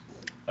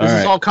This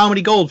is all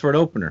comedy gold for an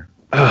opener.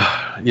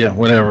 Yeah,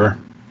 whatever.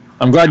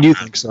 I'm glad you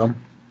think so.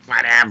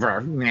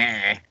 Whatever.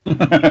 Nah.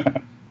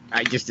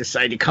 I just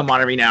decided to come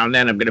on every now and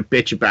then. I'm going to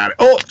bitch about it.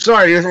 Oh,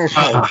 sorry. Who's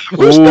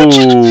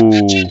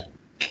bitching?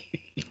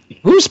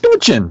 Who's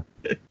bitching?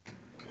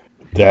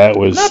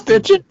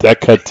 That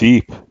cut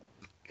deep.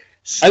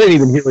 I didn't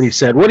even hear what he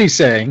said. What did he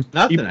say?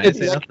 Nothing. I didn't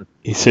say nothing.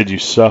 He said you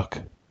suck.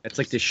 It's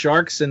like the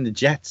Sharks and the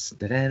Jets.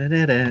 We're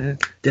gonna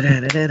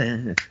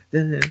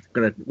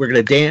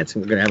dance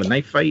and we're gonna have a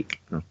knife fight.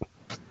 Oh.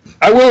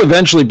 I will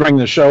eventually bring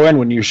the show in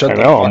when you shut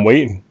the I'm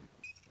waiting.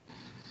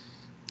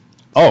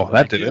 Oh,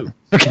 that did it.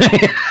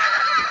 Okay.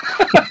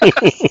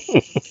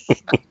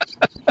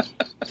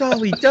 That's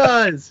all he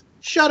does.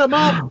 Shut him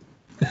up.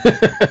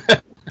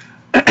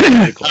 All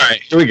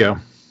right, here we go.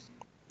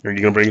 Are you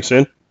going to bring us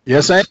in?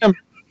 Yes, I am.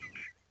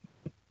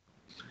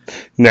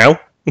 Now?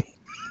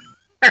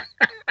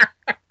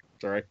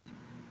 Sorry.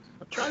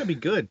 I'm trying to be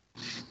good.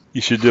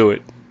 You should do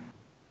it.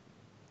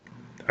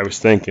 I was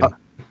thinking. All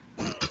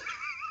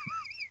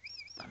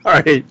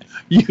right,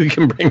 you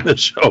can bring the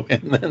show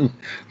in then.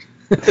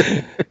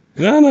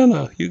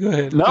 No. You go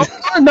ahead. No,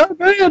 not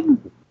bad.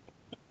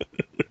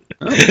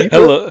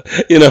 Hello.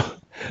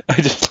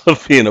 I just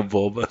love being a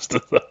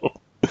ballbuster, though.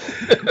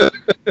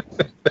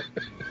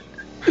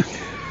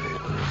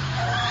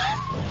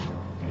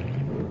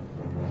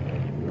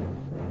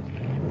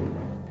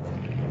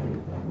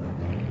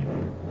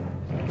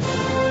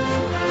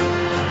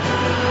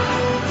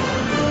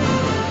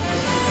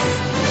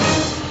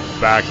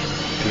 Back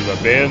to the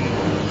bin.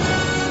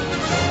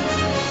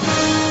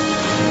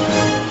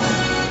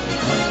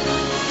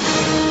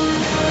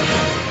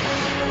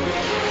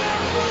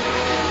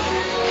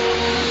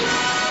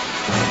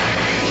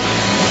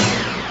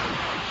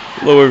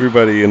 Hello,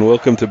 everybody, and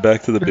welcome to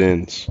Back to the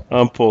Bins.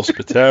 I'm Paul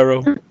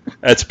Spataro.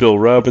 That's Bill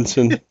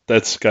Robinson.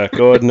 That's Scott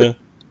Gardner.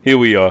 Here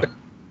we are.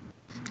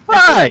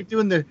 Hi.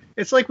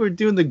 It's like we're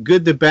doing the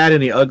good, the bad,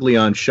 and the ugly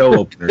on show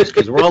openers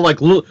because we're all like,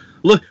 look,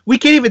 we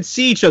can't even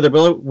see each other,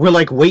 but we're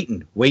like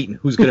waiting.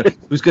 Who's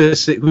gonna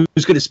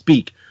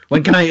speak?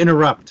 When can I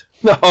interrupt?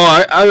 No,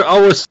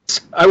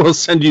 I will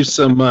send you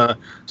some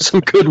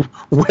good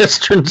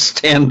Western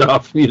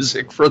standoff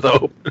music for the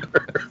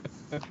opener.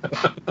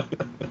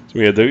 So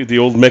we had the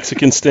old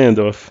Mexican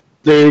standoff.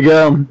 There you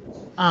go.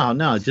 Oh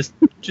no, just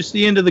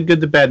the end of the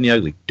good, the bad, and the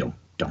ugly. Don't.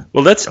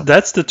 Well, that's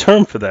the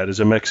term for that, is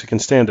a Mexican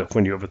standoff,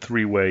 when you have a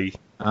three-way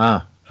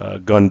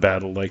gun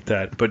battle like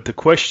that. But the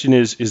question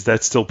is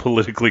that still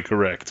politically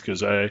correct?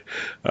 Because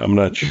I'm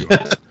not sure.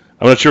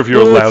 I'm not sure if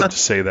you're allowed to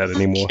say that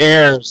anymore. Who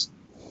cares?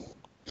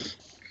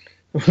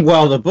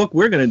 Well, the book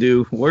we're going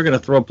to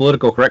throw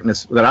political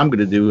correctness that I'm going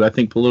to do. I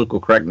think political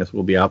correctness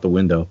will be out the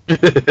window.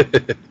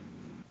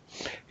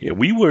 Yeah,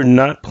 we were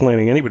not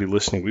planning, anybody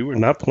listening, we were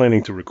not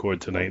planning to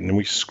record tonight, and then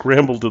we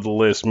scrambled to the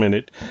last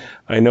minute.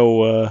 I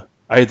know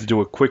I had to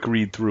do a quick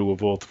read-through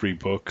of all three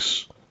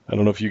books. I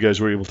don't know if you guys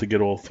were able to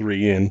get all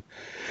three in.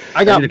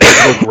 I got the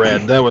book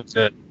read. That was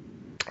it.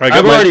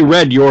 I've already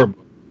read your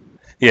book.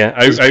 Yeah,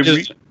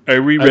 I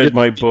reread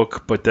my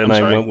book, but then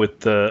I went with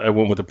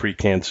the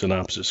pre-canned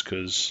synopsis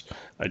because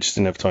I just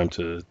didn't have time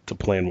to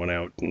plan one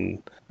out,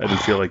 and I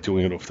didn't feel like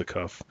doing it off the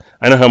cuff.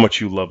 I know how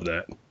much you love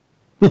that.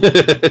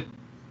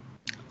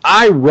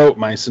 I wrote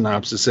my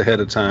synopsis ahead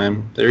of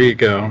time. There you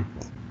go.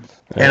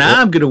 And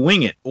I'm going to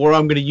wing it, or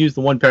I'm going to use the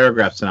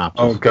one-paragraph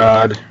synopsis.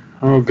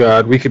 Oh,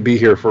 God. We could be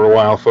here for a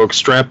while, folks.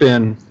 Strap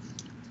in.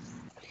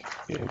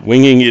 Yeah,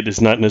 winging it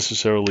is not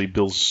necessarily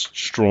Bill's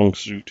strong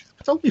suit.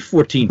 It's only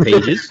 14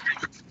 pages.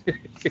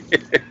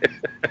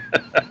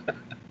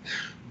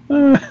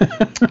 I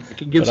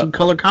can give some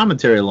color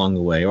commentary along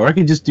the way, or I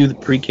can just do the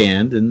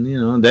pre-canned,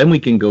 and then we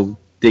can go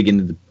dig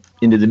into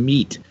the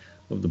meat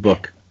of the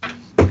book.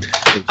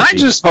 I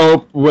just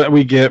hope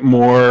we get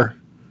more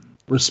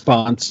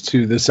response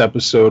to this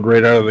episode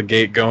right out of the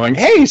gate going,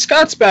 hey,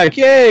 Scott's back,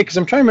 yay, because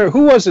I'm trying to remember,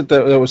 who was it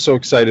that was so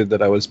excited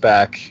that I was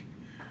back?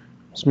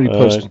 Somebody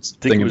posted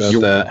something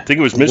about that. I think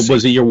it was Missy.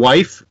 Was it your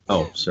wife?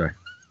 Oh, sorry.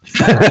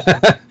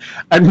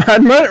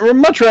 I'd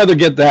much rather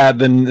get that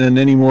than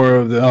any more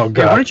of the, oh,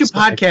 God. Why don't you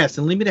podcast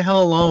and leave me the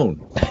hell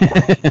alone?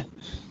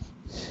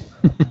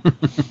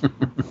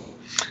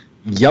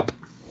 Yep.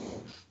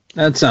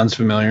 That sounds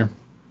familiar.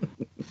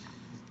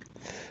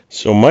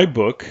 So my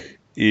book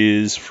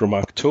is from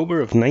October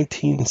of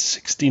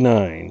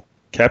 1969,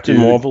 Captain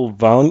Marvel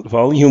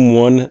Volume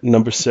 1,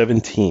 number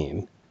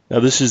 17. Now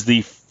this is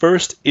the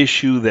first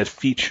issue that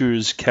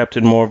features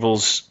Captain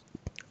Marvel's,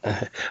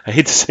 I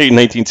hate to say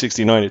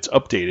 1969, it's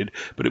updated,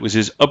 but it was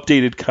his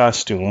updated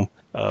costume.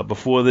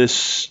 Before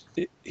this,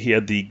 he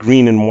had the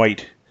green and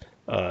white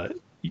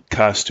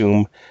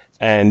costume,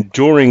 and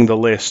during the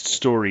last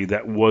story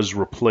that was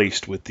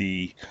replaced with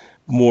the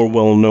more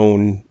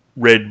well-known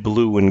red,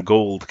 blue, and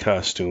gold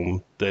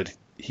costume that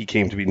he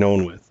came to be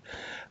known with.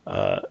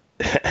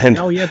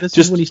 This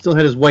is when he still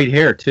had his white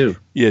hair, too.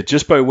 Yeah,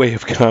 just by way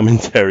of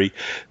commentary,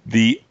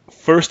 the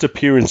first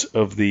appearance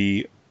of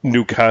the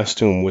new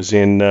costume was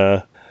in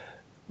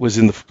was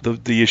in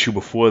the issue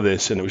before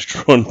this, and it was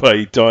drawn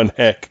by Don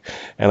Heck.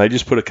 And I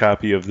just put a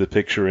copy of the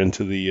picture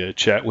into the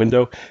chat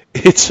window.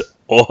 It's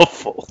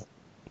awful.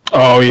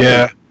 Oh,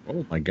 yeah.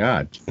 Oh, my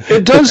God.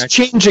 It does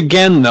change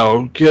again,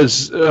 though,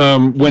 because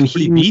when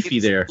Pretty he beefy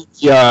there.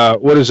 Yeah,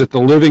 what is it? The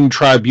Living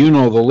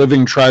Tribunal. The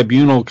Living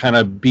Tribunal kind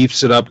of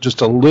beefs it up just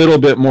a little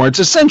bit more. It's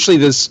essentially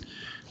this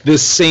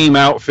same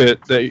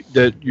outfit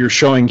that you're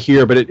showing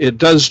here, but it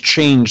does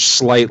change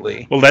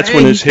slightly. Well, that's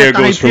when his hair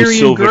goes from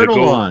silver to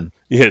gold. On.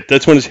 Yeah,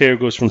 that's when his hair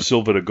goes from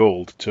silver to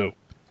gold, too.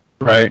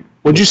 Right.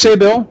 What'd you say,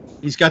 Bill?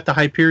 He's got the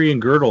Hyperion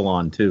girdle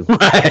on, too.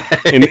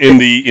 in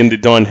the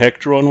Don Heck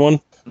drawn one?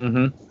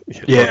 Mm-hmm.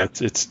 Yeah.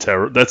 It's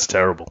terrible. That's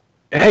terrible.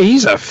 Hey,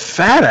 he's a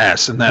fat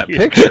ass in that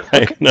picture.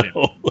 I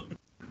know.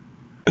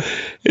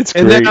 It's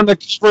and great. then on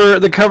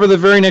the cover, the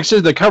very next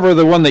is the cover of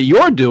the one that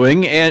you're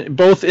doing, and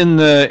both in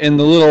the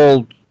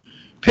little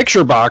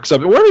picture box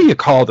of it. What do you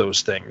call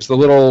those things? The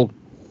little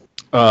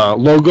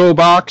logo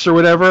box or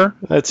whatever.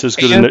 That's as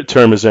good a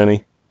term as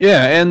any.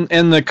 Yeah,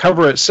 and the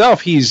cover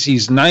itself,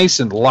 he's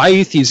nice and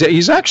lithe.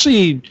 He's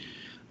actually,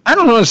 I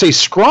don't want to say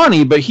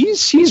scrawny, but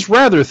he's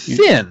rather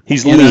thin.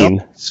 He's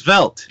lean.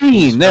 Svelte.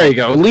 Lean. There you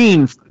go.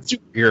 Lean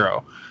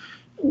superhero.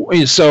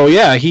 So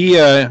yeah, he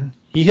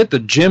hit the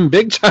gym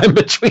big time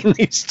between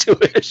these two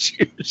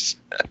issues.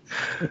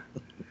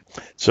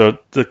 So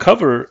the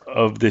cover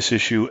of this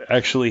issue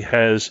actually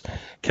has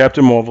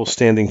Captain Marvel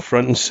standing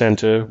front and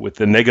center with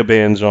the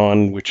negabands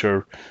on, which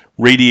are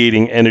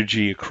radiating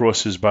energy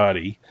across his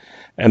body.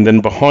 And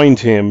then behind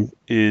him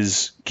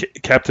is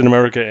Captain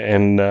America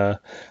and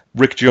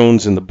Rick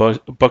Jones in the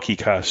Bucky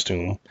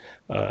costume.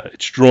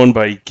 It's drawn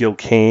by Gil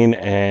Kane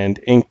and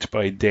inked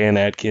by Dan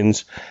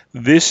Adkins.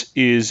 This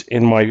is,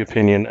 in my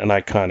opinion, an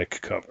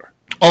iconic cover.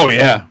 Oh,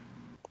 yeah.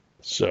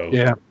 So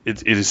yeah.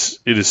 It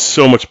is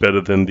so much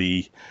better than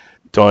the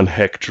Don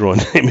Heck drawn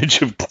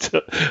image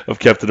of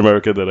Captain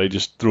America that I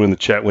just threw in the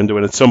chat window.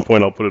 And at some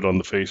point I'll put it on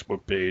the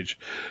Facebook page.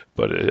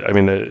 But,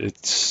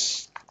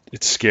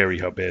 it's scary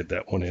how bad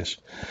that one is.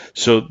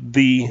 So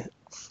the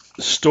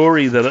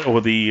story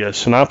the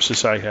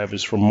synopsis I have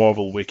is from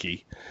Marvel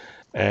Wiki,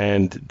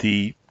 and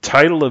the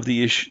title of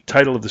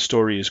the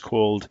story is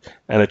called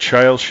 "And a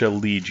Child Shall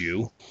Lead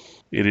You."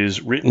 It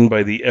is written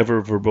by the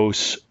ever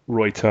verbose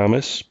Roy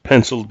Thomas,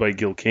 penciled by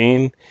Gil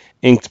Kane,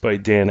 inked by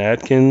Dan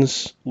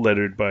Adkins,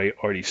 lettered by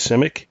Artie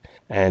Simic,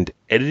 and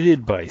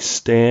edited by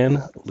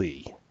Stan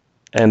Lee.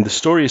 And the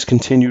story is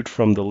continued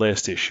from the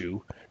last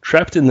issue.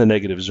 Trapped in the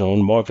negative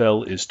zone,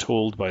 Mar-Vell is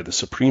told by the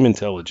Supreme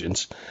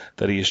Intelligence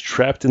that he is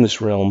trapped in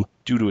this realm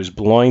due to his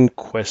blind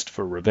quest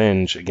for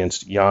revenge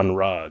against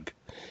Yon-Rogg.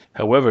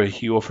 However,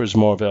 he offers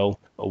Mar-Vell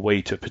a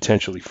way to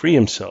potentially free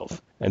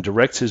himself and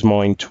directs his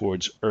mind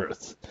towards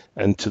Earth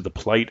and to the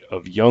plight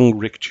of young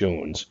Rick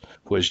Jones,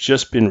 who has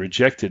just been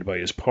rejected by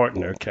his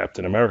partner,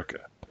 Captain America.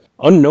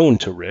 Unknown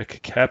to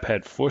Rick, Cap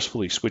had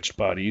forcefully switched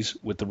bodies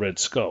with the Red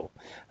Skull.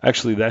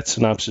 Actually, that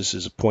synopsis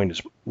is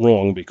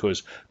wrong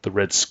because the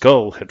Red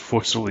Skull had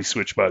forcefully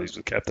switched bodies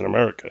with Captain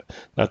America,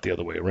 not the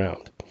other way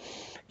around.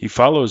 He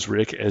follows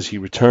Rick as he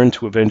returned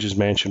to Avengers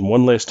Mansion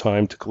one last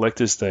time to collect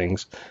his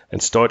things and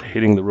start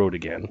hitting the road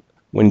again.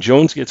 When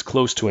Jones gets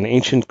close to an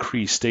ancient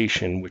Kree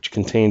station which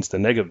contains the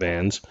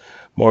Negavans,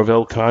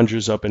 Mar-Vell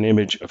conjures up an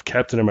image of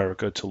Captain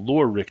America to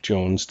lure Rick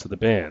Jones to the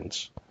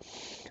bands.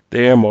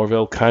 There,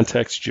 Mar-Vell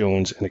contacts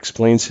Jones and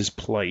explains his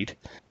plight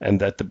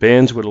and that the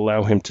bands would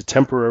allow him to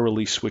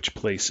temporarily switch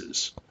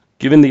places.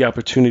 Given the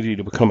opportunity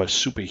to become a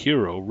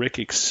superhero, Rick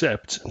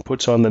accepts and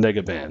puts on the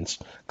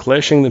Negabands.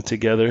 Clashing them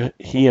together,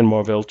 he and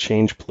Mar-Vell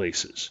change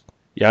places.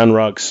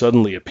 Yon-Rogg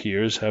suddenly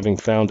appears, having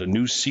found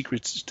the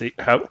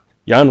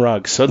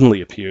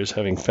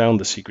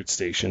secret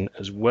station,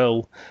 as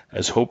well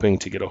as hoping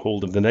to get a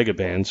hold of the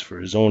Negabands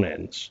for his own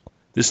ends.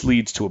 This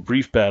leads to a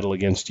brief battle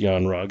against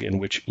Yon-Rogg, in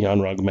which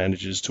Yon-Rogg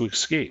manages to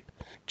escape.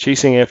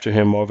 Chasing after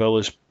him, Mar-Vell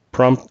is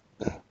promoted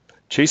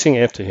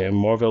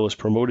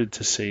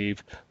to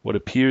save what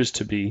appears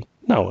to be...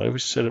 No, I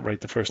said it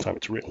right the first time.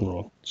 It's written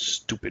wrong.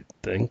 Stupid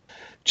thing.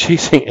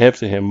 Chasing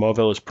after him,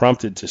 Mar-Vell is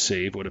prompted to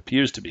save what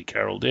appears to be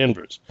Carol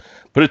Danvers.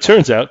 But it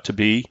turns out to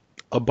be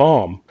a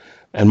bomb,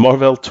 and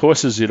Mar-Vell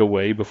tosses it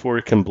away before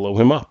it can blow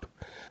him up.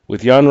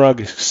 With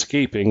Yon-Rogg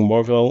escaping,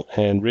 Mar-Vell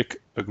and Rick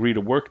agree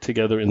to work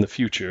together in the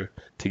future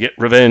to get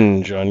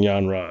revenge on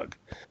Yon-Rogg.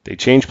 They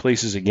change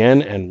places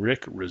again, and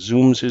Rick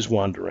resumes his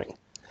wandering.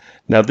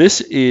 Now,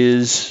 this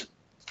is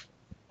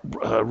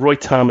Roy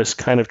Thomas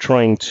kind of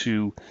trying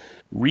to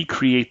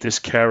recreate this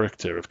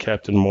character of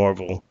Captain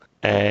Marvel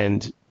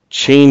and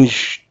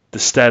change the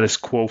status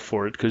quo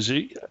for it, because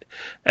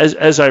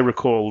as I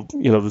recall,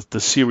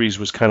 the series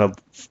was kind of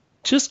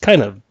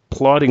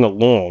plodding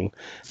along.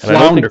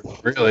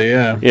 Really,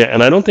 yeah. Yeah,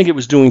 and I don't think it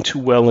was doing too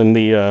well in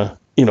the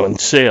in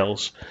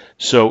sales.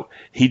 So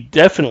he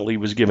definitely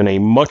was given a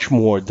much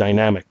more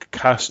dynamic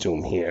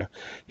costume here.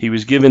 He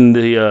was given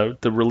the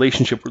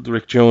relationship with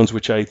Rick Jones,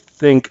 which I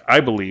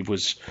believe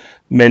was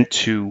meant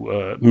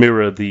to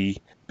mirror the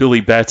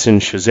Billy Batson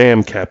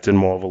Shazam Captain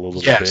Marvel a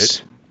little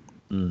bit.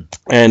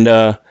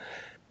 And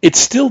it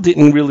still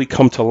didn't really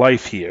come to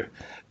life here.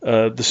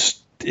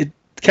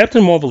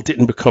 Captain Marvel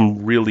didn't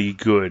become really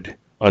good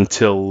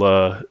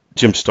until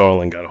Jim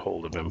Starlin got a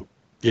hold of him.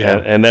 Yeah,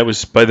 and that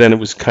was by then. It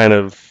was kind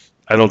of,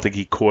 I don't think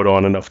he caught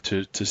on enough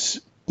to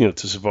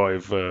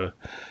survive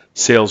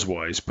sales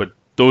wise. But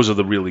those are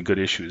the really good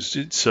issues.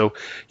 So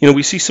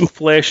we see some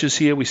flashes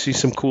here, we see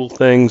some cool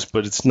things,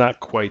 but it's not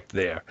quite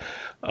there.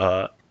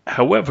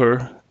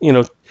 However,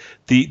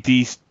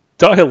 the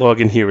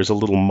dialogue in here is a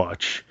little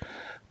much,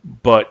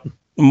 but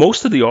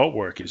most of the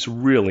artwork is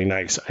really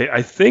nice.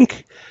 I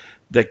think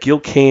that Gil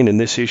Kane in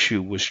this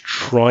issue was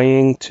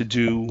trying to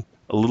do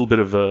a little bit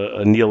of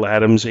a Neil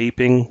Adams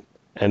aping,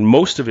 and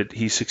most of it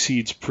he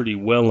succeeds pretty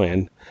well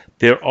in.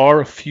 There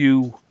are a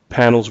few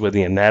panels where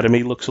the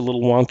anatomy looks a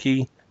little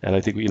wonky, and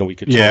I think we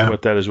could talk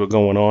about that as we're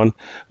going on.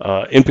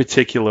 In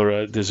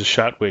particular, there's a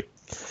shot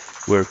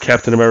where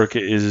Captain America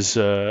is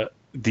the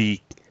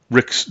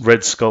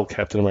Red Skull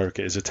Captain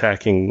America is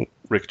attacking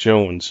Rick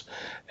Jones,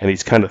 and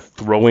he's kind of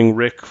throwing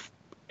Rick,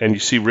 and you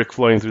see Rick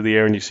flying through the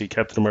air, and you see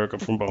Captain America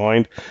from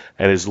behind,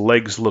 and his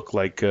legs look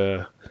like,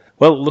 it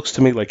looks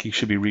to me like he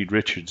should be Reed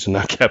Richards and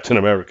not Captain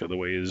America, the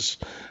way his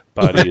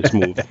body is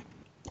moving.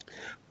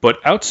 But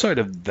outside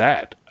of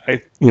that,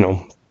 a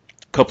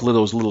couple of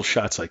those little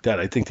shots like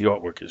that, I think the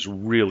artwork is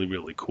really,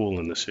 really cool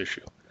in this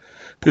issue.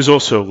 There's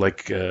also,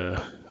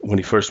 when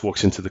he first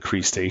walks into the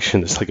Kree station,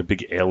 there's like a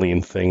big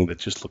alien thing that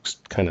just looks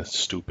kind of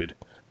stupid.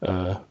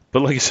 But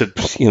like I said,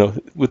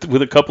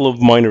 with a couple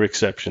of minor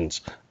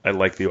exceptions, I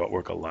like the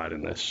artwork a lot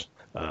in this.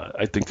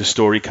 I think the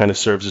story kind of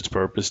serves its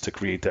purpose to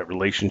create that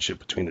relationship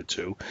between the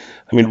two.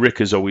 I mean, Rick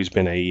has always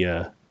been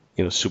a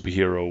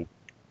superhero.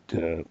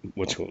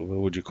 What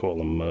would you call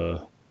him?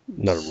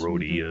 Not a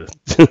roadie.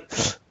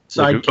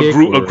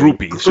 Sidekick, a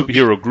groupie,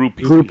 superhero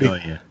groupie. Oh,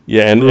 yeah.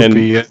 Yeah, and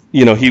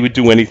Groupie, he would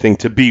do anything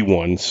to be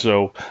one.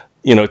 So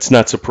it's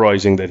not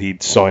surprising that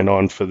he'd sign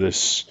on for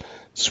this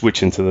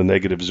switch into the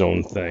negative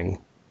zone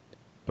thing.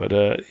 But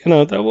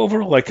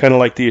overall, I kind of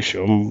like the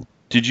issue.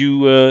 Did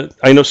you?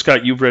 I know,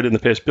 Scott, you've read it in the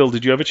past. Bill,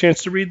 did you have a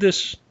chance to read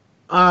this?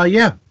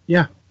 Yeah.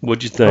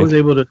 What'd you think? I was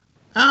able to.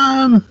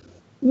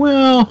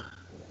 Well.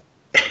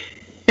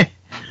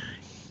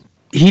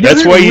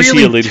 That's why he's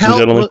here, ladies and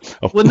gentlemen.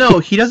 Well, no,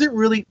 he doesn't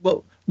really.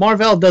 Well,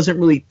 Marvel doesn't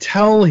really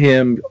tell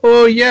him,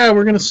 oh, yeah,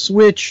 we're going to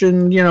switch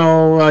and,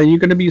 you're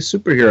going to be a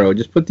superhero.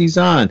 Just put these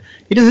on.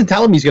 He doesn't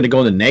tell him he's going to go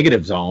in the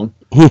negative zone.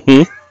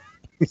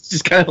 It's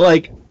just kind of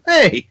like,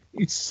 hey,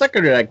 you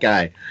sucker to that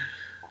guy.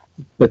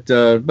 But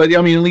I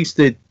mean, at least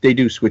they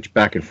do switch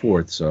back and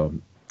forth. So,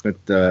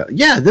 but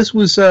this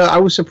was, I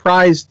was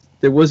surprised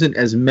there wasn't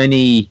as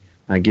many,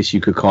 I guess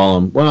you could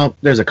call them, well,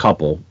 there's a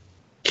couple,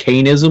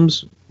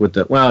 Kaneisms with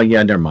the,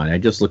 never mind. I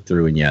just looked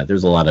through and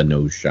there's a lot of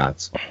nose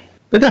shots.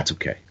 But that's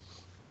okay.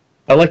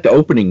 I like the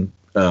opening.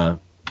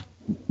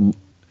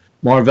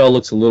 Marvel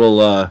looks a little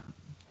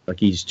like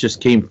he's just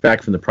came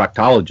back from the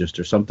proctologist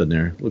or something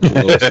there. Looks a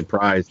little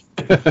surprised.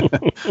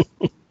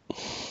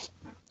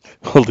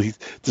 Well, the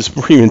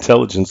Supreme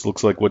Intelligence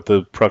looks like what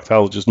the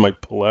proctologist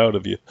might pull out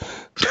of you.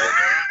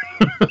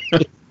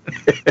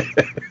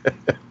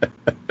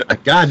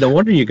 God, no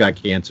wonder you got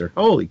cancer.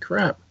 Holy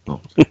crap.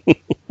 Oh.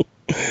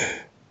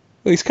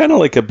 Well, he's kind of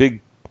like a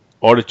big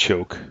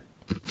artichoke.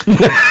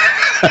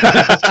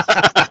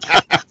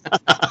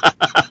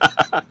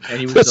 And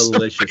he was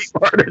delicious.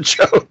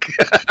 Artichoke.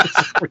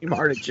 Supreme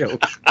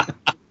artichoke.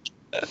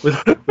 With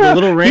a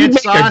little ranch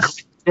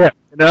sauce.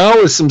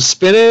 With some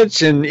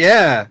spinach and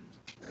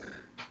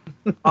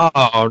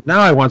Oh, now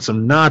I want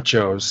some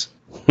nachos.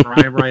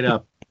 Right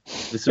up.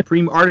 The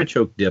Supreme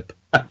artichoke dip.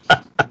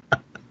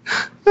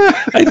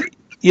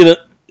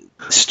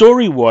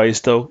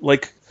 Story-wise, though,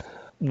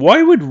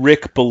 why would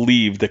Rick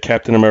believe that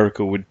Captain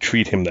America would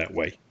treat him that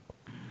way?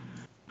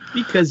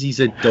 Because he's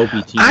a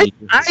dopey teenager.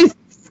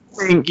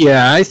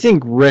 I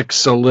think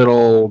Rick's a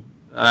little,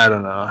 I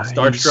don't know.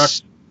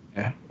 Starstruck?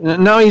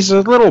 No, he's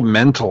a little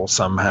mental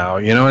somehow.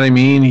 You know what I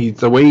mean?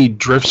 The way he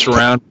drifts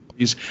around.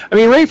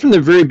 Right from the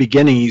very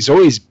beginning, he's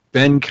always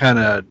been kind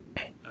of,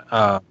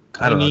 I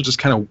don't know, just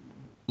kind of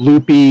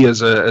loopy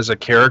as a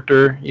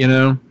character.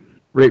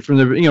 Right from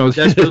the,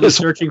 desperately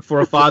searching for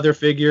a father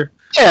figure.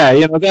 Yeah,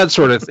 that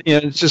sort of thing.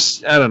 It's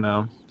just, I don't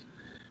know.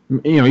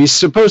 He's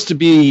supposed to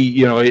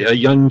be, a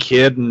young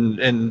kid,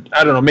 and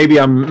I don't know. Maybe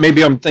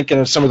I'm thinking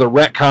of some of the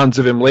retcons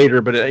of him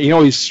later, but he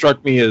always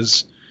struck me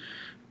as,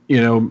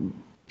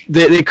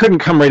 they couldn't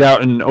come right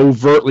out and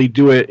overtly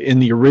do it in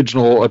the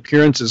original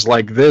appearances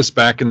like this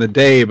back in the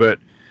day. But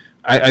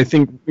I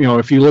think,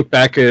 if you look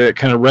back at it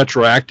kind of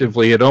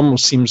retroactively, it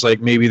almost seems like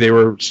maybe they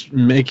were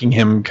making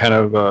him kind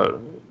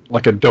of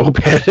like a dope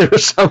head or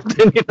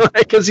something,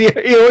 because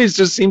he always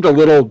just seemed a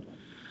little,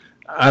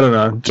 I don't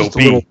know, just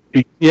dopey.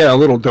 a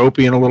little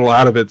dopey and a little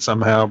out of it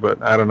somehow.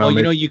 But I don't know.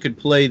 Well, you could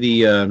play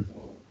the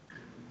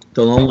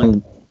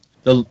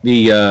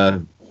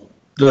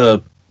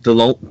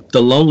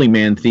Lonely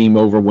Man theme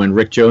over when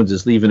Rick Jones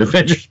is leaving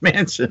Avengers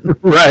Mansion.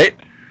 Right.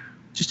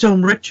 Just tell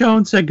him Rick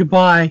Jones said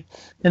goodbye,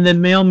 and then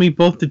mail me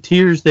both the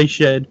tears they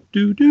shed.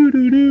 Do do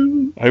do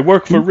do. I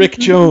work for Rick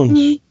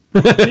Jones.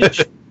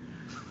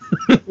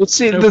 Well,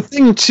 see, the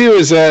thing too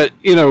is that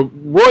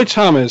Roy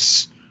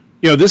Thomas.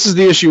 This is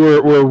the issue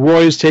where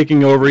Roy's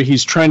taking over.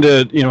 He's trying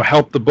to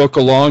help the book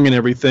along and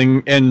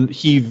everything, and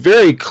he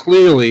very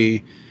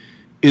clearly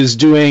is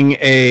doing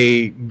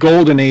a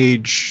Golden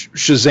Age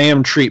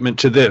Shazam treatment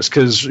to this,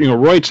 because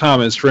Roy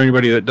Thomas, for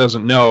anybody that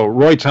doesn't know,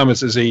 Roy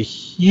Thomas is a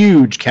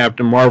huge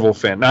Captain Marvel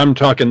fan. I'm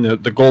talking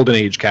the Golden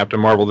Age Captain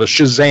Marvel, the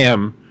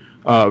Shazam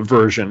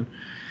version.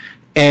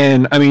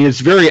 And I mean, it's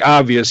very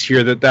obvious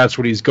here that that's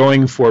what he's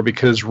going for,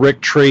 because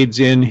Rick trades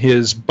in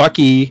his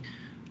Bucky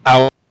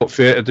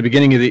outfit at the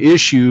beginning of the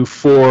issue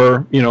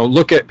for,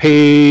 look at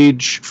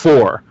page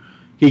 4.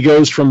 He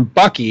goes from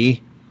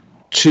Bucky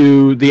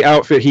to the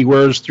outfit he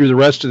wears through the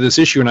rest of this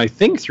issue, and I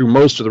think through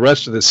most of the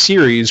rest of the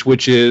series,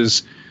 which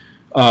is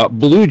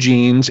blue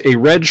jeans, a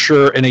red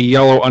shirt, and a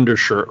yellow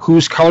undershirt.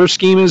 Whose color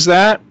scheme is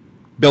that?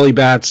 Billy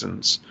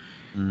Batson's.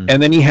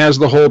 And then he has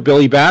the whole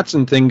Billy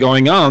Batson thing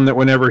going on, that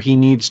whenever he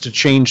needs to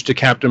change to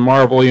Captain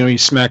Marvel, he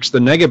smacks the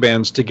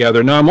negabands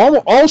together. Now, I'm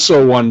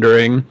also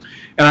wondering,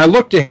 and I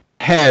looked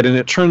ahead, and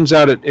it turns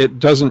out it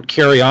doesn't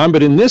carry on,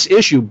 but in this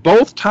issue,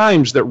 both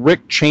times that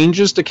Rick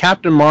changes to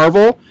Captain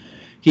Marvel,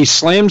 he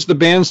slams the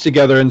bands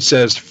together and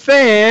says,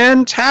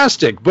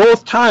 "Fantastic,"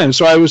 both times.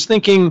 So I was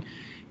thinking,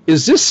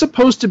 is this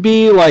supposed to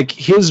be like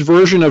his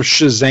version of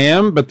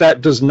Shazam? But that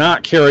does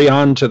not carry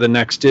on to the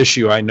next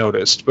issue, I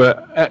noticed.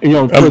 But,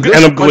 I'm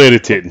glad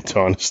it didn't,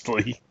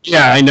 honestly.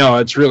 Yeah, I know.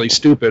 It's really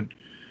stupid.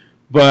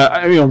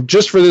 But,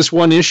 just for this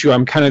one issue,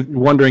 I'm kind of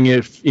wondering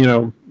if,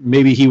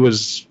 maybe he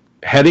was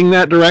heading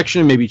that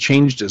direction, maybe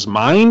changed his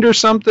mind or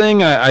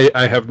something.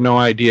 I have no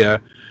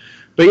idea.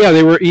 But yeah,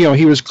 they were.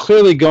 He was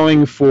clearly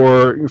going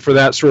for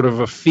that sort of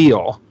a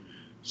feel.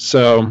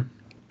 So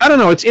I don't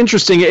know. It's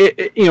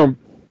interesting.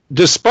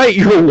 Despite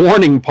your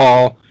warning,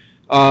 Paul,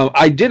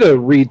 I did a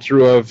read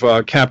through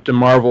of Captain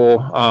Marvel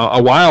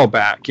a while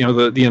back.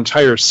 The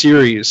entire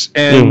series,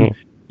 and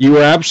you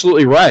were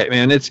absolutely right,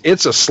 man.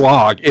 It's a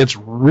slog. It's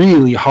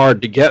really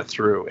hard to get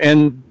through.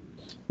 And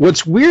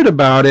what's weird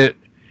about it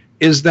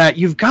is that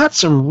you've got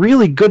some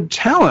really good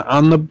talent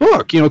on the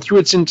book. Through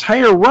its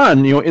entire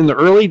run. In the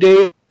early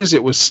days,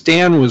 it was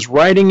Stan was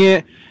writing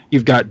it.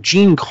 You've got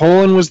Gene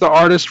Colan was the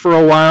artist for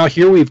a while.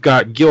 Here we've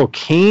got Gil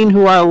Kane,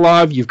 who I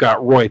love. You've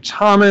got Roy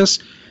Thomas.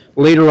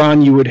 Later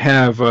on, you would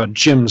have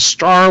Jim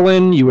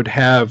Starlin. You would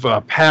have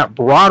Pat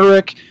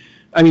Broderick.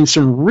 I mean,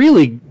 some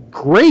really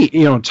great,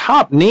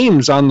 top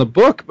names on the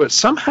book. But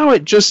somehow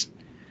it just,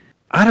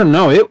 I don't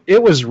know,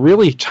 it was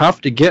really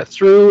tough to get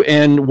through.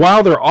 And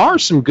while there are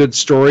some good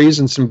stories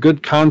and some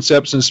good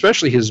concepts, and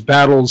especially his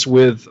battles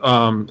with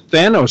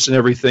Thanos and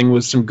everything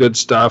was some good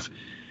stuff,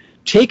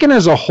 taken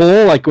as a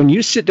whole, like when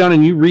you sit down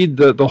and you read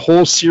the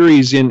whole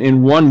series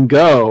in one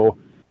go,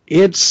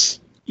 it's,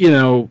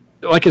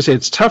 like I say,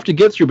 it's tough to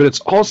get through, but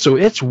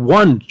it's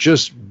one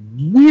just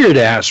weird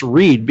ass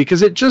read,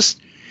 because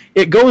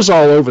it goes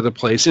all over the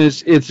place. And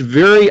it's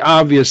very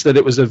obvious that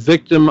it was a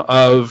victim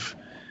of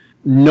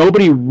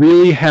nobody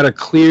really had a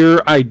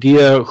clear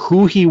idea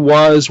who he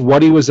was,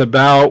 what he was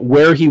about,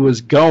 where he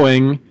was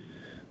going.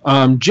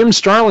 Jim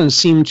Starlin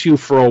seemed to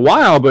for a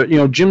while, but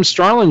Jim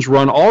Starlin's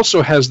run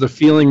also has the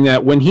feeling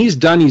that when he's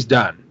done, he's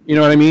done. You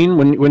know what I mean?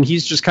 When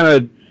he's just kind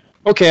of,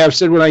 okay, I've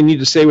said what I need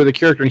to say with the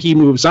character, and he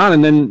moves on,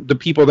 and then the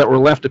people that were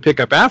left to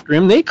pick up after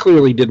him, they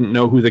clearly didn't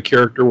know who the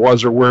character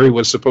was or where he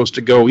was supposed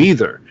to go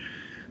either.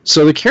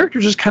 So the character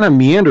just kind of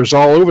meanders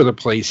all over the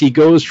place. He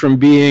goes from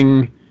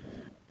being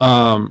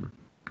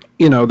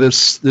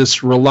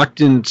this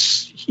reluctant,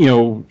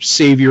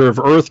 savior of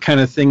Earth kind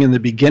of thing in the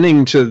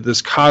beginning, to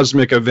this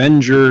cosmic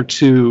avenger,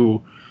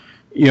 to,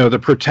 the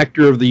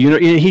protector of the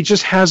universe. He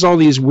just has all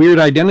these weird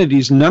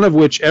identities, none of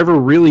which ever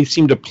really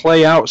seem to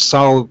play out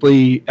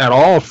solidly at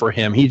all for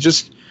him. He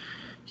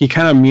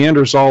kind of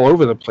meanders all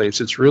over the place.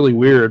 It's really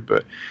weird.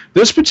 But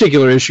this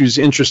particular issue is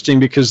interesting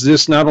because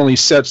this not only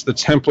sets the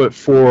template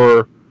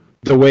for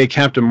the way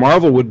Captain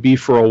Marvel would be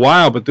for a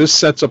while, but this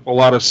sets up a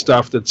lot of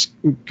stuff that's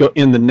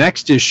in the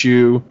next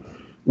issue,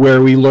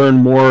 where we learn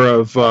more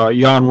of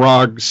Jan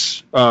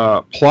Rog's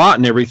plot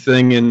and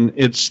everything. And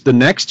it's the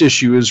next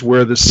issue is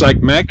where the Psych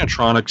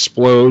Magnetron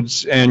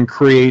explodes and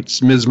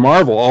creates Ms.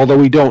 Marvel, although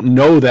we don't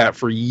know that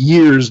for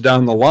years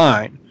down the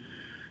line.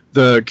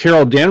 The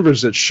Carol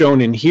Danvers that's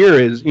shown in here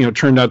is,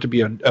 turned out to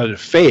be a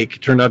fake,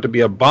 turned out to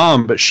be a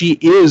bomb, but she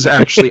is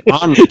actually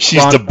on.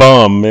 She's the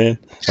bomb, man.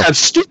 That's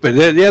stupid.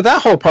 Yeah,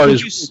 that whole part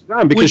is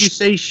dumb. Would you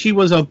say she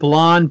was a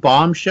blonde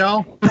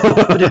bombshell?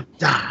 Oh,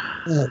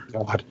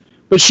 God.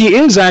 But she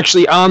is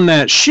actually on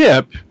that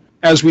ship,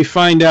 as we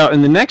find out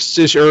in the next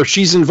issue, or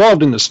she's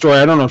involved in the story.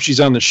 I don't know if she's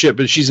on the ship,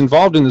 but she's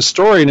involved in the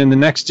story. And in the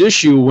next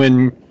issue,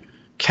 when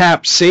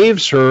Cap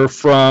saves her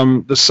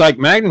from the Psych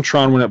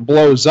Magnetron when it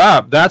blows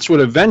up, that's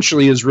what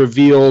eventually is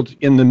revealed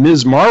in the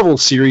Ms. Marvel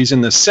series in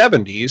the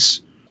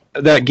 70s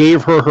that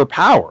gave her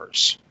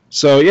powers.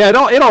 So yeah,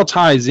 it all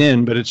ties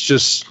in, but it's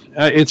just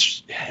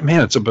it's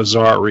a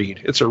bizarre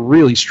read. It's a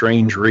really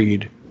strange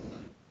read.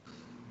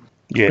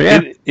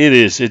 Yeah, it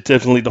is. It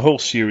definitely, the whole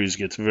series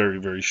gets very,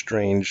 very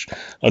strange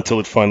until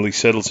it finally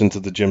settles into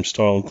the Jim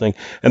Starlin thing.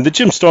 And the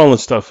Jim Starlin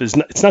stuff is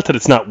not, it's not that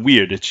it's not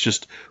weird, it's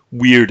just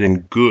weird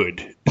and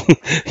good.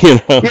 You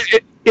know?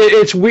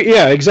 It's weird.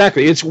 Yeah,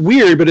 exactly. It's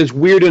weird, but it's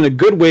weird in a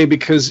good way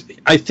because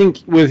I think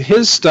with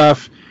his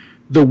stuff,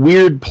 the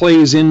weird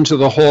plays into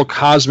the whole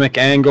cosmic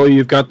angle.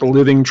 You've got the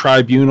living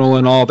tribunal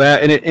and all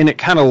that, and it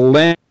kind of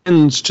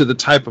lends to the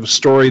type of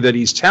story that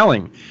he's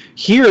telling.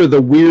 Here,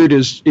 the weird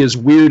is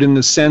weird in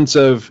the sense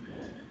of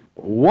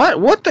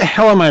what the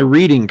hell am I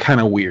reading?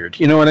 Kind of weird.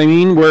 You know what I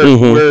mean?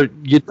 Where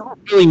you don't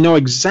really know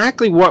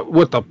exactly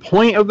what the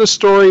point of the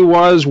story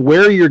was,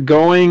 where you're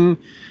going.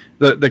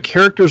 The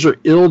characters are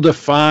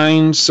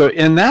ill-defined,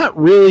 and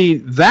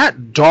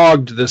that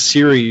dogged the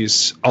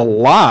series a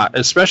lot,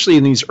 especially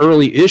in these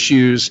early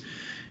issues.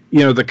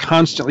 You know, the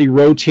constantly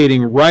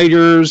rotating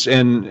writers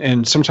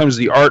and sometimes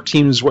the art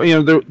teams.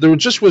 You know, there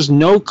just was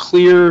no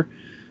clear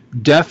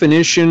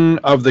definition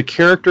of the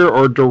character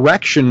or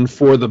direction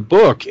for the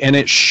book, and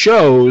it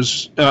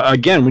shows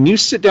again when you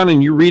sit down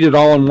and you read it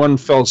all in one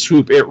fell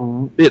swoop.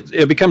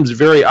 It becomes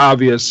very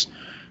obvious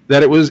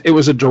that it was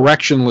a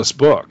directionless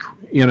book.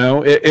 You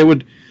know, it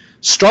would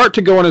start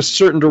to go in a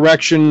certain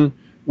direction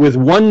with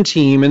one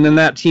team, and then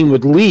that team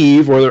would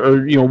leave,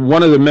 or you know,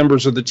 one of the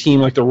members of the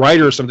team, like the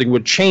writer or something,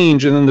 would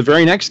change, and then the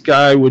very next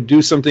guy would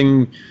do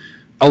something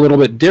a little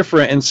bit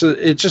different. And so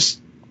it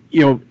just,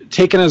 you know,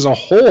 taken as a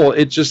whole,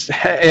 it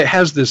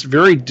has this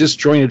very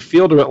disjointed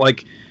feel to it.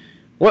 Like,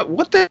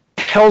 what the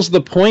hell's the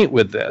point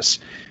with this?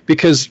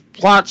 Because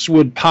plots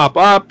would pop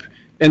up,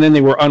 and then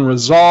they were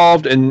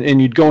unresolved, and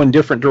you'd go in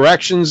different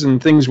directions,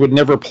 and things would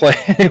never play.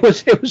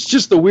 It was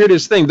just the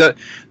weirdest thing. The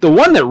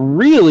one that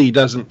really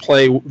doesn't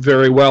play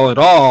very well at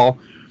all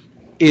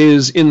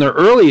is in the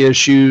early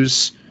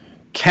issues.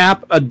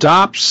 Cap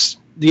adopts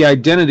the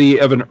identity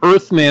of an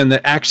Earthman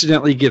that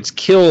accidentally gets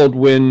killed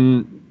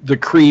when the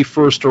Kree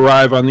first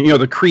arrive on the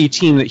Kree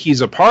team that he's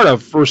a part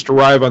of first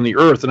arrive on the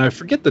Earth, and I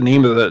forget the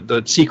name of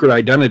the secret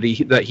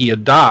identity that he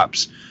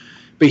adopts,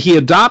 but he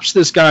adopts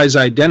this guy's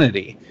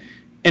identity.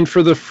 And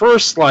for the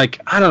first,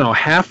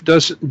 half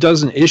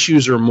dozen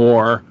issues or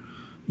more,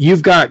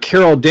 you've got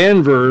Carol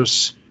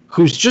Danvers,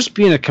 who's just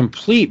being a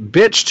complete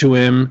bitch to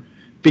him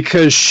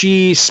because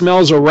she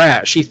smells a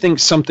rat. She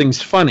thinks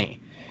something's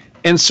funny.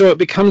 And so it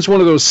becomes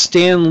one of those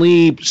Stan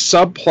Lee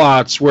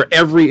subplots where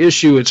every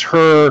issue it's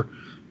her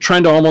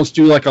trying to almost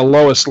do like a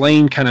Lois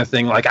Lane kind of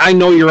thing. Like, I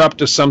know you're up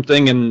to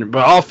something,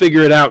 but I'll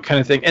figure it out kind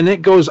of thing. And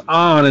it goes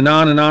on and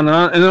on and on and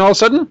on. And then all of a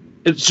sudden,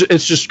 it's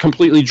just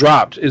completely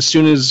dropped as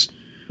soon as...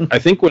 I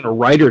think when a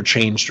writer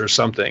changed or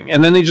something,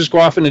 and then they just go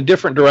off in a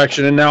different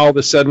direction, and now all of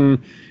a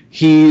sudden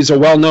he's a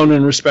well-known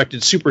and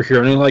respected superhero,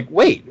 and you're like,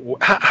 wait,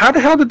 how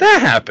the hell did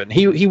that happen?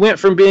 He went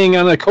from being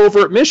on a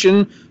covert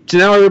mission to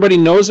now everybody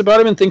knows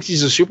about him and thinks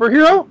he's a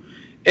superhero,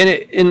 and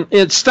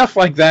it's stuff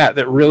like that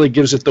really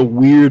gives it the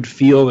weird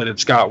feel that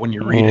it's got when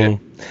you read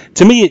it.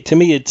 To me,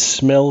 it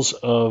smells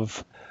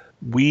of,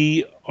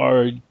 we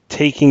are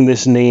taking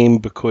this name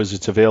because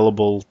it's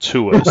available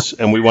to us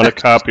and we want to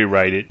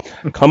copyright it.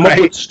 Come up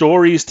with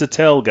stories to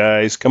tell,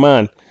 guys. Come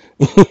on.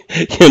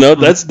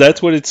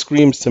 That's what it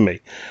screams to me.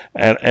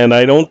 And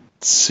I don't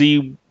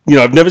see,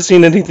 I've never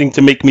seen anything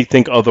to make me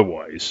think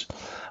otherwise.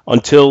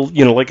 Until,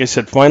 like I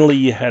said, finally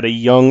you had a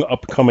young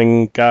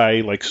upcoming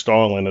guy like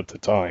Starlin at the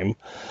time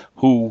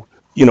who,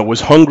 was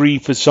hungry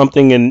for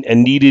something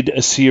and needed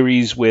a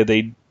series where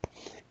they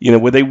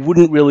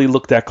wouldn't really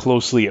look that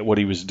closely at what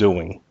he was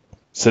doing,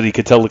 so that he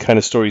could tell the kind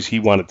of stories he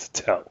wanted to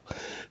tell.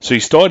 So he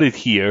started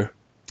here.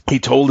 He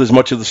told as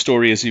much of the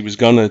story as he was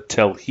going to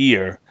tell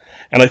here.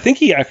 And I think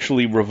he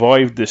actually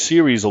revived the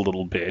series a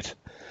little bit.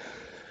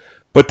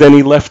 But then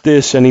he left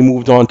this and he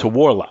moved on to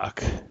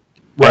Warlock.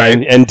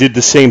 Right. And did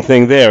the same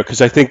thing there.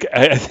 Because I think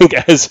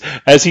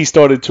as he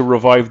started to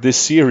revive this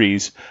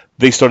series,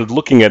 they started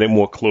looking at it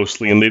more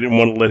closely, and they didn't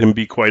want to let him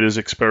be quite as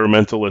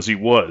experimental as he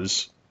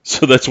was.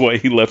 So that's why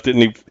he left it,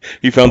 and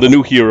he found a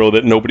new hero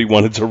that nobody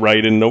wanted to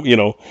write, and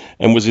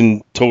and was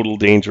in total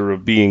danger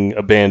of being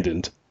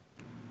abandoned.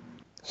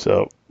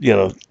 So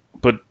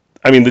but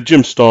I mean, the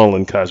Jim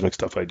Starlin cosmic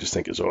stuff I just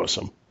think is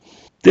awesome.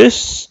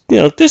 This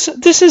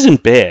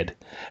isn't bad,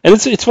 and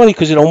it's funny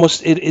because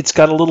it's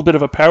got a little bit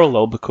of a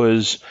parallel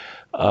because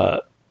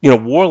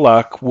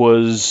Warlock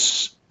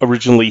was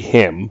originally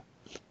him.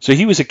 So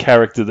he was a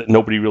character that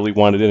nobody really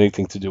wanted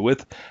anything to do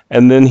with,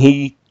 and then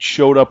he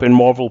showed up in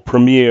Marvel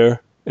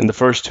Premiere in the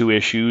first 2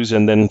 issues,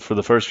 and then for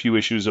the first few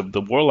issues of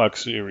the Warlock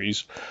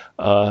series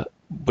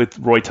with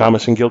Roy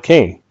Thomas and Gil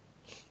Kane.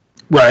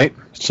 Right.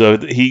 So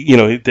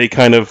they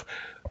kind of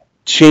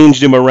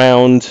changed him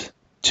around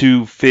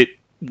to fit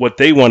what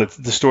they wanted,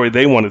 the story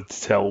they wanted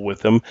to tell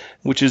with him,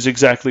 which is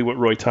exactly what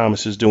Roy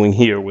Thomas is doing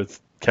here with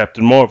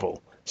Captain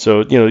Marvel.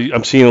 So,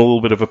 I'm seeing a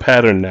little bit of a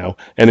pattern now.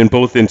 And in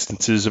both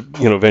instances,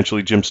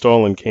 eventually Jim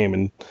Starlin came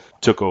and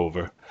took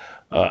over.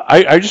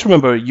 I just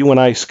remember you and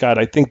I, Scott,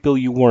 I think, Bill,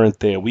 you weren't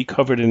there. We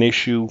covered an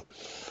issue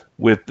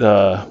with,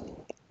 I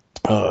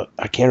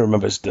can't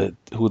remember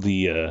who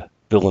the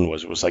villain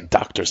was. It was like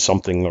Dr.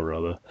 something or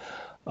other.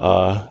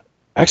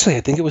 Actually,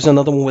 I think it was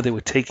another one where they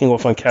were taking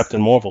off on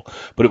Captain Marvel,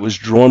 but it was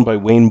drawn by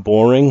Wayne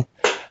Boring,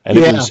 and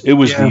it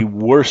was the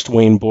worst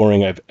Wayne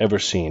Boring I've ever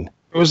seen.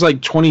 It was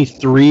like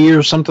 23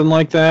 or something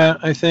like that,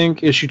 I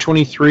think. Issue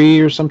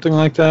 23 or something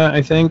like that,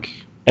 I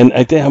think. And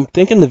I'm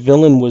thinking the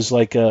villain was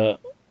like a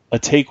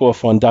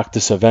takeoff on Dr.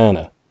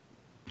 Savannah.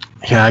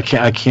 Yeah, I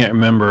can't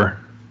remember.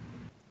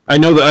 I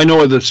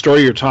know the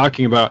story you're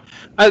talking about.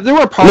 There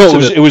were parts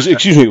of it.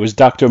 It was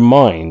Dr.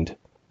 Mind,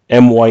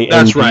 Mynde,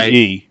 That's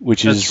right.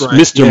 which is right.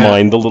 Mr.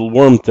 Mind, the little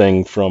worm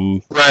thing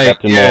from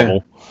Captain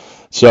Marvel.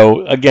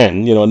 So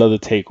again, another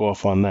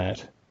takeoff on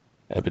that.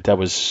 But that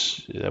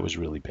was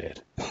really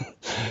bad.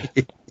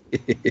 I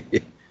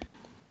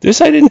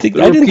didn't think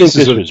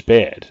this was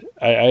bad.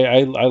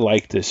 I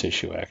liked this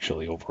issue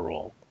actually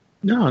overall.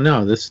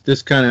 No,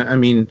 this kind of, I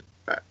mean,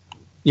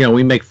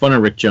 we make fun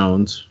of Rick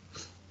Jones,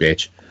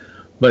 bitch,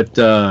 but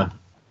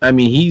I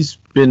mean, he's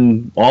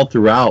been all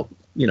throughout,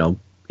 in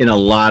a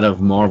lot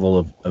of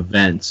Marvel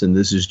events, and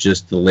this is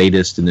just the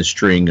latest in the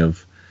string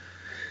of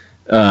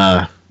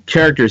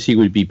characters he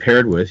would be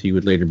paired with. He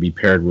would later be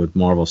paired with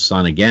Marvel's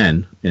son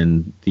again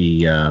in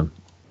the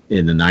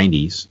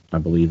 90s, I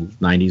believe,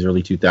 90s,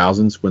 early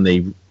 2000s, when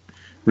they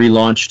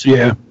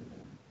relaunched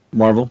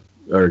Marvel,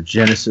 or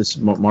Genesis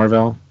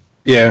Marvel.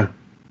 Yeah.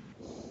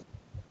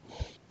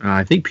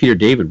 I think Peter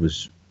David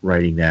was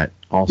writing that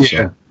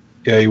also.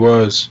 Yeah, he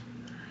was.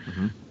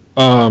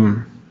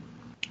 Mm-hmm.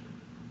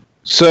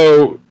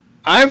 So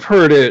I've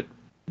heard it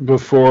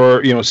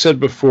before, said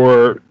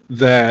before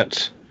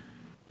that,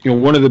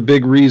 one of the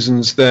big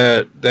reasons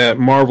that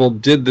Marvel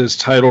did this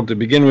title to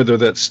begin with, or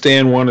that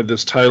Stan wanted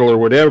this title or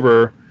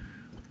whatever,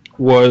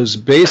 was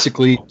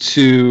basically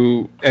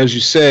to, as you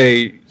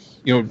say,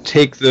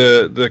 take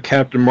the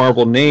Captain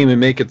Marvel name and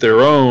make it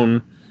their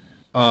own.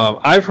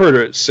 I've heard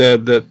it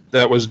said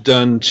that was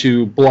done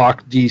to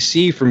block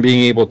DC from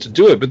being able to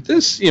do it. But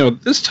this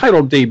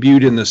title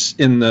debuted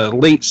in the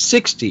late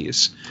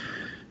 60s,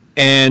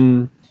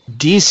 and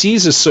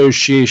DC's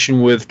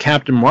association with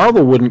Captain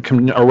Marvel wouldn't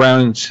come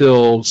around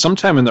until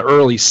sometime in the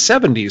early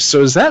 70s.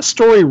 So is that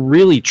story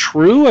really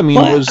true? I mean,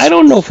 I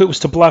don't know if it was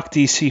to block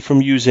DC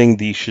from using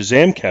the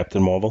Shazam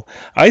Captain Marvel.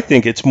 I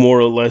think it's more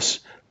or less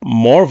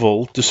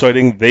Marvel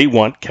deciding they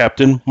want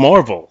Captain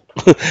Marvel.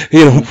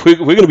 We're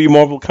going to be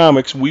Marvel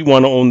Comics. We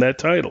want to own that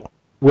title.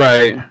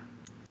 Right.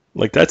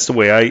 Like, that's the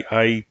way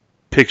I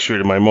picture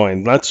it in my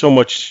mind. Not so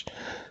much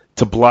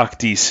to block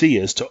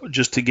DC as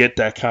just to get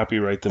that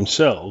copyright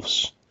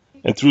themselves.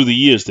 And through the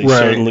years, they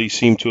certainly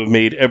seem to have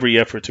made every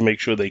effort to make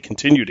sure they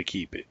continue to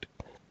keep it.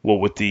 Well,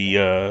 with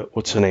the,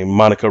 what's her name,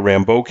 Monica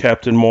Rambeau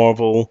Captain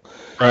Marvel.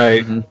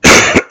 Right.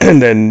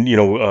 And then,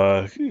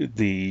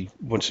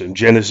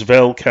 Janice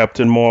Vell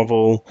Captain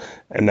Marvel.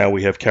 And now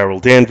we have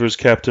Carol Danvers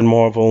Captain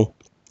Marvel.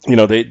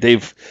 They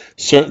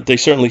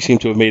certainly seem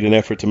to have made an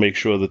effort to make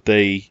sure that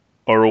they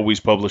are always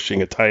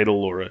publishing a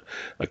title or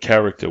a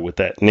character with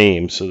that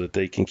name so that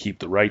they can keep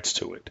the rights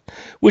to it.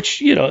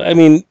 Which, I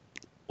mean,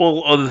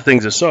 all other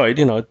things aside,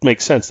 it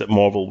makes sense that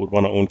Marvel would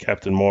want to own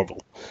Captain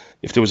Marvel.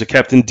 If there was a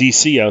Captain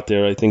DC out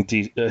there, I think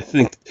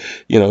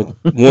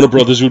Warner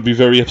Brothers would be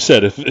very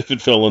upset if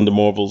it fell under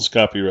Marvel's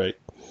copyright.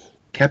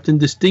 Captain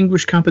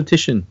Distinguished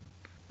Competition.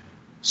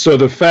 So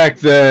the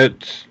fact that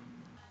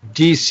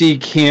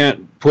DC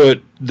can't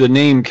put the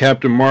name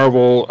Captain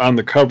Marvel on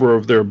the cover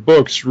of their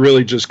books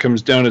really just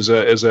comes down as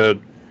a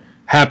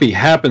happy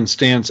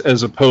happenstance,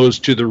 as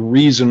opposed to the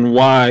reason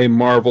why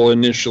Marvel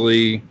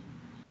initially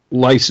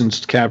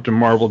licensed Captain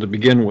Marvel to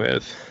begin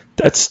with.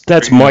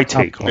 That's my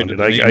take on it.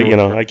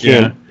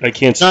 I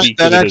can't speak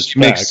to it as fact. That actually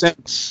makes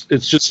sense.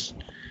 It's just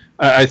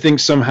I think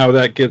somehow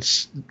that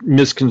gets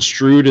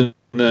misconstrued in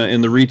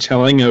the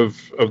retelling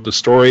of the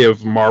story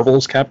of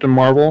Marvel's Captain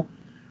Marvel.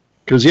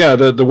 Because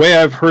the way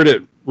I've heard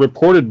it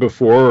reported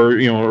before,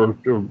 or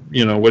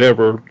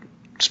whatever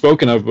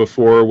spoken of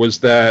before, was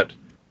that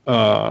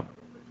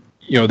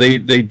they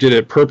did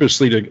it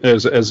purposely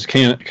as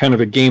kind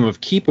of a game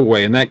of keep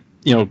away, and that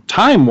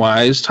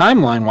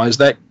timeline wise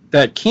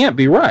that can't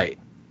be right.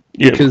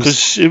 Yeah,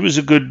 because it was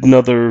a good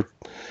another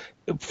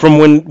from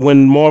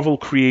when Marvel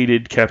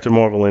created Captain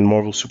Marvel and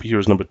Marvel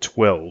Superheroes number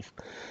 12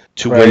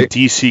 to when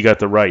DC got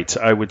the rights.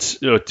 I would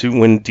to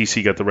when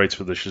DC got the rights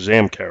for the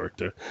Shazam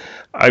character.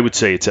 I would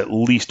say it's at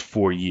least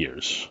 4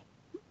 years,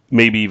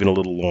 maybe even a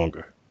little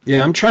longer.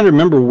 Yeah, I'm trying to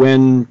remember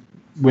when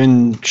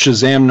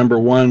Shazam number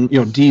 1,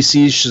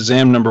 DC's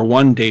Shazam number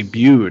 1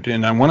 debuted,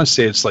 and I want to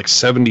say it's like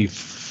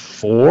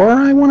 74.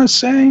 I want to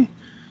say.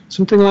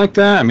 Something like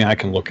that. I mean, I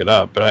can look it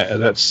up, but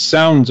that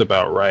sounds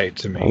about right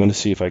to me. I'm going to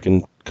see if I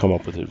can come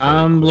up with it.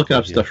 I'm looking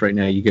up stuff right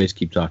now. You guys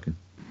keep talking.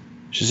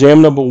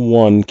 Shazam number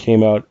 1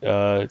 came out,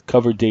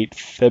 cover date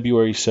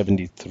February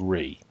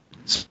 73.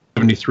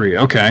 73,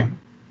 okay.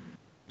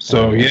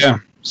 So,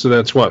 So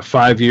that's what,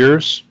 5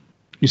 years?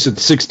 You said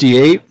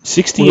 68?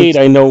 68,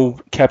 I know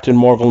Captain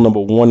Marvel number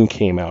 1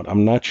 came out.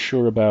 I'm not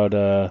sure about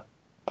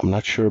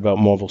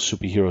Marvel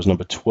Superheroes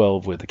number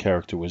 12, where the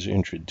character was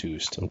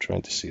introduced. I'm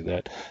trying to see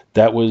that.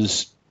 That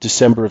was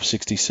December of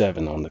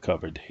 67 on the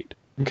cover date.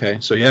 Okay,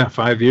 so yeah,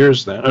 5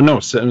 years then. Oh no,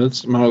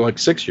 it's more like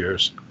 6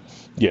 years.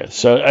 Yeah,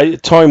 so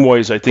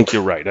time-wise, I think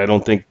you're right. I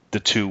don't think the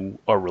two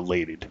are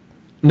related.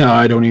 No,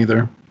 I don't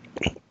either.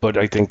 But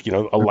I think,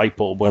 a light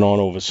bulb went on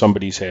over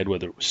somebody's head,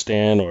 whether it was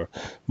Stan or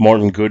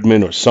Martin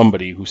Goodman or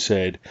somebody who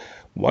said,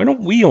 why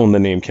don't we own the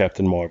name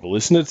Captain Marvel?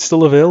 Isn't it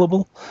still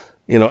available?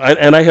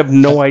 And I have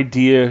no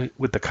idea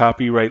with the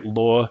copyright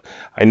law.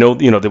 I know,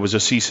 there was a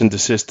cease and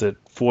desist that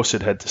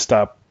Fawcett had to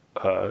stop,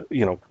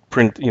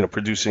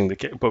 producing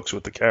the books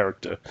with the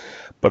character.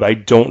 But I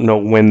don't know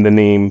when the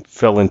name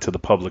fell into the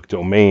public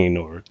domain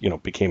or,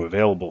 became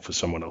available for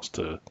someone else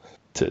to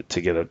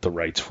get the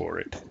rights for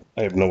it.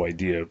 I have no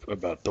idea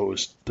about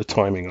the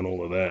timing on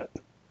all of that.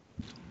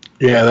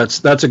 Yeah,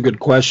 that's a good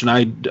question.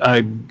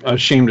 I'm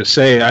ashamed to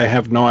say I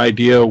have no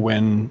idea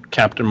when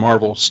Captain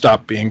Marvel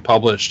stopped being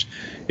published.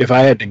 If I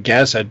had to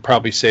guess, I'd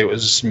probably say it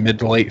was mid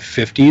to late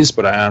 50s,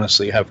 but I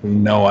honestly have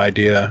no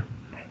idea.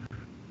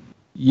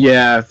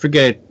 Yeah,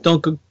 forget it.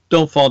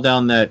 Don't fall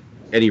down that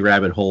Eddie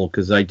rabbit hole,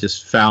 because I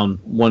just found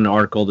one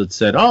article that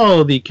said,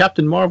 "Oh, the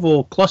Captain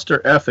Marvel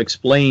Cluster F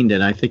explained,"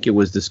 and I think it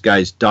was this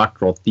guy's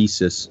doctoral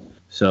thesis.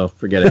 So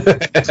forget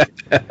it.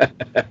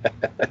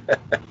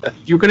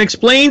 You're going to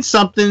explain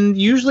something.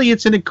 Usually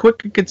it's in a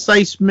quick and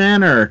concise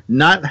manner,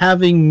 not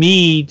having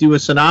me do a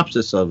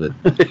synopsis of it.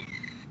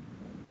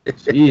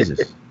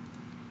 Jesus.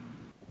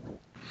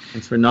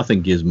 Thanks for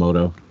nothing,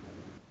 Gizmodo.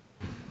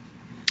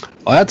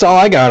 Well, that's all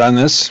I got on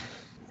this.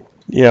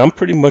 Yeah, I'm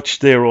pretty much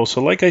there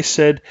also. Like I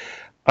said,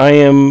 I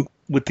am,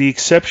 with the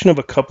exception of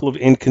a couple of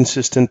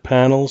inconsistent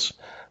panels,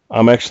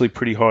 I'm actually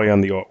pretty high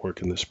on the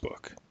artwork in this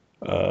book.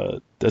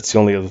 That's the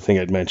only other thing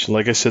I'd mention.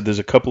 Like I said, there's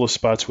a couple of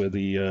spots where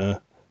the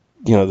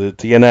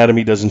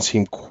anatomy doesn't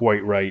seem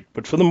quite right,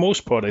 but for the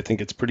most part, I think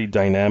it's pretty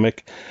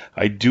dynamic.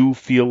 I do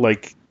feel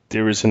like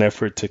there is an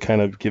effort to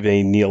kind of give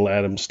a Neil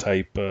Adams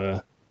type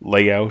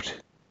layout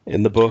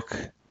in the book.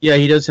 Yeah,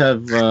 he does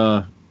have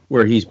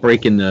where he's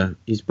breaking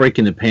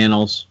the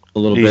panels a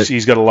little bit.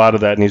 He's got a lot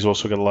of that, and he's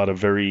also got a lot of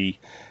very,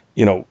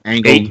 angled.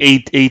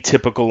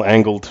 atypical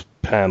angled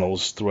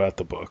panels throughout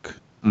the book.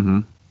 Mm-hmm.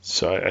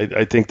 So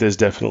I think there's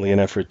definitely an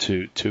effort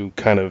to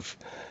kind of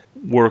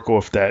work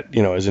off that,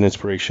 as an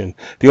inspiration.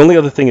 The only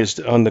other thing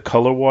is on the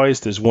color-wise,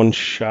 there's one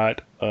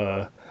shot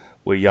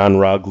where Jan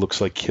Rog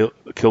looks like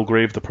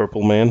Kilgrave, the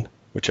Purple Man,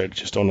 which I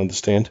just don't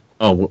understand.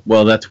 Oh,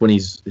 well, that's when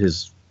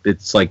it's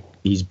like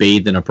he's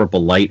bathed in a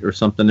purple light or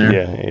something there.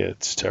 Yeah,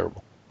 it's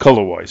terrible.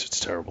 Color-wise,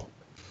 it's terrible.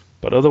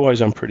 But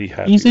otherwise, I'm pretty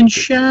happy. He's in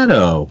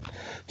shadow.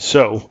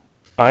 So,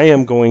 I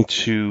am going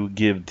to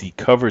give the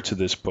cover to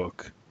this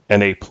book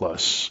an A+.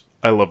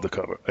 I love the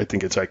cover. I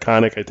think it's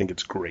iconic. I think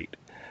it's great.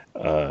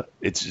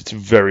 It's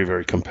very,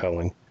 very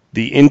compelling.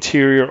 The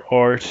interior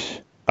art,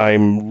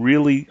 I'm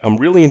really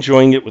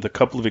enjoying it with a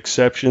couple of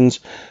exceptions,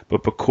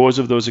 but because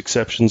of those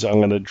exceptions, I'm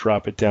going to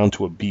drop it down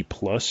to a B+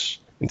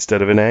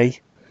 instead of an A.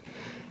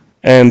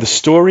 And the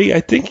story,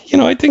 I think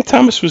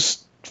Thomas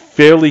was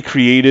fairly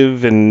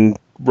creative and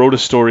wrote a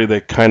story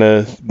that kind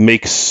of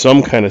makes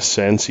some kind of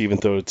sense, even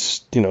though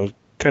it's,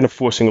 kind of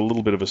forcing a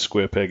little bit of a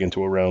square peg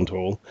into a round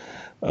hole.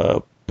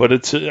 But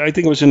I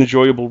think it was an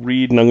enjoyable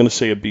read, and I'm going to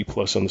say a B+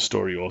 on the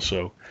story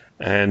also.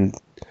 And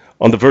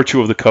on the virtue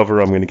of the cover,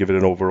 I'm going to give it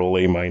an overall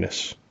A-.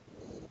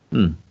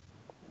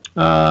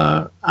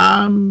 I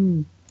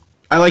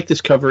like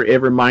this cover.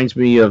 It reminds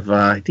me of,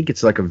 I think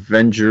it's like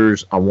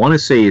Avengers. I want to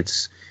say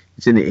it's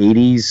in the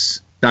 80s,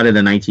 not in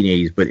the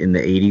 1980s, but in the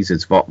 80s.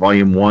 It's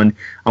volume 1.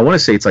 I want to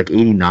say it's like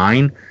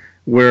 89,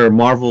 where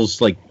Marvel's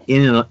like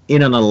in an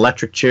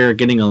electric chair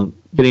getting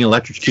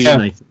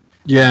electrocuted.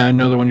 Yeah, I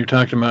know the one you're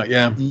talking about.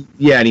 Yeah,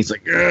 and he's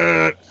like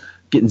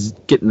getting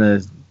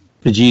the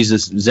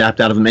bejesus zapped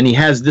out of him, and he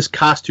has this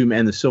costume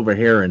and the silver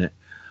hair in it.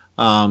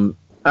 I'm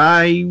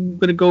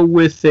gonna go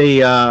with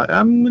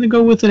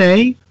an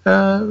A.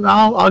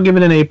 I'll give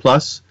it an A+.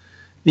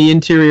 The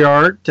interior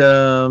art,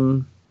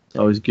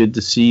 always good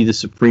to see the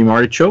Supreme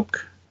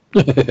Artichoke.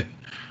 I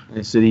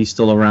said he's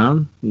still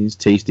around. He's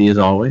tasty as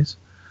always.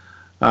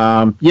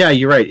 Yeah,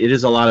 you're right. It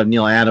is a lot of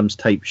Neil Adams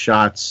type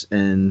shots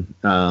and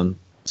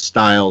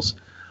styles,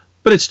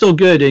 but it's still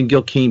good, and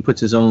Gil Kane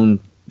puts his own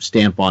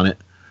stamp on it.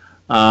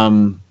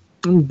 I'm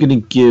gonna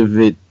give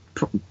it.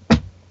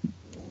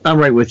 I'm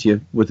right with you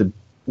with a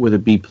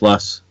B+.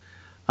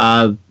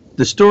 The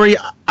story,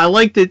 I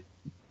like that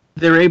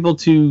they're able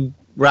to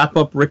wrap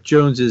up Rick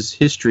Jones's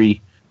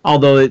history,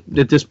 although at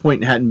this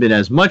point it hadn't been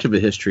as much of a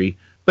history,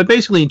 but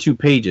basically in 2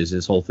 pages.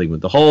 This whole thing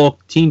with the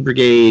Hulk, Teen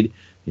Brigade,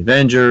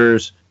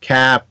 Avengers,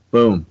 Cap,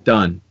 boom,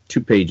 done.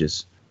 2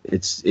 pages.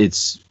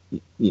 It's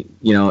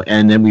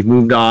and then we've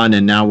moved on,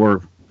 and now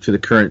we're to the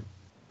current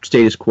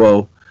status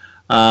quo.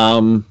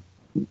 I'm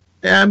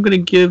going to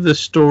give the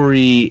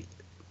story,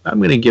 I'm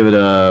going to give it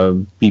a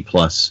B+.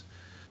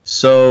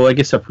 So I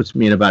guess that puts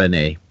me at about an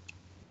A.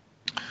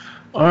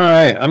 All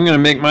right, I'm going to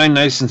make mine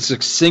nice and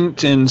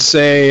succinct and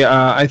say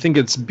I think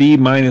it's B-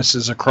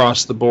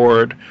 across the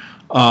board.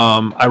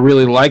 I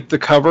really like the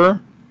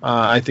cover.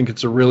 I think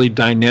it's a really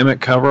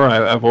dynamic cover.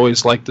 I've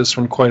always liked this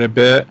one quite a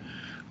bit.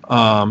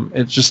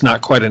 It's just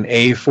not quite an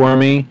A for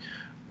me.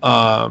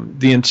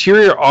 The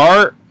interior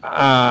art,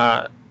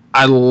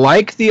 I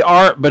like the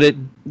art, but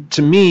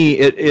to me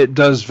it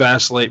does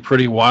vacillate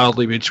pretty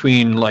wildly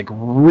between like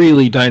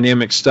really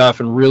dynamic stuff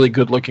and really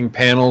good looking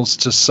panels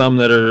to some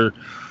that are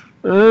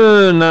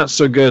not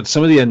so good.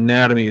 Some of the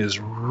anatomy is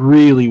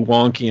really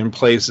wonky in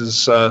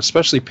places,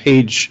 especially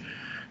page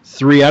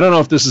 3. I don't know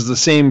if this is the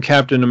same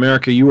Captain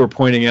America you were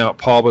pointing out,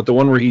 Paul, but the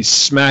one where he's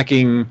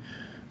smacking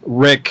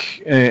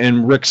Rick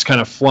and Rick's kind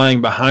of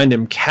flying behind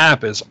him.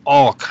 Cap is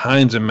all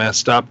kinds of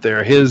messed up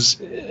there.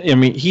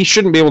 He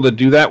shouldn't be able to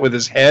do that with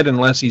his head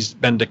unless he's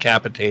been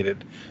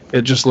decapitated.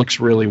 It just looks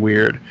really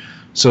weird.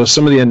 So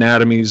some of the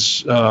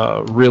anatomy's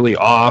really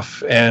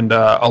off, and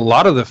a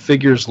lot of the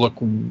figures look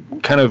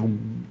kind of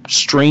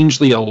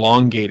strangely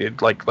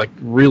elongated, like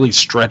really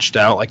stretched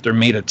out, like they're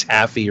made of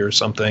taffy or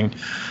something.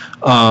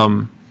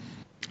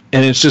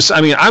 And it's just,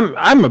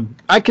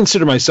 I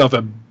consider myself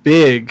a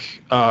big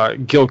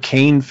Gil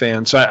Kane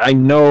fan, so I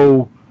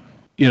know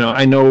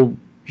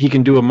he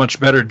can do a much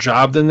better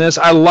job than this.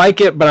 I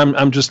like it, but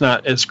I'm just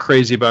not as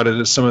crazy about it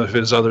as some of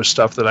his other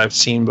stuff that I've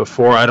seen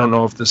before. I don't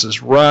know if this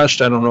is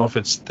rushed. I don't know if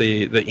it's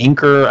the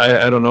inker.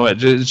 I don't know.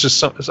 It's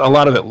just a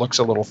lot of it looks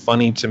a little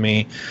funny to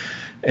me.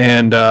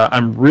 And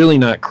I'm really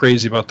not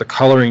crazy about the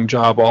coloring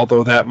job,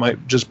 although that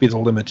might just be the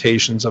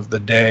limitations of the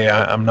day.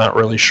 I'm not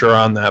really sure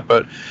on that.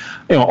 But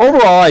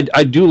overall,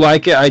 I do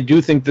like it. I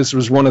do think this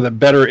was one of the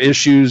better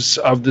issues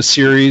of the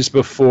series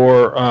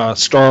before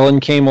Starlin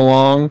came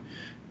along.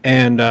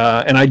 And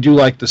I do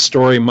like the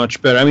story much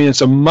better. I mean,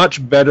 it's a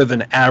much better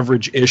than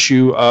average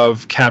issue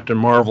of Captain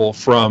Marvel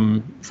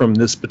from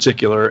this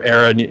particular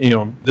era.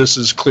 And, this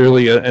is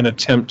clearly an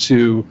attempt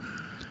to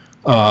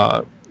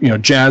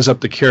jazz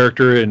up the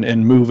character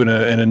and move in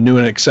a new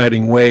and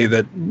exciting way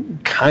that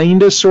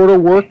kind of sort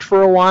of worked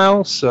for a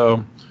while.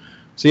 So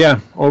yeah,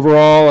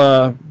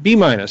 overall, B-,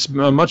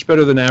 much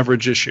better than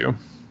average issue.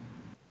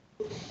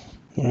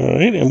 All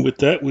right, and with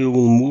that, we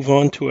will move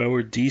on to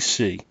our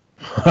DC.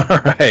 All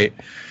right.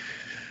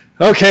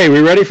 Okay, we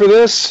ready for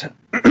this?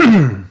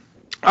 All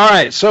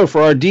right, so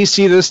for our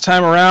DC this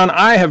time around,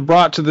 I have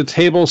brought to the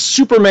table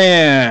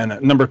Superman,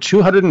 number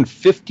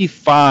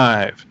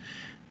 255.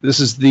 This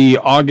is the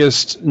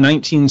August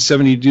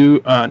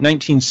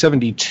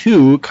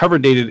 1972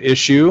 cover-dated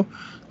issue.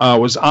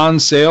 Was on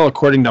sale,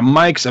 according to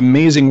Mike's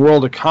Amazing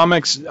World of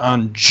Comics,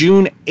 on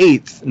June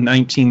 8th,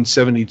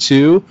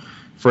 1972,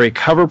 for a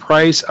cover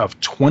price of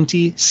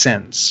 20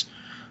 cents.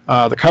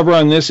 The cover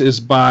on this is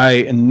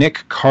by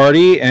Nick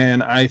Cardy,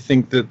 and I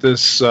think that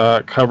this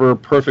cover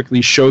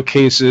perfectly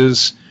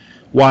showcases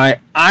why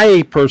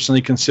I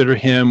personally consider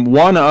him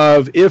one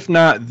of, if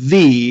not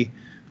the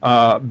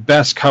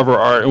best cover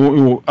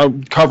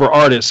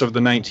artists of the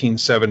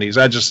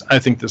 1970s. I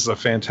think this is a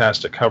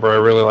fantastic cover. I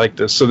really like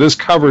this. So this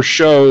cover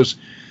shows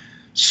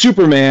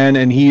Superman,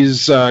 and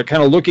he's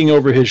kind of looking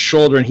over his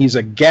shoulder, and he's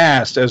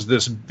aghast as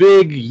this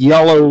big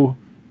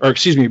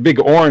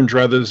orange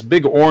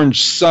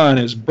sun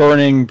is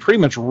burning pretty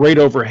much right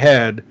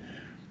overhead.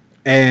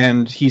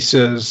 And he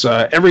says,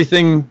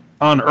 everything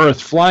on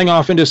Earth flying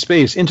off into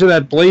space, into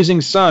that blazing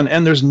sun,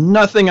 and there's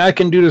nothing I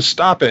can do to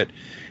stop it.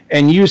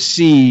 And you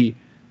see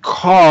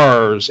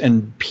cars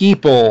and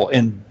people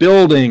and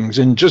buildings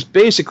and just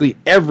basically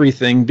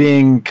everything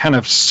being kind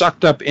of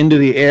sucked up into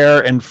the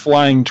air and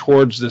flying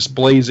towards this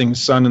blazing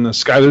sun in the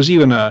sky. There's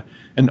even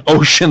an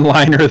ocean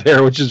liner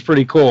there, which is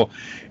pretty cool.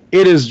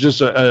 It is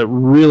just a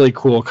really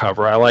cool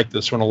cover. I like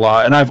this one a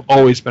lot, and I've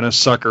always been a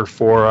sucker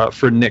for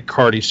Nick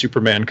Cardy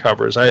Superman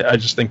covers. I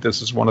just think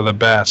this is one of the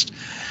best.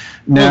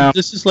 Now,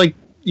 this is like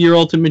your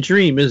ultimate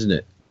dream, isn't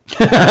it?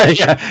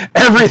 Yeah,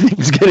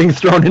 everything's getting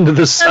thrown into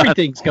the sun.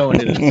 Everything's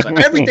going into the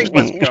sun. Everything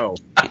must go.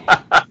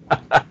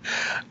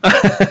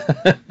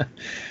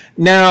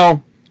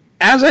 Now,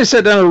 as I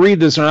sat down to read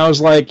this, and I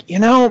was like,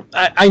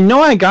 I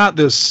know I got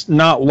this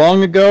not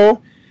long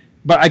ago,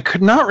 but I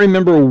could not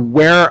remember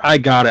where I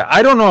got it.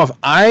 I don't know if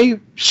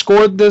I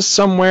scored this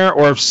somewhere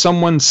or if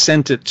someone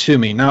sent it to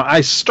me. Now,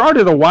 I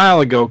started a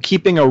while ago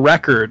keeping a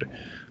record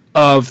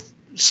of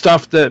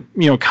stuff that,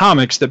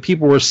 comics that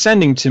people were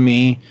sending to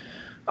me,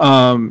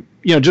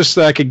 just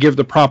so I could give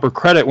the proper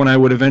credit when I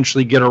would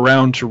eventually get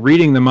around to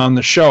reading them on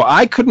the show.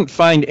 I couldn't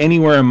find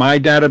anywhere in my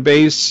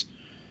database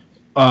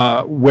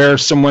where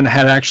someone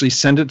had actually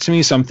sent it to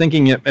me, so I'm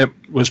thinking it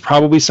was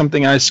probably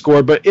something I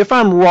scored. But if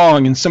I'm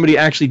wrong and somebody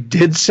actually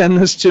did send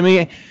this to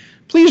me,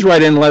 please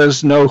write in and let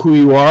us know who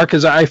you are,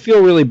 because I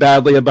feel really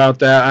badly about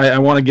that. I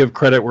want to give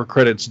credit where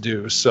credit's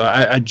due. So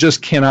I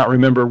just cannot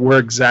remember where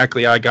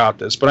exactly I got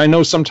this. But I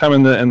know sometime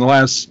in the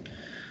last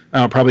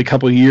probably a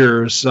couple of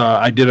years,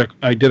 I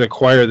did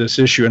acquire this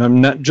issue, and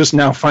I'm just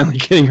now finally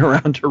getting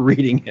around to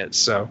reading it.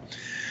 So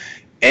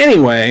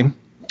anyway,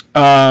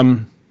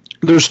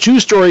 there's two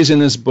stories in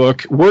this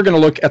book. We're going to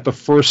look at the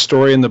first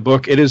story in the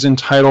book. It is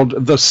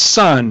entitled The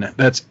Sun.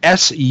 That's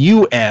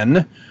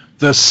S-U-N,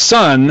 The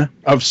Sun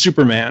of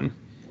Superman.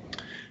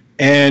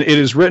 And it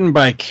is written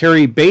by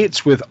Cary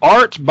Bates with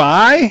art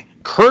by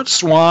Curt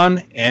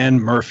Swan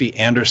and Murphy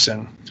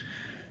Anderson.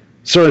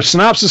 So a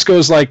synopsis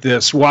goes like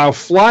this. While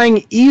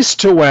flying east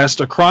to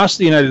west across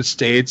the United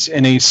States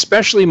in a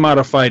specially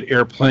modified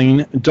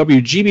airplane,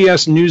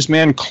 WGBS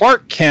newsman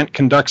Clark Kent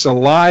conducts a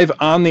live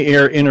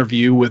on-the-air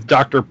interview with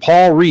Dr.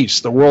 Paul Reese,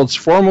 the world's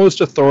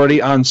foremost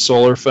authority on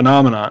solar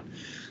phenomena.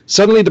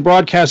 Suddenly, the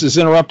broadcast is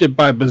interrupted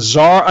by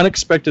bizarre,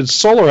 unexpected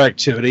solar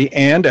activity,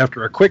 and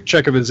after a quick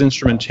check of his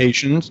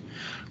instrumentations,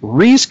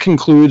 Reese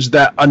concludes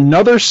that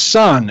another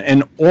sun,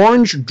 an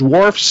orange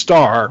dwarf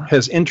star,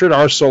 has entered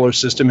our solar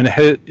system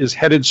and is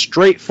headed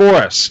straight for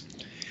us.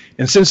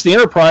 And since the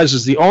Enterprise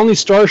is the only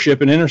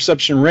starship in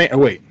interception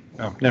range...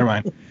 never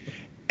mind.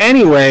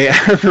 Anyway,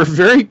 after a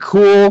very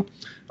cool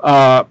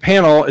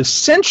panel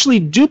essentially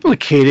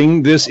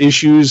duplicating this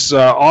issue's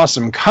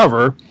awesome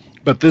cover,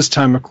 but this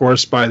time, of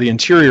course, by the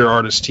interior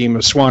artist team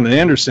of Swan and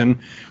Anderson,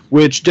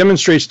 which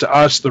demonstrates to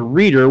us, the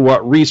reader,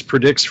 what Reese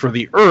predicts for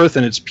the Earth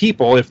and its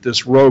people if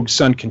this rogue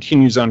sun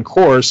continues on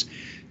course.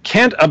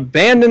 Kent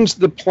abandons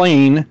the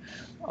plane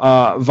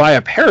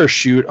via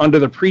parachute under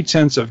the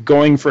pretense of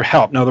going for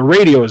help. Now, the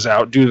radio is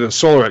out due to the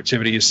solar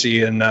activity, you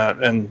see, and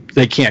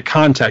they can't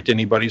contact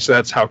anybody, so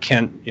that's how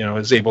Kent,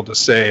 is able to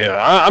say,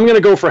 I'm going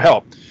to go for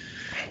help.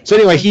 So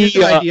anyway,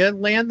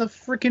 land the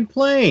freaking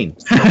plane.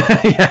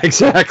 Yeah,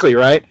 exactly,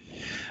 right?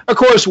 Of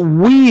course,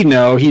 we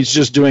know he's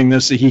just doing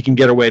this so he can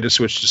get away to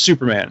switch to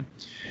Superman.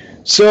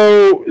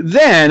 So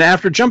then,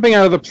 after jumping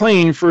out of the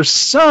plane, for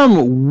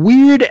some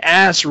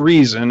weird-ass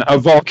reason, a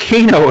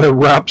volcano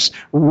erupts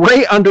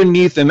right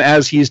underneath him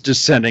as he's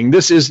descending.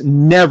 This is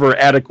never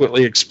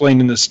adequately explained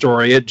in the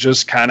story. It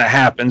just kind of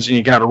happens, and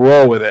you got to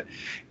roll with it.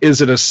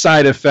 Is it a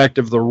side effect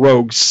of the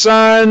rogue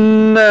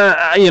sun?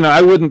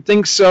 I wouldn't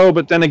think so,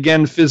 but then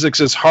again,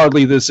 physics is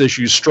hardly this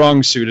issue's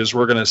strong suit, as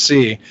we're going to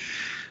see.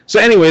 So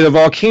anyway, the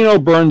volcano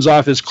burns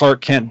off as Clark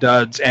Kent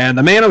does, and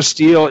the Man of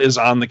Steel is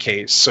on the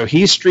case. So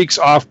he streaks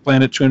off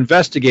planet to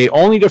investigate,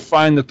 only to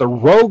find that the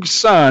rogue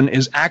sun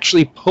is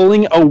actually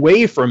pulling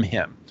away from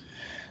him.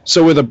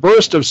 So with a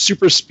burst of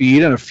super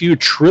speed and a few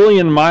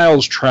trillion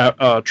miles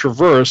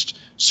traversed,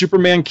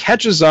 Superman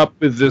catches up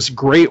with this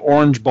great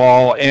orange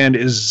ball and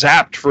is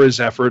zapped for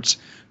his efforts,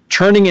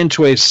 turning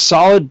into a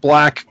solid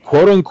black,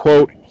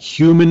 quote-unquote,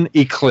 human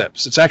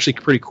eclipse. It's actually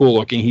pretty cool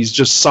looking. He's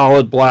just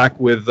solid black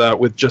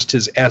with just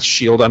his S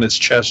shield on his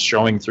chest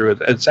showing through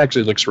it. It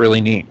actually looks really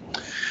neat.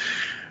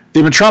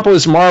 The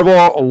Metropolis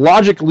marvel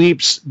logic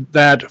leaps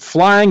that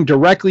flying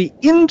directly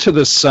into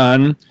the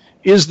sun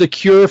is the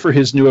cure for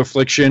his new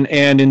affliction,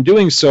 and in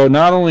doing so,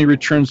 not only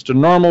returns to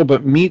normal,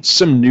 but meets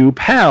some new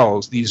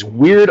pals, these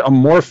weird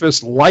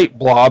amorphous light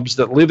blobs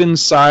that live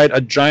inside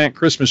a giant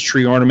Christmas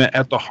tree ornament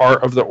at the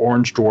heart of the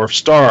orange dwarf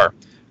star.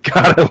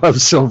 God, I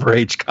love Silver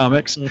Age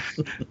comics.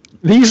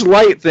 These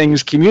light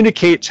things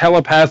communicate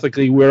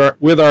telepathically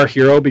with our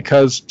hero,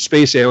 because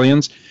space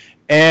aliens,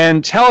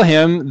 and tell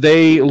him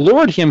they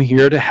lured him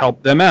here to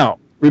help them out.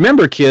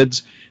 Remember,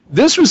 kids,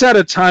 this was at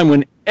a time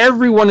when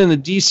everyone in the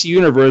DC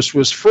universe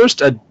was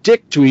first a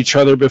dick to each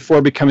other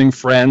before becoming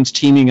friends,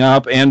 teaming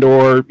up, and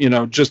or,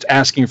 just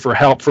asking for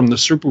help from the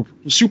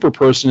super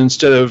person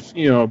instead of,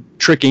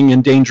 tricking,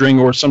 endangering,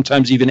 or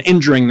sometimes even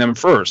injuring them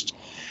first.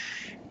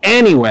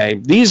 Anyway,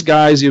 these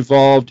guys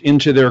evolved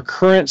into their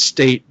current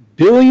state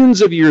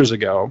billions of years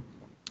ago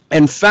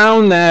and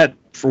found that,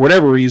 for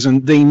whatever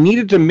reason, they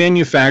needed to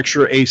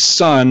manufacture a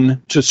sun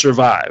to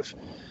survive.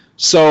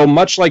 So,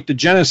 much like the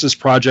Genesis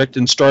Project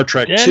in Star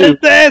Trek II,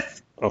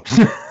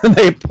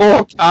 they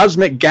pull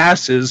cosmic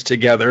gases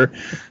together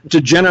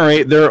to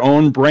generate their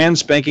own brand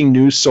spanking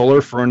new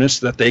solar furnace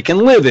that they can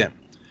live in.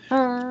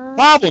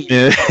 Problem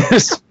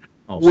is,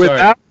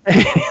 without...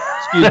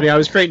 Excuse me, I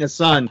was creating a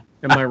sun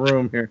in my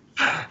room here.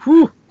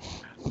 Whew.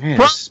 Man,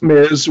 problem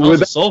is,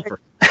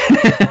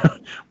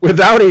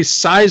 without a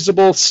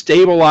sizable,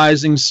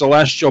 stabilizing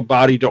celestial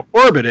body to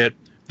orbit it,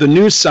 the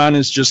new sun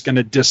is just going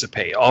to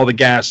dissipate. All the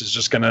gas is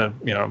just going to,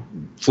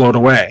 float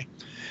away.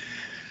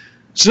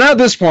 So now at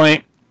this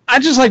point,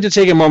 I'd just like to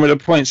take a moment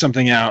to point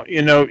something out.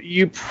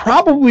 You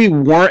probably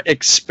weren't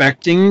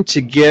expecting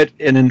to get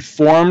an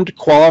informed,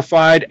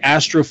 qualified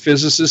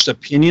astrophysicist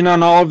opinion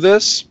on all of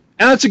this.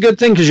 And that's a good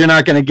thing, because you're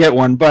not going to get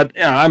one. But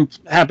I'm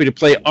happy to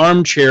play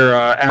armchair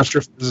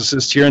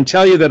astrophysicist here and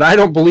tell you that I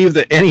don't believe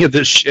that any of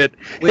this shit.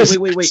 Wait.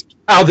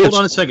 Hold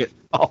on a second.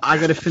 I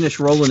got to finish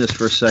rolling this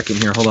for a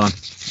second here. Hold on.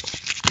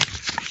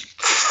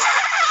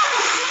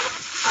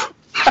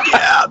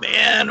 Yeah,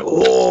 man.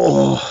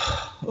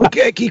 Oh.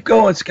 Okay, keep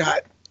going,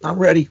 Scott. I'm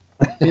ready.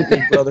 Hit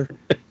me, brother.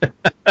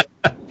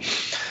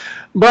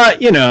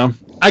 But,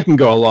 I can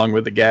go along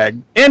with the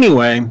gag.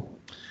 Anyway,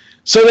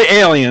 so the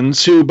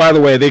aliens, who, by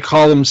the way, they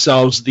call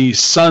themselves the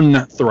Sun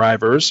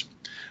Thrivers,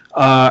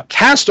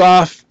 cast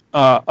off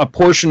a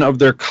portion of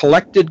their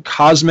collected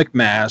cosmic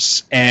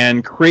mass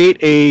and create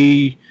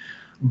a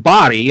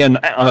body,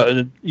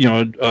 a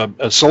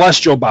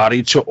celestial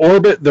body, to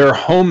orbit their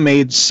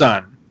homemade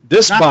sun.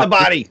 This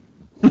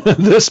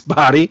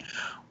body,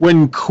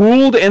 when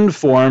cooled and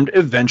formed,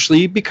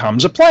 eventually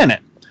becomes a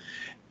planet.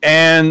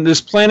 And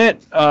this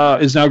planet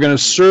is now going to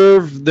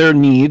serve their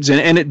needs,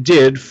 and it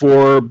did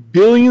for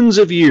billions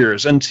of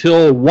years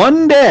until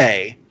one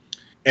day,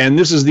 and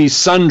this is these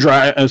sun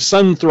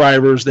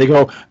thrivers, they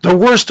go, the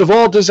worst of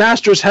all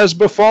disasters has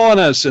befallen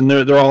us, and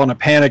they're all in a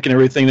panic and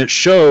everything. That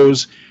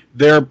shows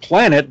their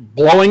planet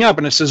blowing up,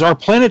 and it says our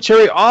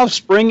planetary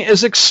offspring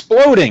is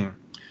exploding.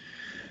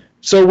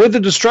 So with the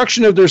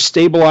destruction of their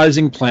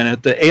stabilizing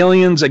planet, the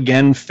aliens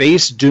again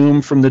face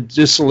doom from the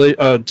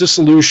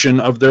dissolution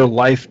of their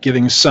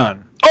life-giving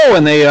sun. Oh,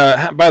 and they,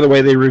 by the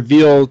way, they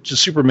reveal to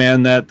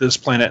Superman that this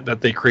planet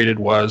that they created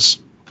was,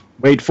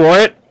 wait for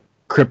it,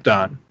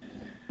 Krypton.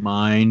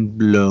 Mind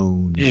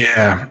blown.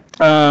 Yeah.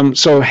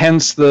 So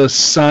hence the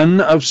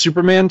Son of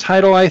Superman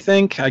title, I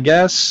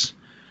guess.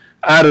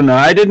 I don't know.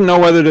 I didn't know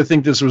whether to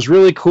think this was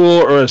really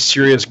cool or a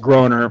serious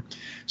groaner.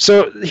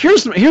 So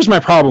here's my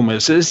problem with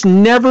this. It's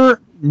never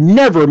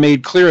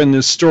made clear in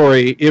this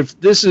story if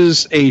this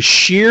is a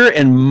sheer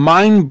and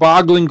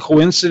mind-boggling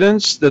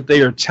coincidence that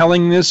they are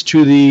telling this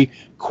to the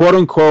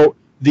quote-unquote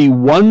the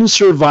one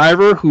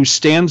survivor who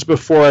stands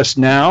before us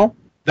now.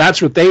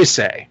 That's what they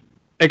say.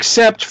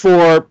 Except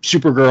for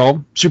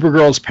Supergirl,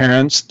 Supergirl's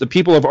parents, the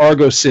people of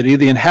Argo City,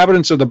 the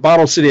inhabitants of the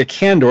Bottle City of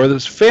Kandor, the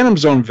Phantom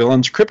Zone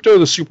villains, Krypto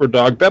the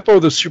Superdog, Beppo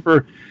the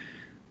Super...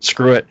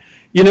 Screw it.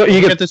 You know, you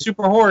get the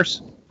Super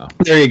Horse. Oh.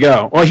 There you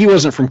go. Well, he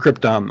wasn't from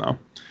Krypton, though.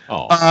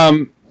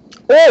 Oh.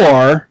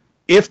 Or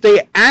if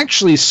they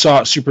actually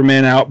sought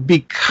Superman out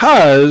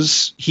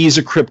because he's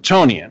a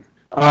Kryptonian,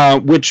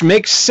 which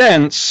makes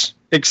sense,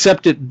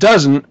 except it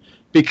doesn't,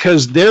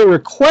 because their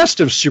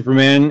request of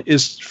Superman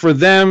is for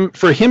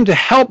him to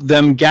help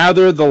them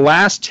gather the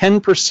last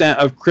 10%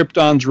 of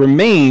Krypton's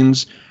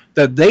remains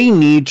that they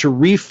need to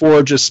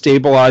reforge a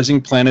stabilizing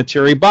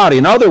planetary body.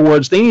 In other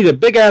words, they need a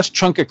big-ass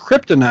chunk of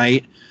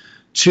kryptonite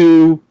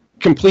to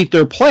complete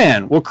their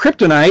plan. Well,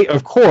 kryptonite,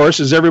 of course,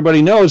 as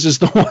everybody knows, is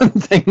the one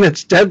thing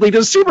that's deadly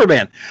to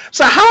Superman.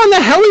 So how in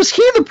the hell is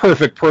he the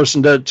perfect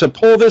person to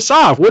pull this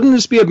off? Wouldn't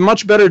this be a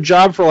much better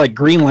job for, like,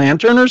 Green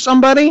Lantern or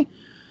somebody?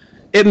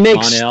 It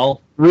makes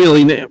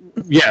really,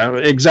 yeah,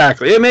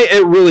 exactly.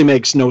 It really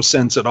makes no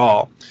sense at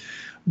all.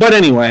 But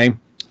anyway,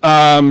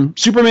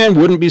 Superman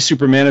wouldn't be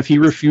Superman if he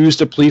refused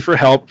to plea for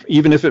help,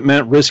 even if it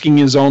meant risking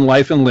his own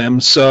life and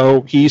limbs.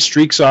 So he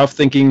streaks off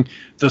thinking,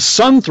 the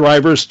Sun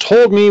Thrivers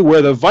told me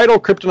where the vital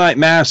kryptonite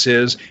mass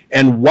is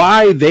and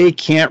why they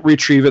can't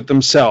retrieve it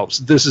themselves.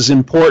 This is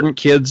important,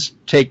 kids.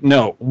 Take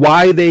note.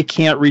 Why they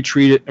can't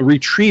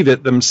retrieve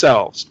it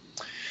themselves.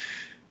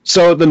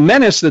 So the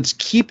menace that's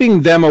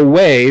keeping them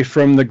away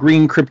from the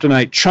green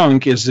kryptonite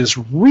chunk is this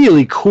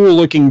really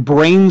cool-looking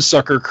brain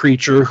sucker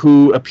creature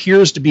who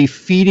appears to be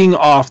feeding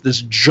off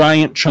this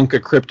giant chunk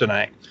of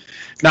kryptonite.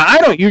 Now, I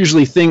don't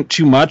usually think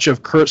too much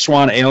of Kurt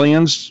Swan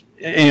aliens.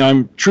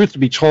 Truth to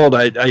be told,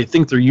 I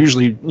think they're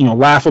usually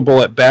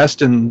laughable at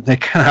best, and they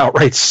kind of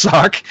outright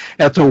suck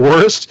at the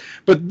worst.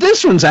 But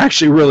this one's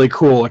actually really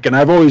cool looking.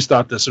 I've always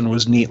thought this one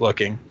was neat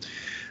looking.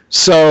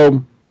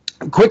 So,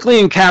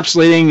 quickly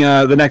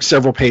encapsulating the next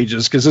several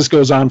pages, because this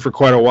goes on for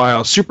quite a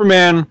while.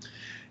 Superman,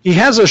 he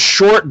has a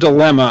short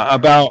dilemma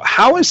about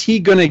how is he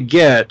going to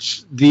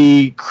get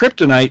the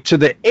kryptonite to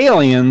the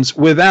aliens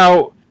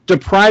without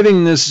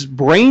depriving this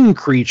brain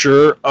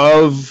creature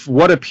of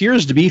what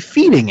appears to be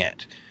feeding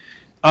it.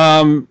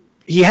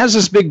 He has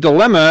this big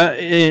dilemma,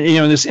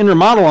 this inner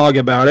monologue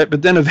about it,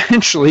 but then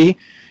eventually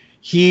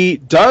he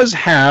does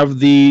have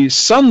the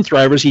Sun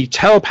Thrivers. He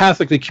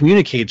telepathically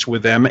communicates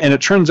with them, and it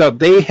turns out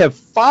they have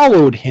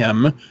followed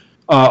him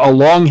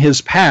along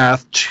his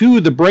path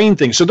to the brain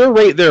thing. So they're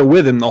right there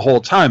with him the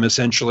whole time,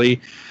 essentially.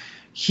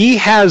 He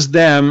has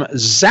them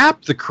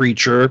zap the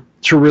creature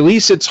to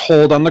release its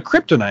hold on the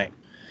kryptonite.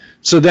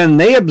 So then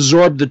they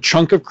absorb the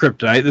chunk of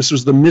kryptonite. This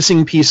was the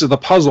missing piece of the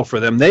puzzle for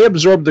them. They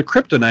absorb the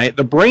kryptonite.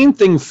 The brain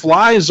thing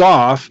flies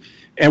off,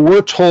 and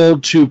we're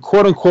told to,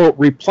 quote-unquote,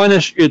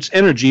 replenish its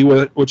energy,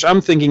 which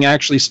I'm thinking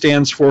actually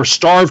stands for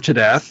starve to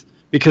death,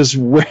 because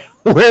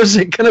where's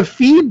it going to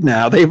feed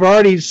now? They've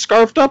already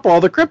scarfed up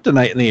all the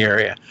kryptonite in the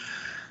area.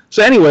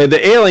 So anyway,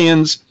 the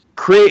aliens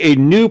create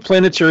a new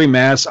planetary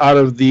mass out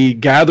of the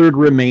gathered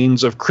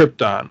remains of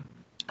Krypton.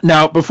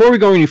 Now, before we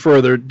go any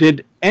further,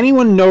 did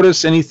anyone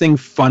notice anything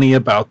funny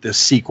about this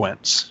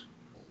sequence?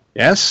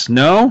 Yes?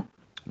 No?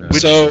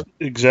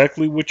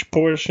 Exactly which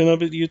portion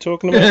of it are you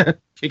talking about?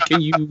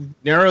 Can you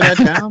narrow that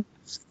down?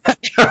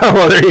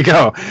 Well, there you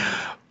go.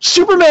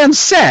 Superman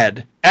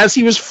said, as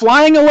he was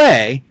flying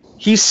away,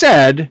 he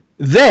said,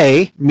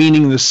 they,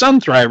 meaning the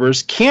Sun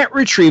Thrivers, can't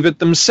retrieve it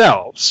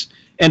themselves,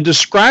 and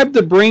described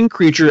the brain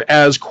creature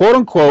as,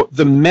 quote-unquote,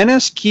 the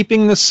menace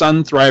keeping the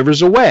Sun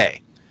Thrivers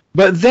away.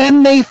 But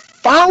then they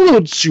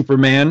followed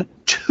Superman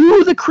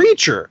to the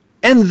creature,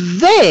 and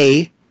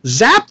they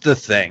zapped the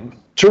thing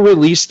to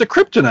release the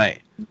kryptonite.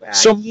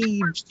 So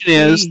he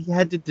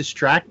had to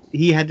distract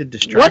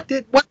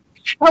it? What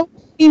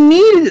he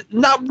needed?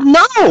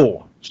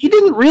 No. He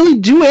didn't really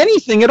do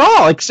anything at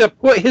all except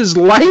put his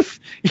life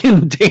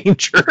in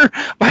danger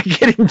by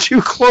getting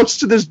too close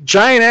to this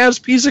giant ass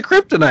piece of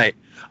kryptonite.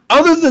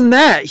 other than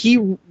that,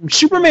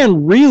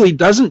 Superman really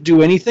doesn't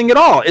do anything at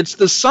all. It's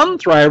the Sun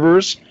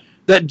Thrivers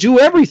that do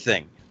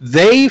everything.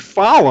 They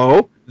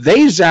follow,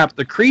 they zap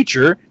the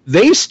creature,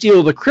 they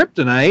steal the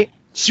kryptonite.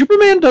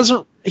 Superman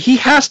doesn't. He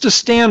has to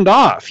stand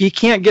off. He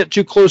can't get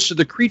too close to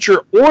the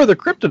creature or the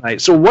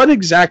kryptonite. So what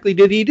exactly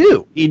did he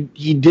do?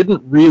 He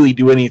didn't really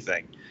do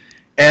anything.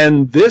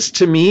 And this,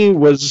 to me,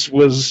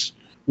 was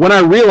when I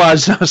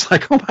realized, I was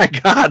like, oh my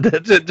God,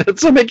 that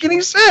doesn't make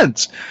any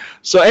sense.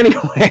 So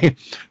anyway,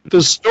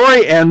 the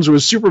story ends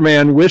with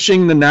Superman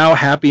wishing the now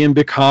happy and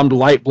becalmed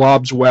light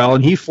blobs well,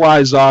 and he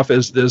flies off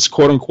as this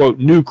quote-unquote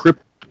new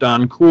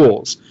Krypton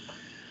cools.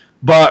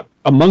 But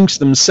amongst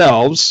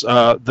themselves,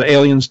 the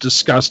aliens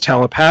discuss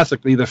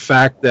telepathically the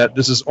fact that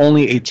this is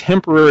only a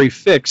temporary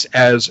fix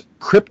as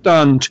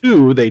Krypton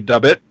 2, they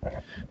dub it.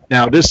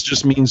 Now, this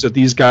just means that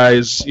these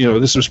guys,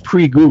 this was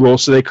pre-Google,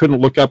 so they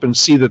couldn't look up and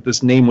see that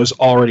this name was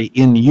already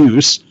in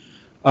use,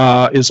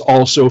 is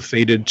also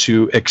fated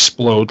to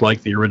explode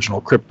like the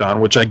original Krypton,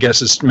 which I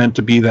guess is meant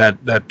to be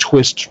that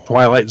twist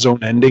Twilight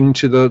Zone ending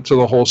to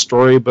the whole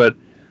story. But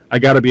I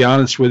got to be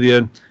honest with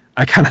you,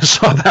 I kind of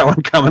saw that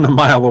one coming a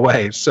mile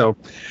away. So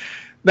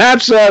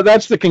that's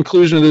the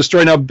conclusion of this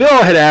story. Now,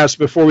 Bill had asked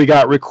before we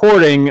got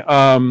recording,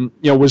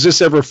 was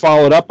this ever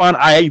followed up on?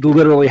 I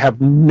literally have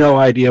no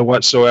idea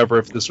whatsoever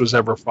if this was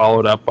ever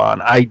followed up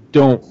on. I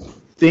don't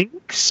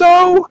think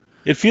so.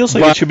 It feels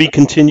like it should be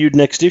continued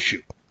next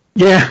issue.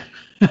 Yeah,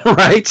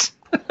 right.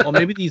 Well,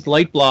 maybe these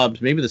light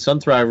blobs, maybe the Sun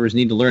Thrivers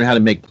need to learn how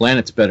to make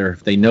planets better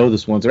if they know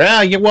this one's.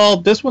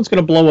 This one's going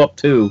to blow up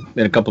too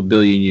in a couple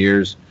billion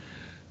years.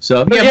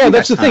 So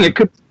that's the thing. It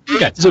could.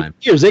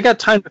 Years. They got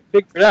time to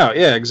figure it out.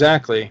 Yeah,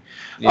 exactly.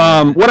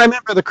 Yeah. What I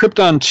meant by the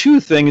Krypton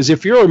 2 thing is,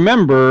 if you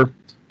remember,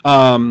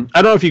 I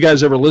don't know if you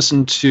guys ever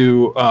listened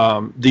to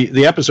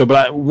the episode,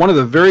 but one of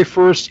the very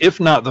first, if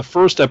not the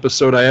first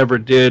episode I ever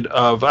did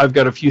of I've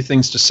Got a Few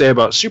Things to Say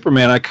About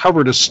Superman, I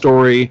covered a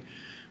story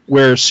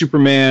where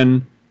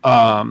Superman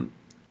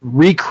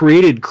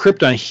recreated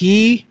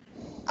Krypton.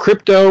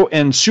 Krypto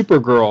and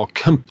Supergirl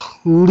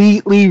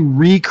completely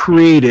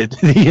recreated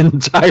the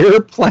entire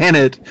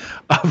planet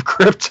of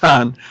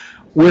Krypton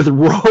with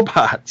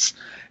robots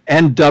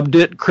and dubbed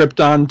it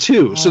Krypton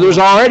 2. So there's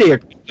already a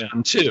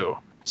Krypton 2.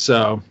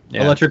 So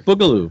yeah. Electric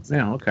Boogaloo.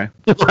 Yeah, okay.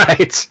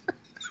 Right.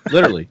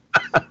 Literally.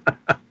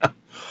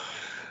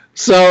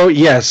 So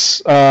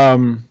yes.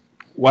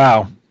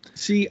 Wow.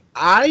 See,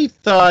 I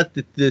thought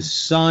that this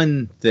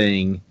sun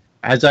thing,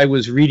 as I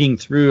was reading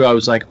through, I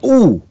was like,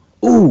 ooh.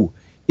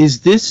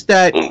 Is this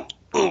that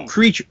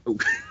creature?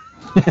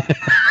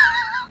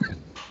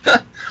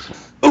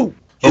 Oh,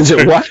 is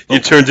it what? You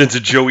turned into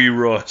Joey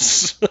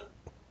Ross.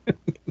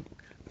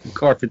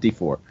 Car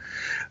 54.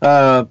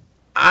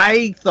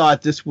 I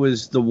thought this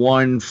was the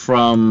one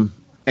from,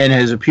 and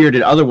has appeared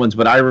in other ones,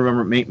 but I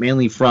remember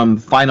mainly from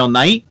Final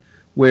Night,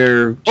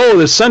 where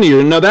the Sun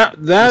Eater. No,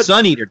 that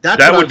Sun Eater.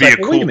 That would be a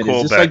cool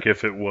callback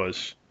if it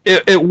was.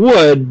 It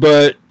would,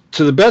 but.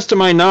 To the best of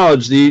my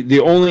knowledge, the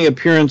only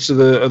appearance of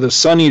the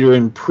Sun Eater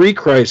in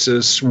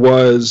pre-Crisis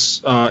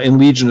was in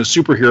Legion of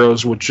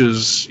Superheroes, which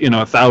is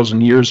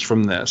 1,000 years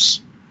from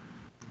this.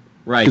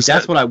 Right.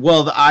 That's what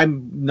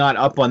I'm not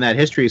up on that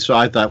history, so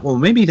I thought, well,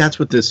 maybe that's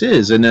what this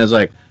is, and I was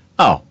like,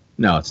 oh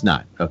no, it's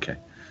not. Okay.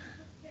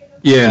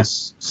 Yeah.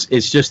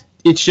 It's just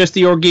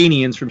the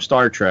Organians from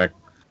Star Trek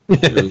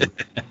who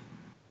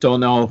don't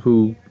know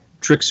who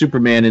tricked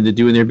Superman into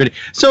doing their bidding.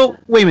 So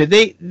wait a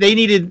minute, they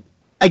needed.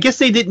 I guess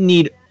they didn't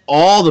need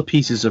all the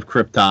pieces of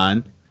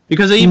Krypton,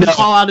 because they even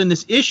call out in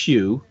this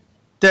issue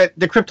that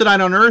the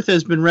kryptonite on Earth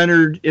has been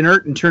rendered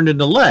inert and turned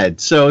into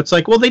lead. So it's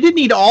like, well, they didn't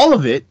need all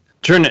of it.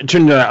 Turned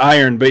into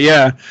iron, but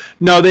yeah.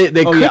 No, they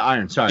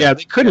iron, sorry. Yeah,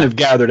 they couldn't have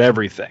gathered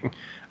everything.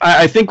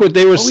 I think what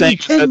they were saying...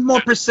 10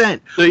 more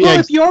percent. Well,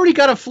 if you already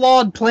got a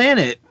flawed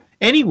planet,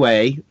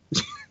 anyway,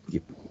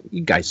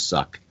 you guys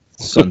suck.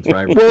 Sun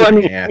Thriver. Well, I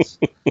mean...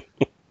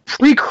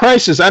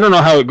 Pre-Crisis, I don't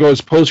know how it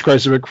goes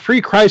post-Crisis, but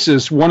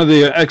pre-Crisis, one of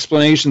the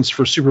explanations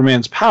for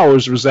Superman's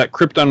powers was that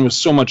Krypton was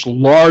so much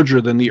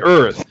larger than the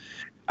Earth.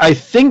 I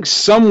think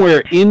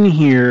somewhere in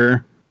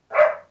here,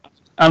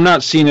 I'm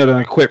not seeing it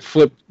on a quick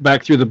flip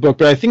back through the book,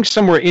 but I think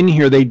somewhere in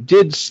here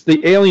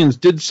the aliens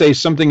did say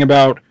something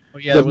about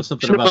there was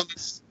something about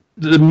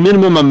the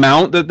minimum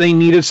amount that they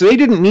needed. So they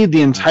didn't need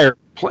the entire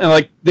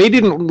they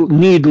didn't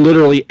need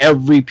literally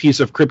every piece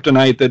of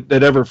kryptonite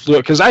that ever flew,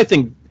 because I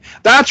think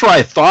that's where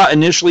I thought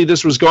initially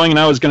this was going, and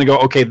I was going to go,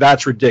 okay,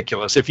 that's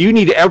ridiculous. If you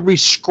need every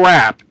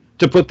scrap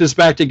to put this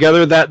back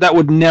together, that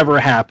would never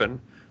happen,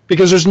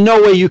 because there's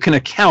no way you can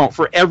account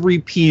for every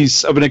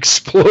piece of an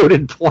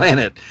exploded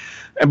planet.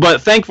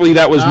 But thankfully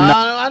that was not...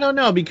 I don't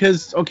know,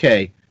 because,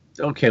 okay,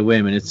 wait a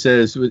minute. It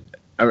says,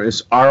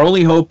 our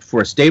only hope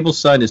for a stable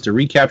sun is to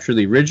recapture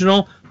the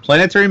original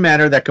planetary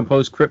matter that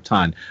composed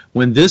Krypton.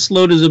 When this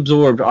load is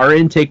absorbed, our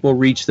intake will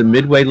reach the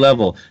midway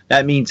level.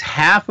 That means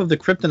half of the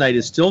kryptonite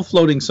is still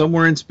floating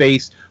somewhere in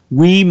space.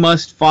 We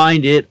must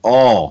find it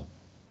all.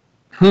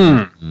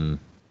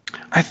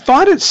 I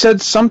thought it said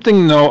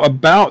something, though,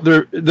 about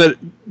that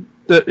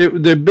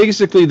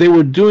basically they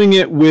were doing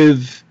it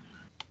with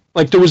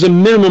Like there was a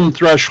minimum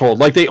threshold.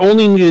 Like they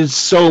only needed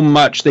so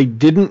much. They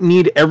didn't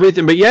need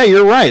everything. But yeah,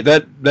 you're right.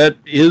 That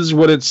is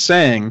what it's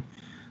saying.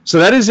 So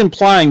that is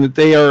implying that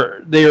they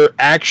are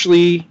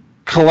actually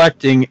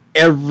collecting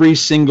every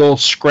single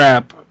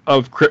scrap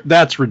of Krypton.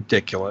 That's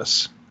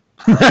ridiculous.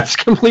 That's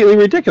completely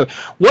ridiculous.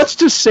 What's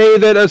to say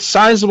that a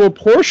sizable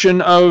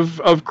portion of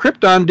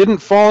Krypton didn't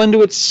fall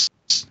into its...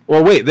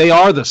 Well, wait, they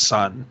are the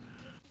sun.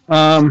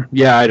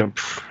 Yeah, I don't...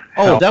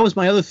 Oh, that was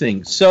my other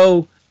thing.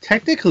 So,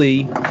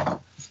 technically,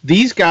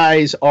 these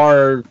guys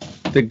are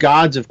the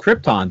gods of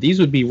Krypton. These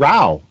would be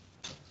Rao.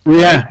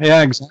 Yeah,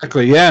 yeah,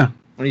 exactly, yeah.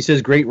 When he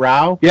says Great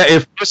Rao? Yeah,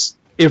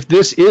 if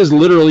this is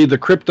literally the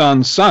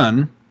Krypton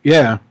sun,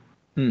 yeah.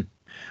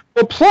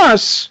 Well,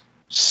 plus,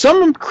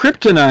 some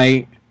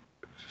kryptonite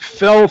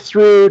fell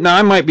through... Now,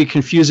 I might be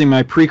confusing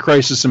my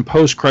pre-crisis and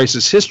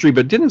post-crisis history,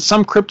 but didn't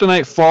some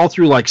kryptonite fall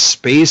through, like,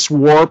 space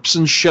warps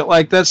and shit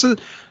like that? So,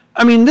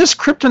 I mean, this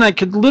kryptonite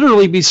could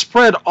literally be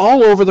spread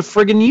all over the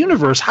friggin'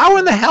 universe. How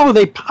in the hell are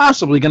they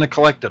possibly going to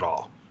collect it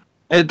all?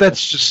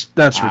 That's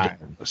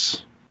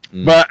ridiculous.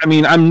 But, I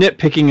mean, I'm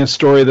nitpicking a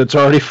story that's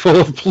already full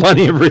of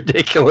plenty of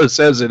ridiculous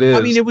as it is.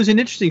 I mean, it was an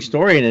interesting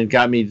story, and it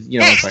got me,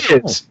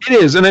 It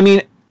is. And, I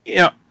mean,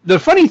 the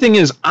funny thing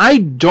is,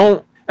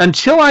 until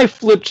I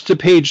flipped to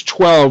page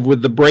 12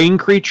 with the brain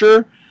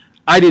creature,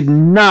 I did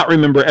not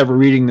remember ever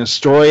reading this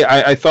story.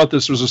 I thought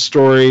this was a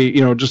story,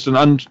 just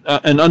an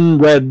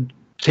unread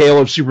tale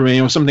of Superman.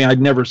 It was something I'd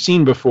never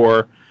seen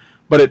before.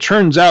 But it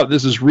turns out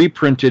this is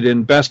reprinted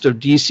in Best of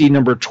DC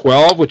number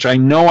 12, which I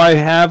know I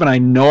have and I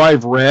know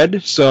I've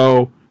read.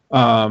 So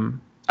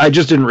I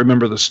just didn't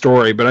remember the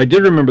story, but I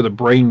did remember the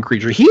brain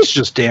creature. He's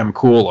just damn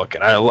cool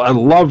looking. I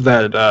love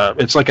that.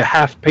 It's like a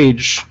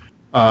half-page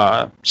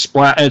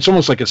splash. It's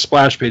almost like a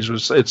splash page.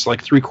 It's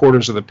like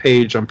 3/4 of the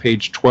page on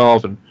page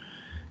 12, and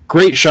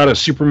great shot of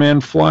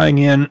Superman flying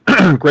in.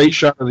 Great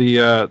shot of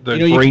the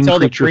brain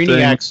creature thing.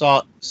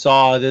 Brainiac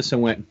saw this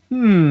and went,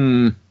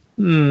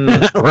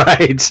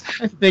 right.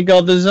 I think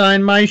I'll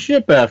design my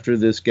ship after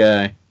this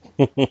guy.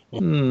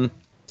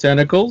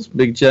 Tentacles,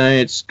 big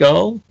giant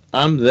skull.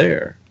 I'm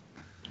there.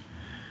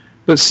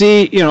 But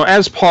see,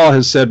 as Paul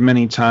has said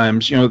many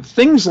times,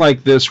 things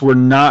like this were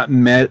not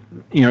meant,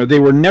 they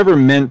were never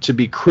meant to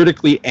be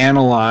critically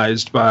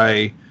analyzed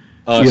by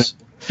us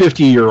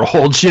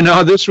 50-year-olds.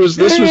 This was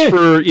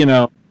for, hey,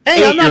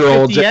 I'm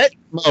not 50 yet.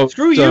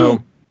 Screw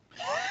you.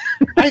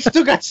 I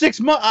still got 6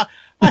 months.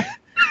 I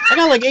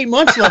got like 8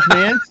 months left,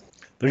 man.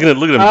 Look at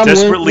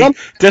him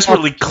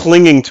desperately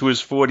clinging to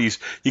his 40s.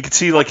 You can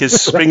see like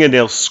his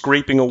fingernails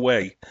scraping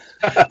away.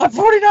 I'm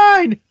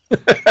 49.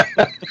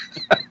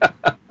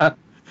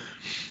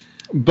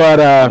 But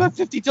I'm not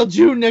 50 till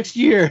June next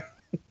year.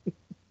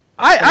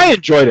 I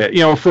enjoyed it.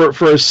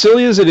 For as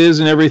silly as it is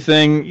and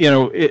everything,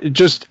 it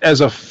just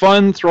as a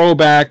fun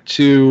throwback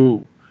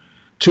to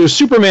a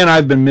Superman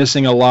I've been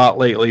missing a lot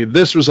lately.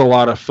 This was a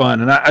lot of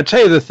fun, and I tell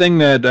you the thing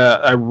that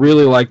I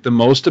really liked the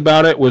most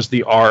about it was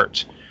the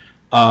art.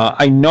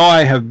 I know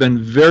I have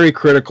been very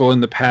critical in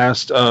the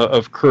past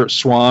of Curt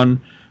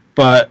Swan,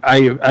 but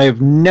I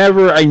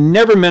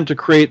never meant to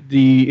create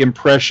the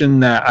impression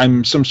that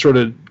I'm some sort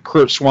of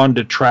Curt Swan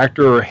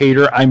detractor or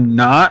hater. I'm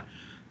not.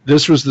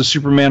 This was the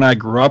Superman I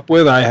grew up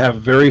with. I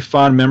have very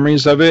fond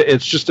memories of it.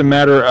 It's just a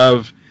matter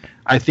of,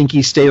 I think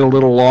he stayed a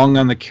little long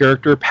on the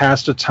character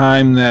past a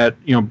time that,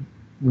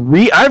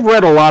 I've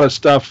read a lot of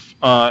stuff,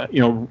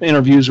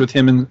 interviews with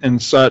him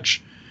and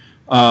such,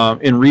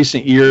 in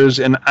recent years,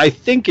 and I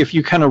think if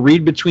you kind of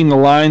read between the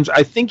lines,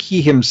 I think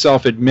he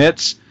himself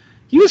admits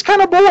he was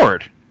kind of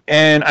bored,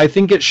 and I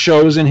think it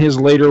shows in his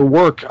later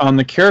work on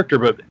the character.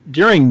 But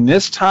during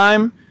this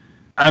time,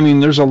 I mean,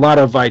 there's a lot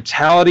of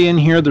vitality in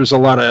here. There's a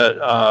lot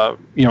of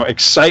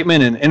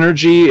excitement and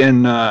energy,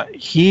 and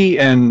he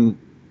and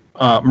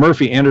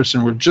Murphy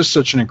Anderson were just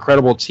such an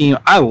incredible team.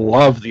 I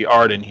love the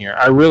art in here.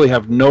 I really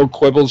have no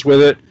quibbles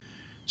with it.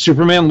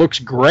 Superman looks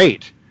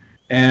great.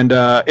 And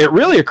it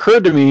really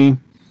occurred to me,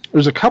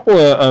 there's a couple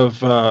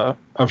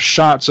of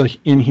shots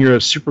in here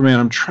of Superman.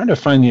 I'm trying to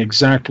find the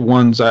exact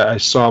ones I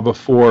saw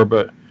before,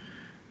 but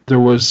there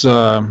was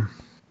trying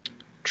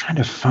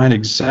to find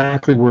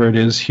exactly where it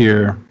is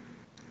here.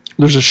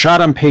 There's a shot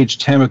on page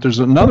 10, but there's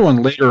another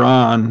one later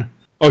on.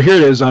 Oh, here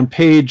it is on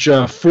page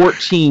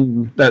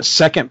 14, that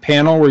second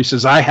panel where he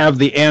says, "I have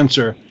the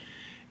answer."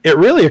 It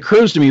really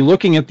occurs to me,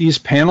 looking at these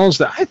panels,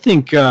 that I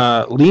think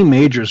Lee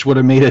Majors would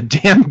have made a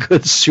damn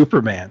good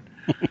Superman.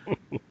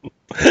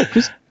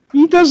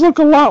 He does look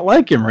a lot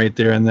like him right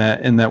there in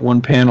that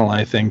one panel,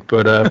 I think.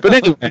 But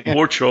anyway,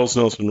 or Charles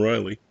Nelson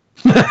Riley.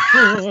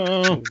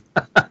 I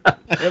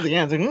have the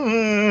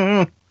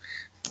answer.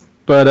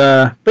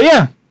 But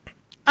yeah,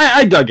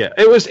 I dug it.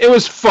 It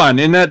was fun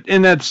in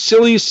that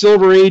silly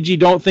Silver Agey,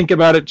 don't think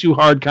about it too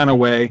hard kind of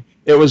way.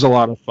 It was a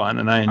lot of fun,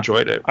 and I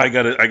enjoyed it. I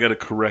gotta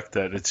correct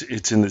that.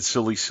 It's in the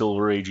silly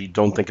Silver Agey,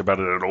 don't think about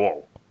it at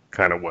all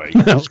kind of way.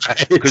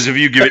 Because if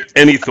you give it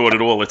any thought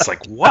at all, it's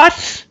like,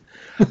 what?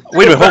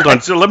 Wait a minute, hold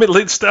on. So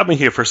let's stop me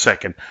here for a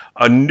second.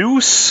 A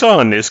new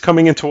sun is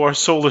coming into our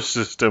solar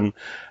system,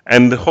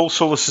 and the whole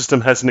solar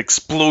system hasn't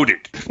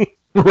exploded.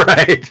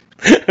 Right.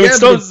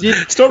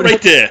 Start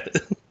right there.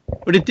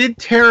 But it did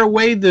tear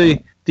away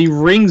the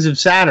rings of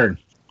Saturn.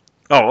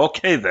 Oh,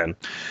 okay then.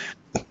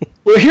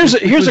 Well, here's a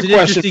question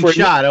interesting for you.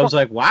 shot. I was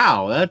like,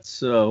 wow,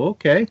 that's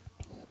okay.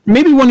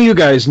 Maybe one of you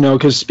guys know,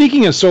 because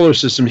speaking of solar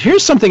systems,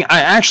 here's something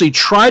I actually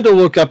tried to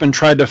look up and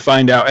tried to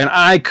find out, and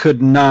I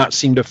could not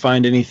seem to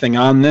find anything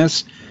on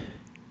this.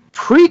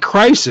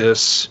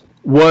 Pre-crisis,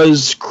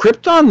 was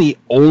Krypton the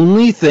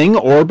only thing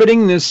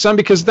orbiting this sun?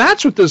 Because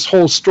that's what this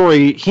whole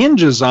story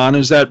hinges on,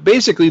 is that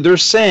basically they're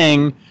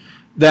saying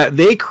that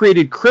they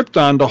created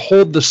Krypton to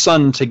hold the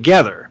sun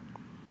together.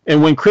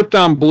 And when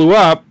Krypton blew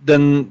up,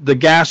 then the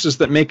gases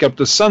that make up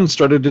the sun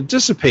started to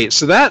dissipate.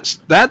 So that's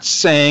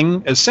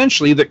saying,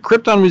 essentially, that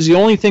Krypton was the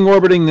only thing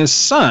orbiting this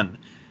sun.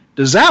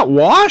 Does that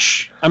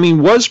wash? I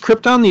mean, was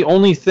Krypton the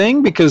only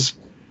thing? Because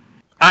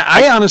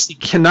I honestly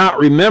cannot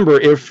remember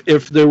if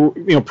there,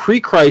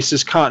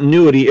 pre-crisis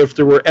continuity, if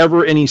there were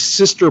ever any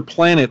sister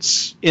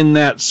planets in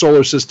that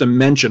solar system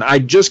mentioned. I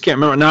just can't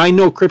remember. Now, I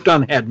know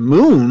Krypton had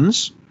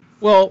moons.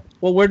 Well,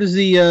 where does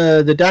the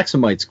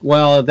Daxamites?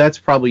 Well, that's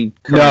probably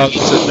no.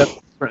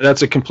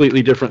 That's a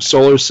completely different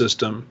solar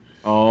system.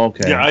 Oh,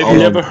 okay. Yeah,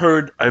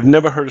 I've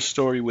never heard a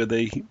story where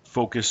they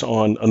focus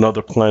on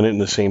another planet in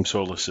the same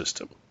solar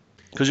system.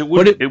 Because it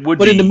would.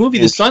 But in the movie,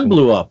 the sun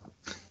blew up,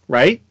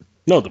 right?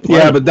 No, the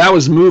planet. Yeah, but that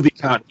was movie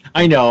continuity.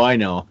 I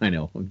know.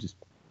 I'm just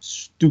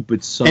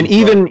stupid son. And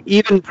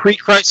even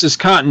pre-crisis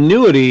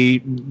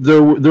continuity,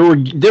 there were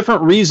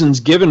different reasons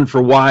given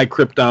for why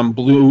Krypton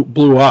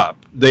blew up.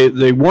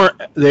 They weren't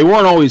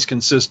always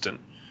consistent,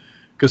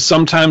 because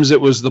sometimes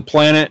it was the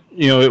planet,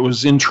 it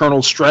was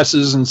internal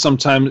stresses, and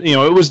sometimes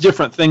it was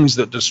different things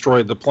that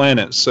destroyed the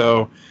planet.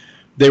 So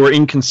they were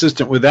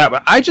inconsistent with that.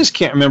 But I just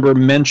can't remember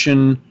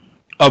mention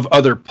of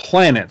other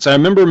planets. I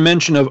remember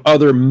mention of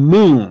other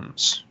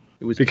moons.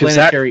 It was because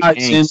planetary that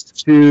ties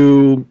angst.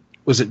 into,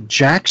 was it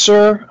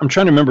Jaxar? I'm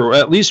trying to remember.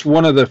 At least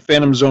one of the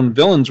Phantom Zone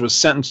villains was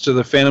sentenced to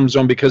the Phantom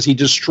Zone because he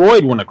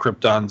destroyed one of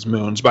Krypton's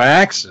moons by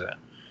accident.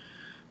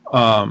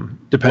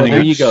 Depending.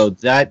 There you go.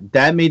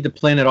 That made the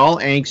planet all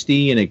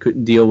angsty, and it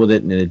couldn't deal with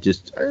it, and it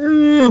just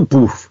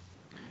poof.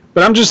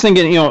 But I'm just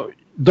thinking,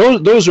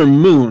 those are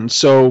moons.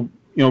 So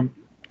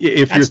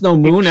if that's no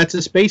moon, that's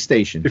a space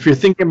station. If you're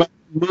thinking about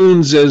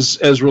moons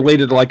as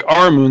related to like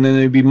our moon, then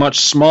they'd be much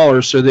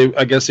smaller. So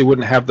I guess they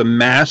wouldn't have the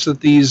mass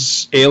that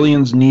these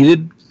aliens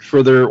needed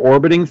for their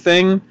orbiting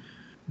thing.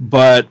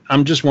 But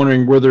I'm just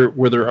wondering, were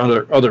there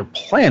other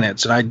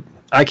planets? And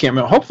I can't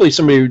remember. Hopefully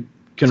somebody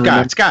can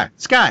remember.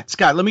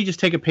 Scott, let me just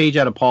take a page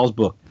out of Paul's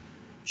book.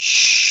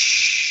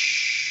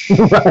 Shh.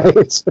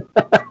 Right.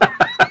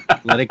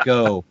 Let it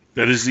go.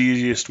 That is the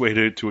easiest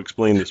way to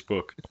explain this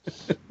book.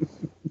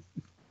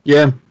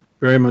 Yeah,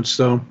 very much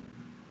so.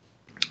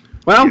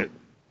 Well, yeah.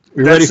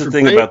 That's the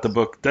thing about the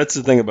book. That's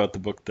the thing about the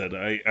book that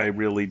I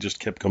really just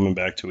kept coming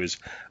back to, is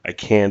I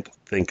can't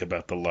think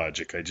about the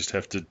logic. I just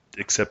have to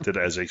accept it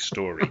as a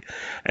story.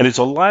 And it's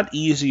a lot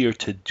easier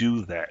to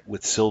do that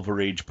with Silver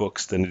Age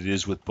books than it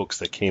is with books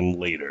that came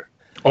later.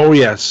 Oh,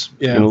 yes.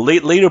 Yeah. In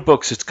later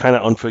books, it's kind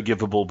of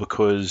unforgivable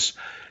because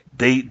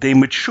they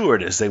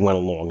matured as they went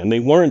along, and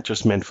they weren't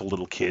just meant for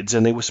little kids,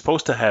 and they were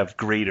supposed to have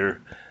greater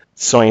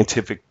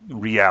scientific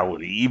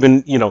reality.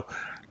 Even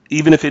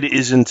if it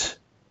isn't.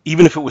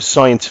 Even if it was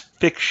science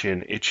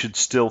fiction, it should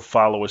still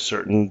follow a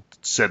certain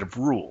set of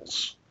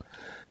rules.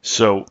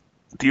 So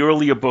the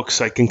earlier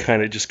books, I can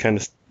kind of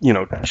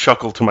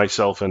chuckle to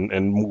myself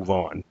and move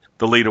on.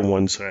 The later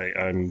ones,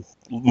 I'm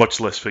much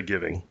less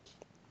forgiving,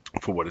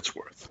 for what it's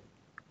worth.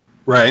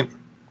 Right.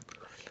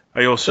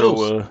 I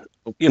also,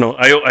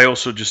 I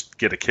also just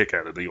get a kick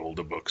out of the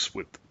older books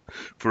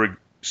for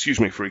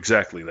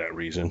exactly that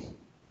reason.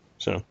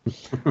 So,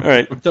 all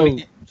right.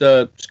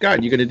 So,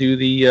 Scott, you going to do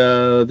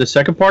the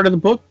second part of the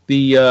book,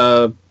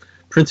 the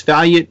Prince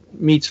Valiant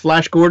meets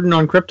Flash Gordon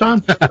on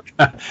Krypton?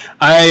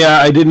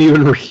 I didn't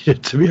even read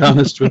it, to be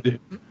honest with you.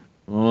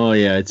 Oh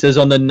yeah, it says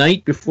on the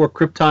night before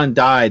Krypton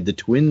died, the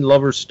twin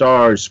lover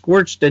stars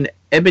scorched an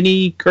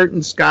ebony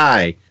curtain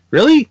sky.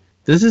 Really?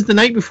 This is the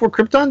night before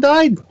Krypton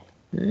died?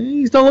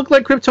 These don't look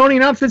like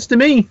Kryptonian outfits to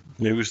me.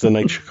 Maybe it was the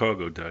night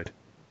Chicago died.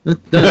 The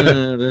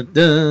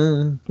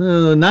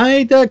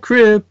night that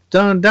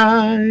Krypton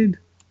died.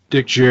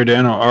 Dick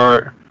Giordano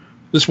art.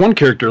 This one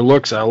character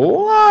looks a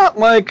lot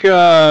like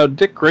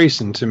Dick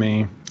Grayson to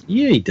me.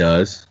 Yeah, he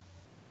does.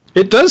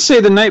 It does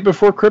say the night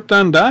before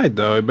Krypton died,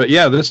 though. But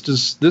yeah, this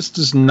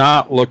does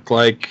not look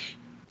like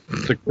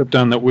the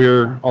Krypton that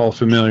we're all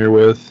familiar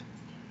with.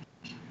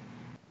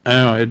 I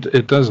don't know.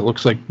 It does. It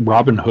looks like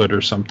Robin Hood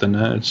or something.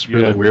 It's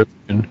really weird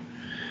looking.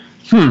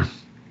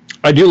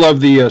 I do love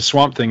the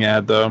Swamp Thing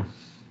ad, though.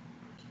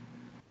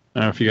 I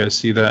don't know if you guys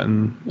see that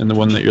in the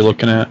one that you're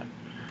looking at.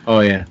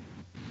 Oh, yeah.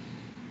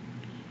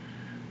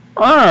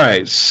 All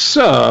right,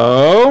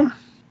 so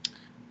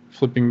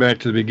flipping back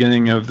to the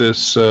beginning of this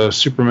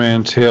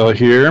Superman tale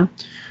here,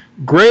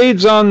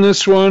 Grades on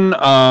this one.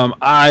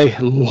 I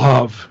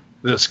love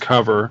this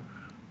cover.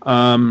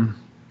 I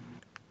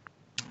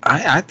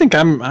think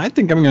I'm going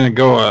to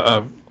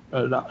go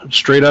a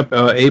straight up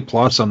A+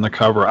 on the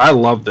cover. I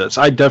love this.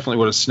 I definitely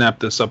would have snapped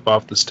this up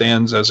off the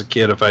stands as a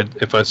kid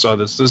if I saw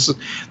this. This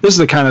is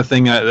the kind of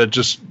thing that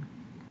just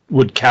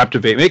would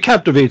captivate me. It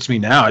captivates me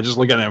now. I just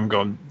look at it and I'm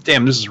going,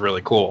 damn, this is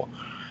really cool.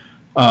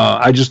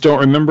 I just don't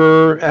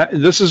remember.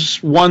 This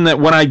is one that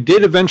when I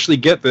did eventually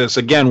get this,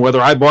 again,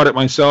 whether I bought it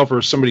myself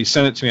or somebody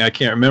sent it to me, I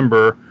can't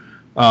remember.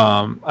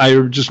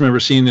 I just remember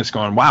seeing this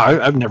going, wow,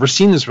 I've never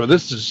seen this before.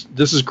 This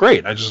is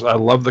great. I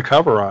love the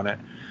cover on it.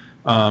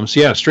 So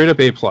yeah, straight up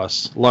A+.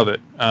 Love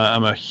it.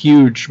 I'm a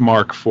huge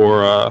mark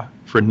for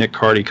Nick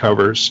Cardy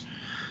covers.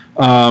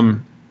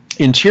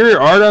 Interior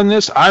art on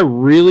this, I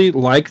really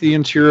like the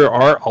interior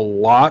art a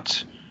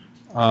lot.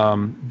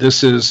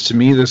 This is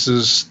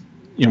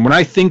when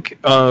I think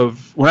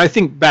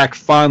back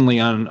fondly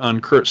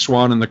on Curt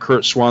Swan and the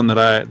Curt Swan that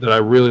I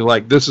really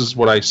like, this is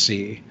what I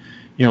see.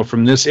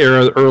 From this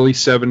era, the early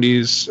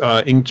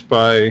 70s, inked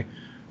by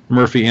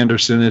Murphy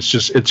Anderson.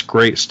 It's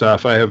great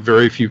stuff. I have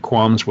very few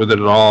qualms with it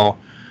at all.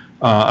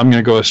 I'm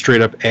going to go a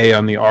straight up A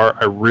on the art.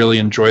 I really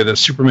enjoy this.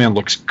 Superman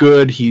looks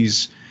good. He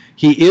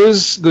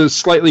is the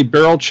slightly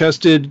barrel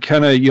chested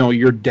kind of,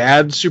 your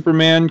dad's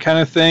Superman kind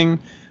of thing,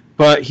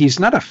 but he's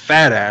not a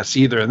fat ass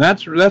either. And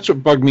that's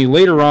what bugged me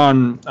later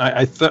on.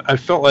 I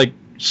felt like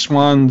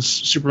Swan's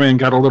Superman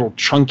got a little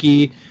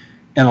chunky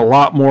and a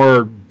lot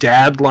more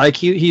dad like.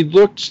 He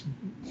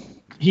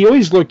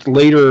always looked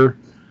later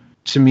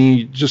to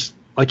me just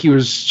like he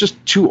was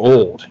just too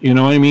old, you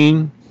know what I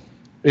mean?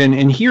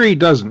 And here he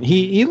doesn't.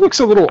 He looks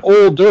a little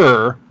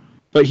older,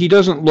 but he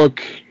doesn't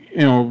look,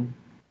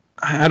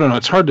 I don't know,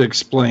 it's hard to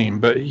explain,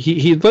 but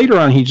he later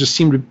on he just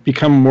seemed to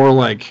become more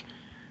like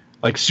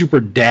super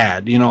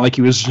dad, like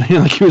he was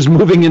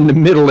moving into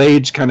middle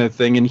age kind of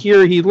thing. And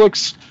here he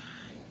looks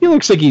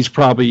like he's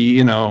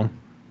probably,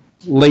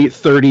 late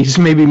 30s,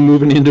 maybe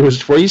moving into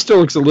his 40s. He still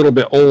looks a little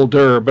bit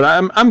older, but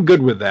I'm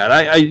good with that.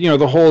 I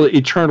the whole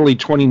eternally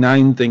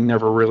 29 thing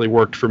never really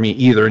worked for me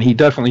either, and he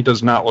definitely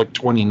does not look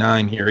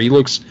 29 here. He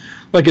looks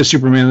like a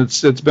Superman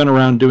that's been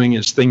around doing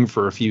his thing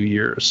for a few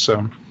years.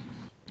 So,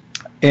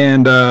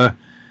 and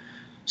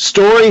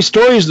story's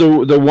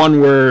the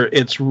one where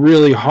it's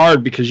really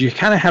hard because you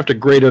kind of have to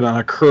grade it on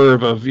a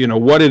curve of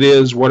what it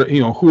is,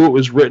 who it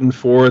was written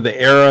for, the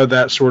era,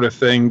 that sort of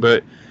thing.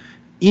 But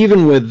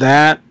even with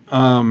that,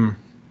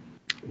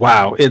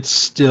 wow,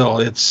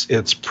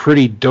 it's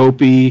pretty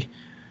dopey,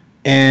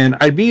 and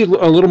I'd be a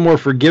little more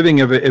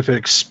forgiving of it if it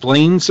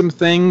explained some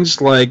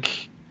things.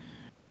 Like,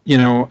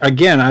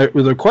 again,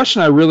 the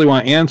question I really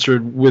want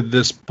answered with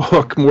this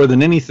book more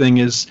than anything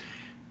is,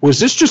 was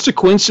this just a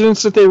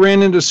coincidence that they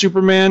ran into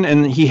Superman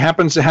and he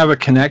happens to have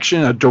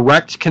a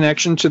direct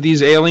connection to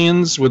these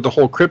aliens with the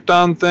whole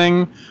Krypton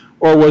thing,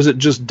 or was it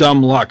just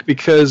dumb luck?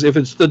 Because if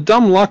it's the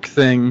dumb luck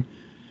thing,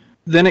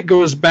 then it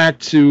goes back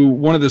to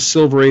one of the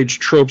Silver Age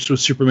tropes with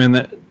Superman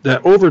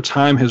that over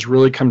time has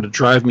really come to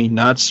drive me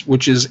nuts,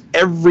 which is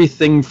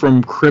everything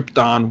from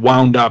Krypton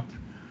wound up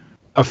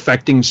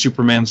affecting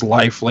Superman's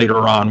life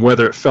later on,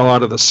 whether it fell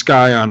out of the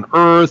sky on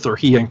Earth or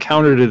he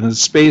encountered it in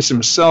space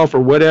himself or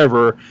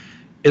whatever.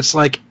 It's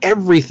like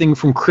everything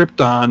from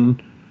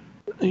Krypton,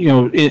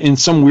 in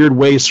some weird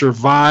way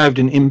survived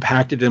and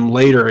impacted him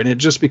later, and it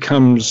just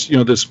becomes,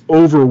 this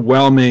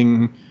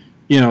overwhelming,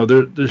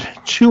 there's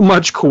too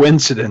much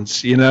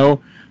coincidence,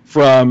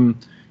 from,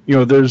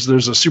 there's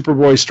a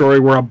Superboy story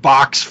where a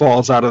box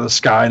falls out of the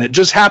sky and it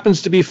just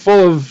happens to be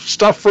full of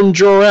stuff from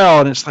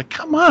Jor-El, and it's like,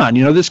 come on,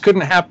 this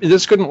couldn't happen.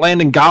 This couldn't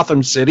land in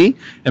Gotham City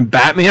and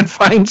Batman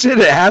finds it.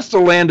 It has to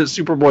land at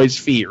Superboy's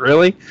feet,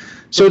 really.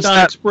 So it's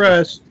not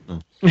Express.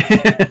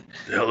 The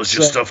hell is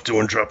your stuff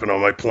doing dropping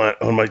on my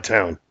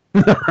town?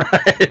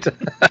 Right.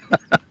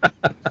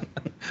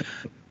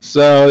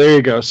 So there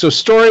you go. So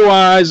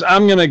story-wise,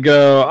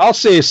 I'll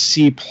say a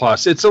C+.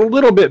 It's a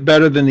little bit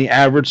better than the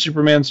average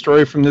Superman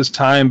story from this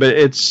time, but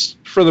it's,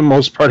 for the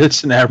most part,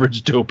 it's an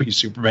average dopey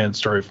Superman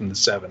story from the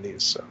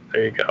 70s. So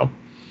there you go.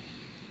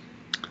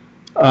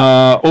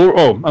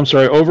 I'm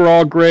sorry.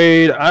 Overall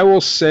grade, I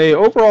will say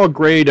overall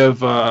grade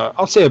of,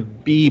 I'll say a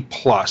B+.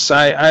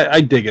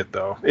 I dig it,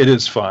 though. It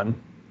is fun.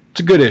 It's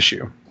a good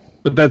issue,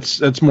 but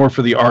that's more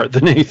for the art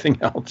than anything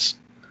else.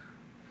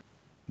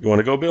 You want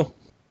to go, Bill?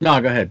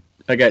 No, go ahead.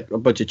 I got a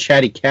bunch of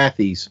chatty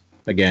Cathys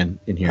again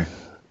in here.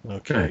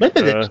 Okay.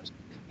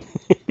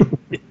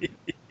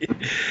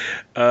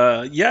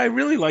 Yeah, I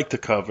really like the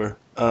cover.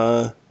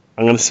 I'm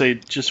going to say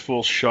it just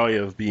falls shy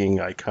of being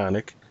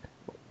iconic.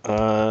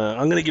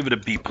 I'm going to give it a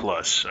B+.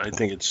 I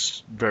think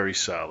it's very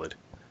solid.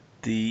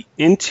 The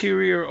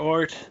interior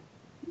art,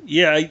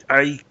 yeah,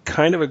 I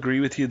kind of agree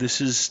with you.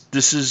 This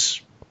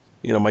is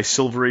my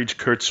Silver Age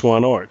Curt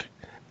Swan art.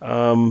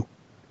 I'm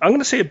going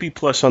to say a B+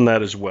 on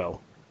that as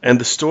well. And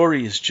the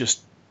story is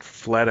just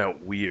flat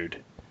out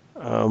weird.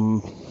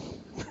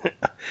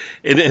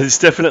 It is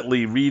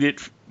definitely read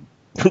it,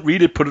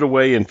 put it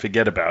away, and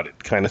forget about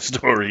it kind of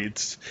story.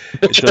 It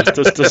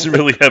doesn't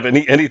really have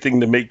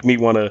anything to make me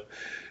want to,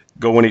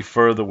 go any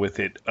further with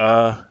it.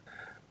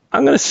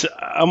 I'm gonna say,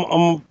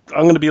 I'm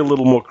gonna be a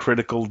little more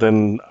critical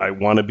than I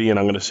want to be, and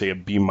I'm gonna say a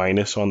B- on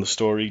the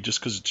story, just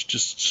because it's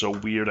just so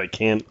weird. I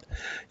can't,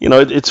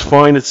 it's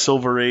fine. It's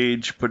Silver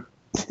Age, but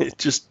it's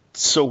just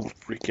so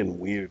freaking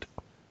weird.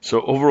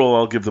 So overall,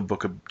 I'll give the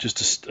book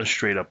just a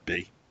straight up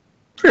B.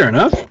 Fair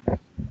enough.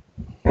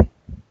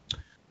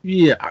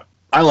 Yeah,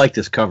 I like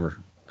this cover.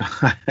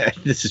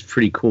 This is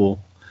pretty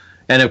cool.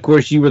 And of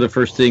course, you were the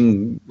first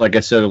thing, like I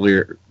said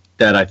earlier,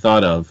 that I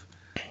thought of.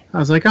 I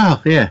was like, oh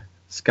yeah.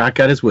 Scott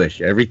got his wish.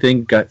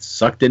 Everything got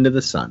sucked into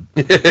the sun,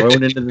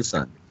 thrown into the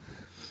sun.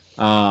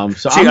 I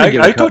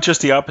thought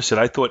just the opposite.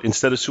 I thought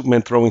instead of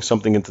Superman throwing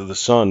something into the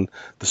sun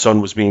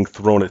was being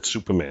thrown at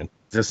Superman.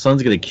 The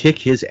sun's going to kick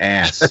his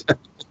ass.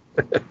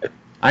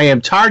 I am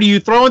tired of you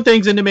throwing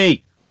things into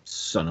me,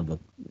 son of a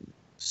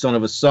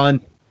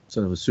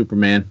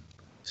Superman.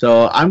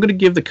 So I'm going to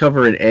give the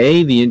cover an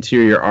A. The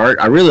interior art,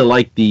 I really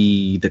like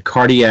the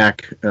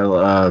cardiac.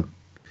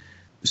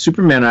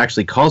 Superman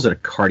actually calls it a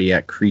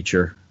cardiac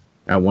creature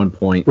at one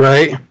point,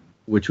 right?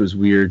 Which was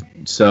weird.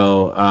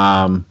 So,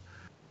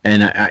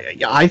 and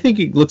I think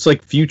it looks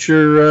like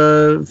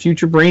future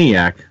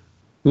Brainiac.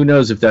 Who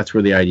knows if that's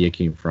where the idea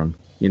came from?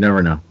 You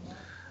never know.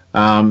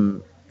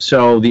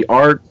 So the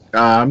art,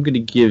 I'm going to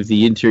give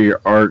the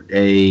interior art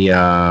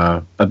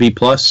a B+.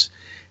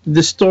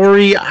 The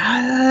story,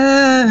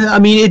 I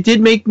mean, it did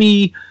make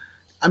me.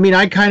 I mean,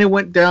 I kind of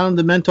went down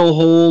the mental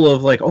hole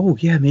of like, oh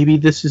yeah, maybe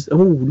this is.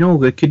 Oh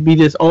no, it could be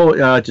this.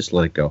 Oh, just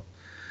let it go.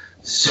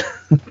 So,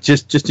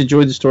 just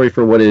enjoy the story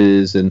for what it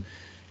is, and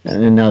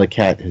now the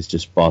cat has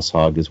just boss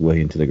hogged his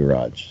way into the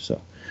garage.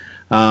 So,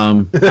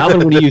 Alvin,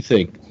 what do you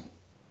think?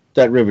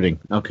 That riveting.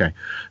 Okay,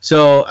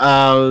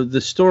 so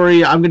the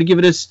story, I'm gonna give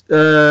it a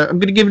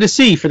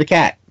C for the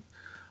cat.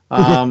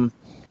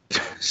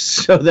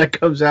 So that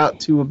comes out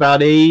to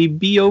about a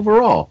B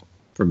overall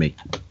for me.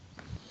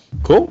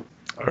 Cool.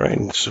 All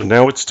right, so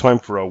now it's time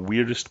for our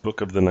weirdest book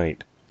of the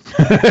night.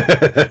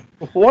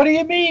 What do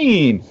you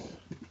mean?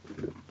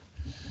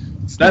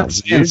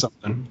 That's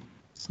something.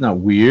 It's not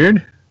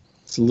weird.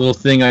 It's a little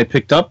thing I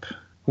picked up.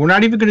 We're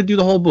not even going to do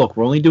the whole book.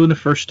 We're only doing the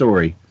first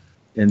story.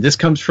 And this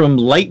comes from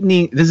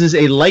Lightning. This is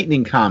a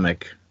Lightning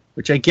comic,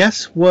 which I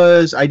guess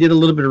was, I did a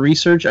little bit of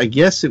research. I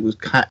guess it was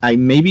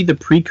maybe the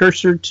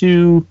precursor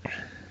to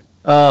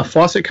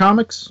Fawcett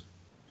Comics.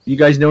 You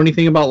guys know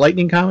anything about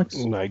Lightning Comics?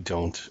 I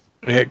don't.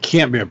 It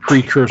can't be a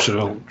precursor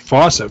to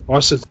Fawcett.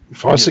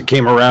 Fawcett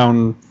came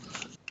around,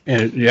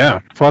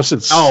 and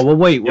Fawcett's. Oh well,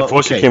 wait. Well,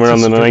 Fawcett came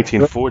around in the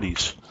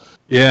 1940s.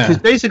 Yeah.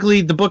 Because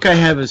basically, the book I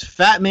have is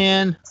Fat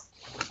Man,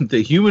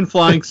 the Human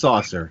Flying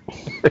Saucer.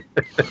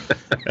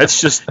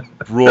 That's just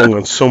wrong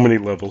on so many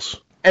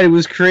levels. And it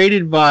was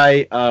created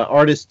by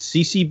artist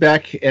C.C.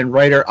 Beck and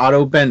writer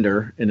Otto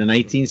Bender in the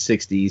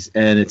 1960s.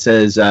 And it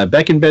says,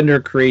 Beck and Bender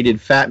created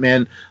Fat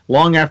Man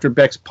long after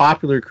Beck's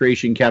popular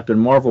creation, Captain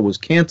Marvel, was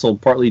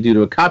canceled, partly due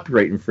to a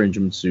copyright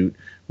infringement suit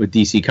with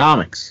DC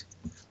Comics.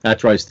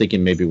 That's why I was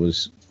thinking maybe it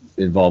was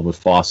involved with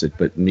Fawcett.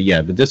 But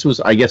this was,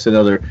 I guess,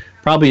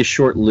 probably a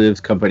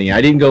short-lived company. I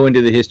didn't go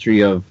into the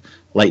history of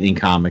Lightning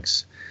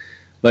Comics.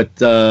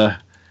 But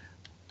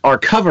our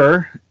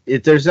cover...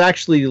 there's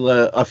actually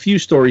a few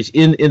stories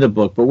in the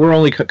book, but we're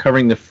only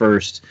covering the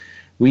first.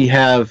 We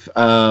have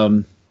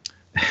Fat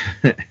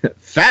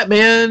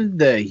Man,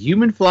 the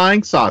Human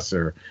Flying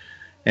Saucer,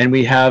 and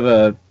we have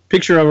a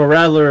picture of a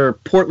rather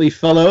portly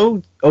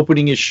fellow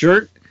opening his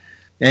shirt,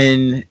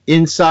 and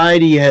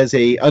inside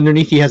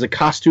underneath he has a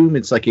costume.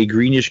 It's like a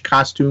greenish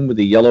costume with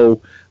a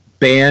yellow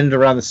band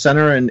around the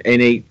center, and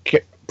a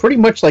pretty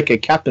much like a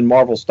Captain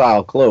Marvel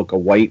style cloak, a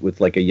white with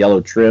like a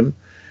yellow trim.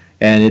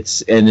 And it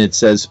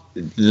says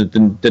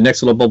the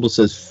next little bubble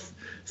says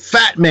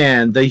Fat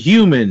Man, the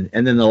Human,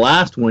 and then the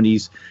last one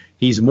he's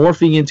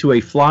morphing into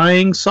a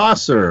flying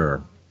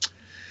saucer,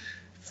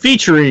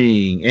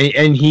 featuring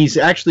and he's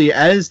actually,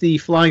 as the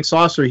flying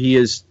saucer, he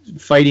is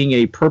fighting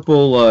a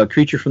purple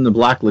creature from the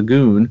Black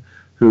Lagoon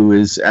who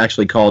is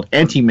actually called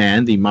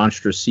Anti-Man, the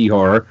monstrous sea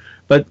horror.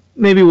 But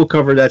maybe we'll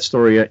cover that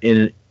story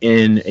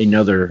in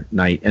another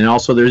night. And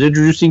also there's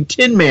introducing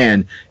Tin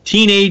Man,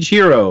 teenage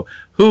hero,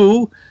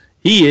 who.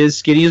 He is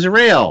skinny as a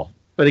rail.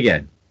 But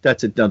again,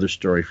 that's another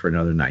story for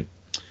another night.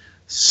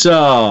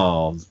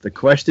 So, the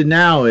question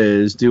now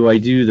is, do I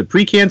do the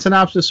pre-can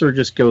synopsis or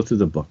just go through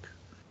the book?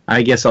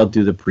 I guess I'll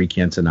do the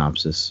pre-can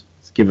synopsis.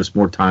 Give us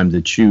more time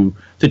to chew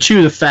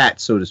the fat,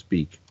 so to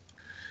speak.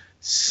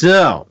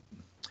 So,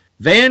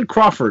 Van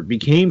Crawford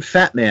became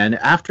Fat Man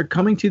after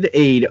coming to the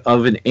aid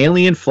of an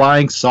alien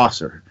flying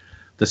saucer.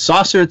 The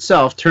saucer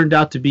itself turned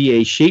out to be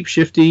a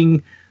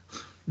shape-shifting,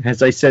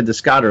 as I said to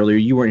Scott earlier,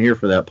 you weren't here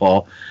for that,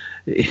 Paul.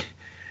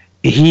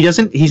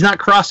 He's not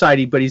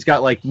cross-eyed, but he's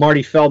got like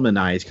Marty Feldman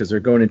eyes because they're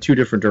going in two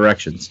different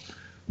directions.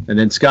 And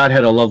then Scott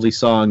had a lovely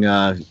song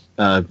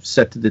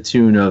set to the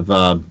tune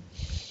of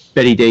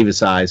Betty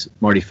Davis eyes,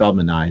 Marty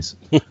Feldman eyes.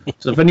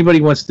 So if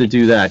anybody wants to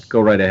do that,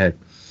 go right ahead.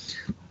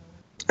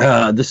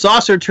 The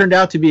saucer turned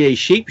out to be a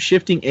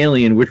shape-shifting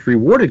alien, which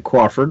rewarded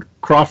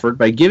Crawford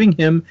by giving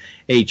him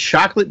a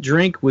chocolate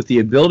drink with the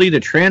ability to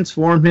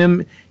transform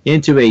him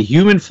into a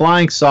human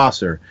flying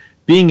saucer.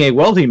 Being a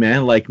wealthy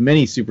man, like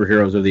many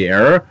superheroes of the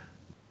era,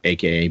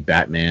 a.k.a.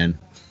 Batman,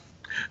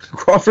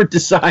 Crawford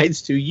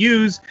decides to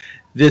use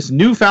this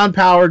newfound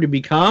power to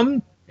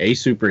become a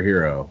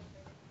superhero.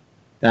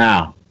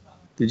 Now,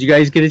 did you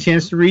guys get a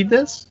chance to read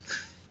this?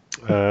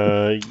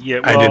 Yeah,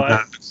 well, I did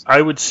not.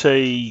 I would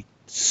say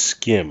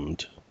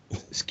skimmed.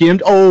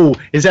 Skimmed? Oh,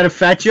 is that a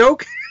fat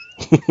joke?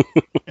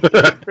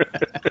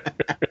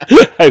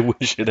 I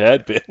wish it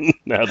had been,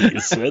 now that you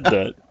said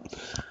that.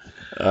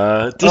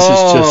 This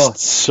is just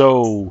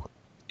so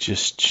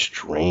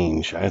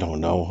strange. I don't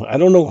know. I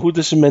don't know who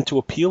this is meant to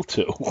appeal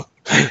to.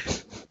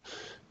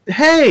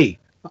 Hey,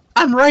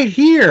 I'm right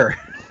here.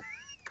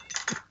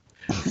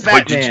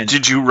 Fat Wait, Man.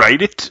 did you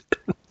write it?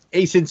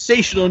 A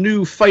sensational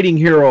new fighting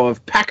hero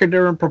of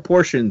pachyderm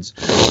proportions,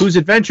 whose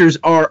adventures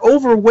are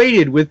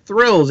overweighted with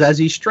thrills as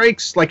he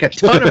strikes like a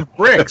ton of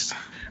bricks.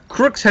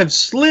 Crooks have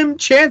slim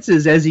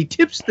chances as he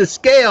tips the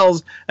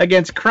scales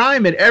against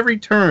crime at every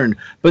turn.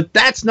 But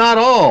that's not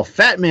all.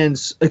 Fat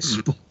Man's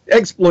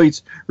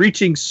exploits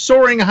reaching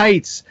soaring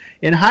heights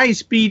in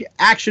high-speed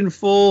action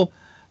full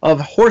of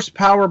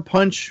horsepower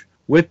punch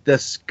with the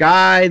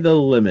sky the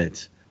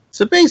limit.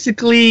 So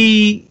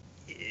basically,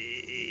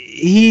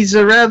 he's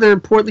a rather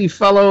portly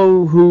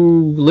fellow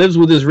who lives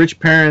with his rich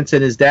parents,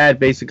 and his dad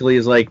basically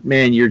is like,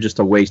 man, you're just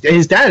a waste. And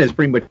his dad is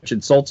pretty much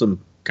insults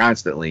him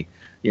constantly.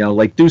 You know,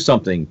 like, do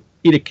something.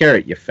 Eat a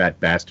carrot, you fat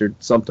bastard.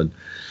 Something.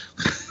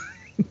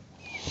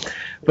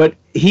 But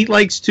he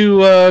likes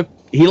to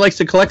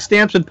collect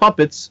stamps and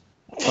puppets.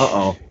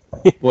 Uh-oh.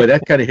 Boy,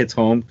 that kind of hits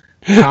home.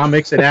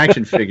 Comics and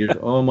action figures.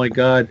 Oh, my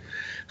God.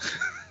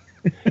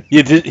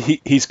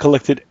 He's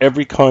collected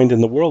every kind in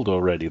the world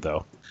already,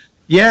 though.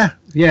 Yeah.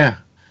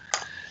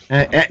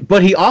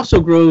 But he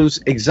also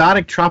grows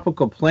exotic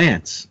tropical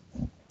plants.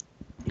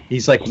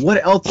 He's like,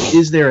 what else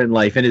is there in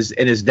life? And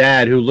his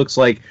dad, looks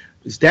like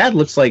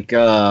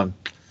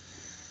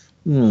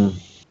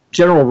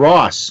General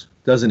Ross,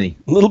 doesn't he?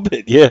 A little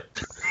bit, yeah.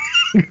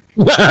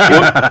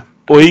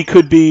 or he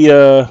could be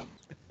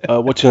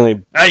what's his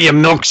name? Hey, you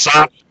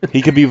milksop.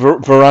 He could be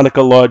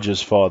Veronica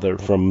Lodge's father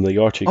from the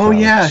Archie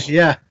comics.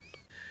 Yeah.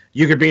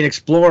 You could be an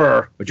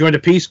explorer, or join the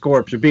Peace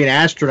Corps, or be an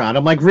astronaut.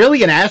 I'm like,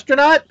 really, an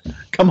astronaut?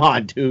 Come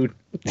on, dude.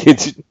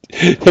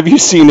 Have you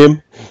seen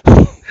him?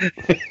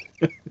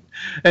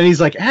 And he's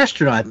like,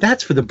 astronaut,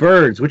 that's for the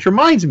birds, which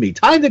reminds me,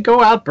 time to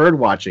go out bird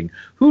watching.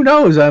 Who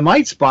knows, I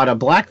might spot a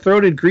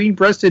black-throated,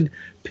 green-breasted,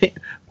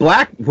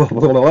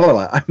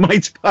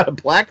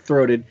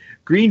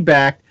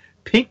 green-backed,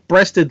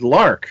 pink-breasted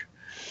lark.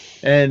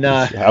 And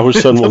our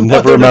son will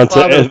never amount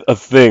to a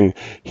thing.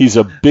 He's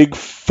a big,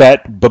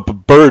 fat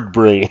bird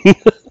brain.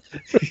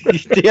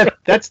 Yeah,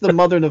 that's the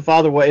mother and the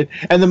father way.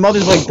 And the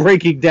mother's like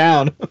breaking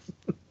down.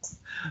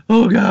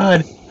 Oh,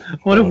 God,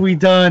 what have we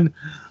done?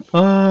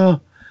 Oh.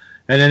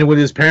 And then when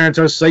his parents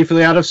are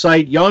safely out of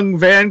sight, young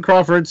Van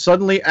Crawford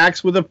suddenly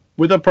acts with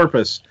a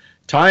purpose.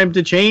 Time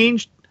to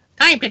change.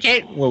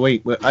 Well,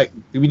 wait.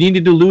 Do we need to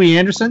do Louis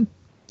Anderson?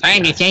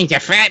 Time to change the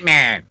Fat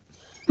Man.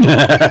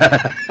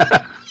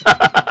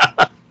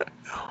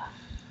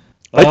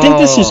 I think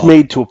this is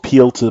made to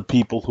appeal to the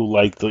people who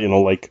like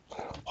like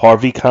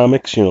Harvey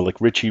comics, like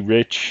Richie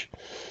Rich,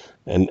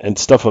 and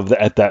stuff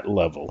at that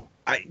level.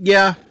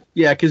 Yeah,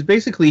 because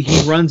basically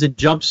he runs and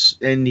jumps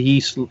and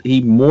he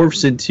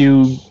morphs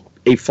into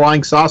a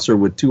flying saucer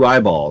with two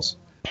eyeballs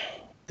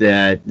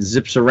that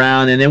zips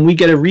around, and then we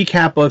get a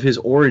recap of his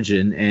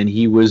origin. And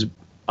he was,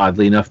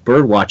 oddly enough,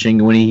 bird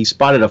watching when he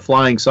spotted a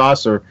flying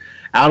saucer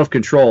out of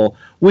control,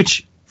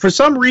 which for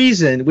some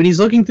reason, when he's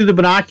looking through the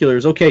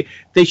binoculars, okay,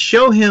 they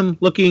show him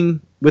looking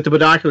with the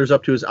binoculars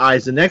up to his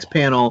eyes. The next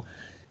panel,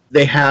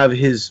 they have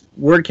his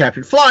word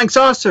captured, flying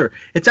saucer,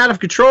 it's out of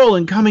control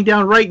and coming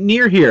down right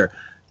near here.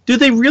 Do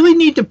they really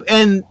need to?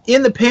 And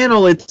in the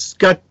panel, it's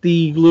got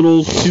the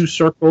little two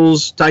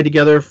circles tied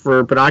together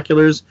for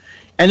binoculars,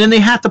 and then they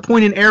have to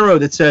point an arrow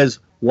that says,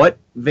 what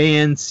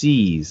Van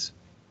sees.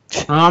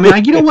 You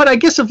know what? I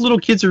guess if little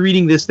kids are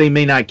reading this, they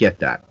may not get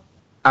that.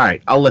 All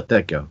right, I'll let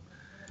that go.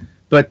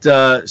 But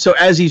so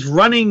as he's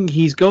running,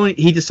 he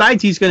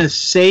decides he's going to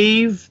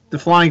save the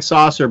flying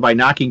saucer by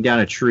knocking down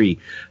a tree.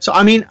 So,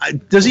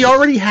 does he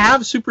already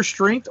have super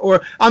strength?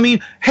 Or,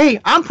 hey,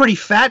 I'm pretty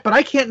fat, but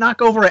I can't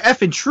knock over an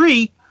effing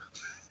tree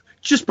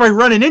just by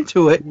running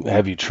into it.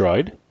 Have you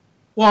tried?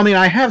 Well,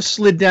 I have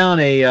slid down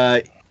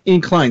a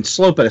inclined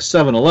slope at a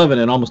 7-Eleven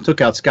and almost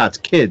took out Scott's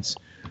kids.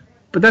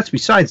 But that's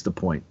besides the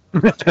point.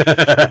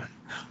 It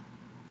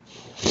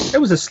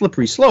was a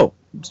slippery slope.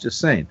 I was just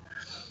saying.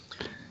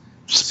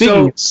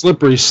 Speaking of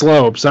slippery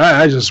slopes,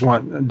 I just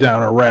went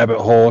down a rabbit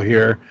hole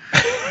here.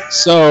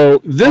 So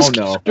this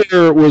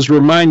character was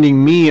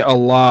reminding me a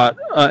lot,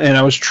 and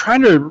I was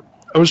trying to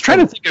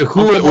think of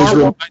who it was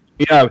reminding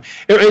me of.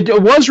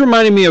 It was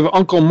reminding me of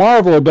Uncle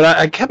Marvel, but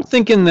I kept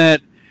thinking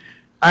that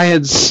I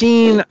had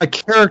seen a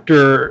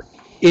character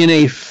in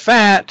a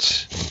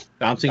fat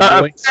Bouncing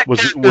boy.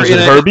 Was it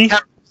Herbie?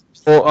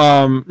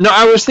 Well, no,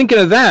 I was thinking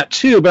of that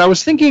too, but I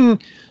was thinking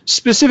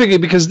specifically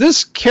because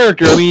this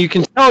character, I mean, you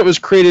can tell it was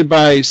created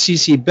by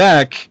C.C.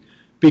 Beck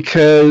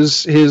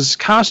because his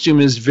costume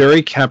is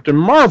very Captain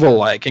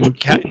Marvel-like, and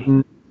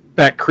Captain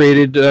Beck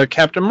created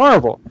Captain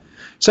Marvel.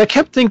 So I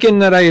kept thinking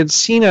that I had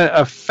seen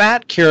a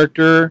fat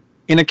character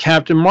in a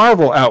Captain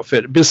Marvel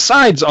outfit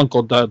besides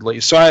Uncle Dudley.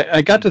 So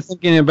I got to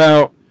thinking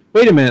about,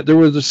 wait a minute, there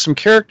were some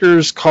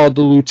characters called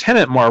the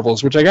Lieutenant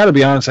Marvels, which I got to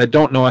be honest, I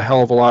don't know a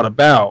hell of a lot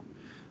about.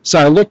 So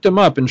I looked him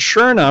up, and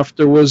sure enough,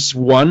 there was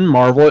one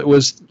Marvel. It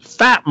was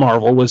Fat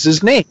Marvel was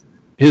his name,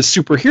 his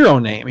superhero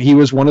name. He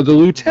was one of the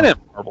Lieutenant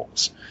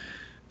Marvels.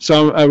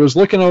 So I was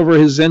looking over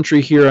his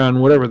entry here on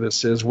whatever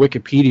this is,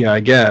 Wikipedia,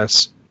 I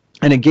guess,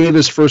 and it gave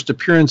his first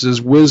appearance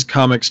as Wiz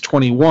Comics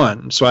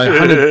 21. So I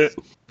hunted,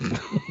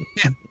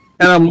 and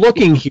I'm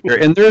looking here,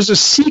 and there's a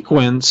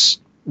sequence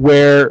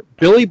where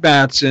Billy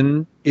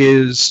Batson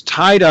is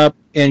tied up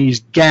and he's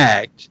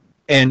gagged,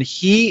 and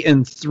he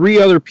and 3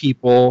 other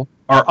people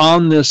are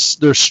on this,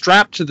 they're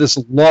strapped to this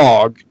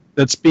log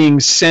that's being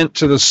sent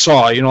to the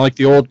saw, you know, like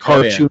the old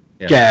cartoon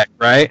gag,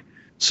 right?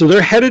 So they're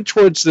headed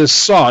towards this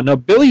saw. Now,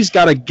 Billy's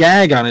got a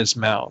gag on his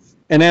mouth,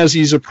 and as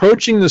he's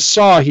approaching the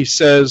saw, he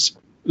says,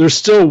 there's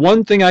still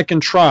one thing I can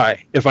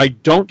try if I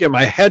don't get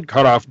my head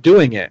cut off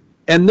doing it.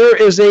 And there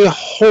is a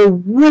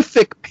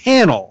horrific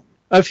panel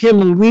of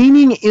him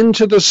leaning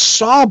into the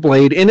saw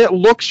blade, and it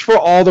looks for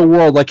all the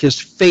world like his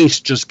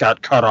face just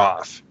got cut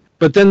off.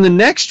 But then the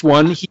next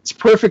one, he's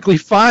perfectly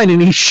fine,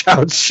 and he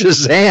shouts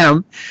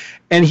Shazam,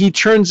 and he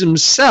turns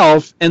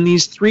himself and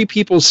these 3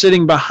 people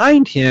sitting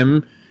behind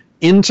him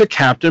into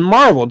Captain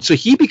Marvel. So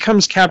he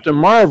becomes Captain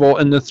Marvel,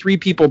 and the 3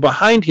 people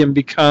behind him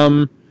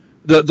become,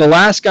 the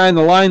last guy in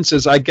the line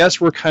says, I guess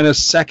we're kind of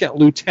second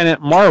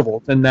Lieutenant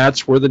Marvel, and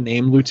that's where the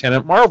name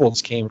Lieutenant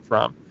Marvels came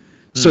from.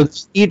 So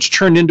each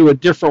turned into a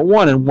different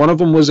one, and one of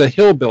them was a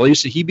hillbilly,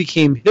 so he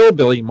became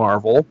Hillbilly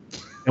Marvel.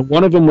 And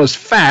one of them was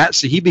fat,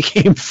 so he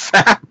became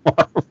Fat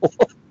Marvel.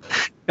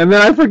 And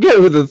then I forget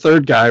who the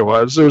third guy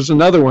was. There was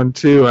another one,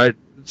 too.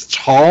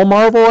 Tall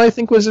Marvel, I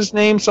think was his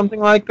name, something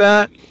like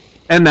that.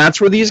 And that's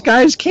where these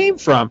guys came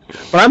from.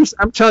 But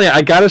I'm telling you,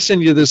 I got to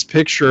send you this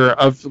picture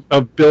of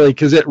Billy,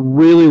 because it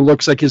really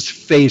looks like his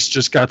face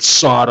just got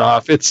sawed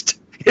off. It's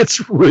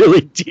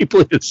really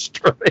deeply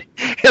destroyed.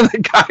 And the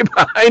guy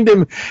behind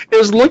him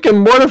is looking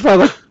mortified,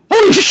 like,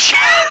 holy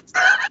shit!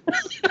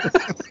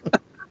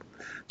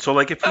 So,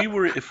 like,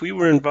 if we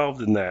were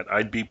involved in that,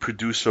 I'd be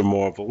Producer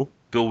Marvel,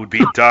 Bill would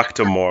be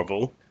Dr.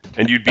 Marvel,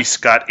 and you'd be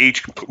Scott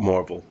H.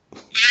 Marvel.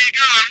 There you go,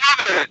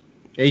 I love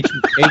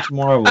it. H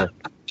Marvel.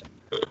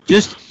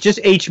 Just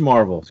H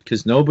Marvel,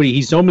 because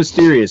he's so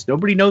mysterious.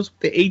 Nobody knows what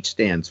the H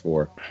stands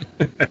for.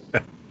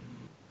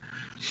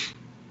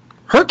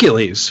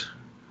 Hercules.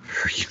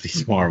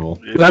 Hercules Marvel.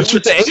 That's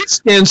what the H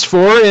stands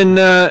for in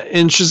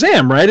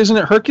Shazam, right? Isn't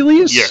it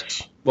Hercules?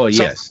 Yes. Well,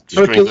 yes.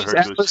 Hercules.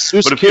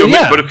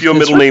 But if your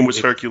middle name was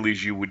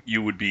Hercules,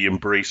 you would be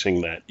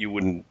embracing that. You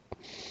wouldn't.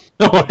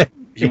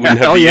 You wouldn't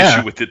have the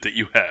issue with it that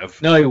you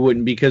have. No, he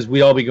wouldn't, because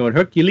we'd all be going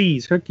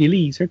Hercules,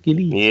 Hercules,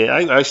 Hercules. Yeah,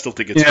 I still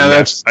think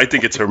it's I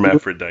think it's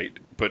hermaphrodite,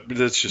 but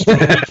that's just me.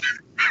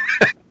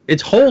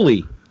 It's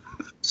Holy.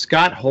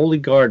 Scott Holy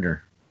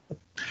Gardner.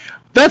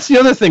 That's the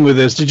other thing with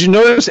this. Did you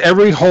notice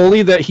every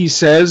holy that he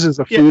says is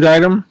a food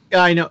item?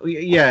 Yeah, I know.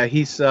 Yeah,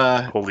 he's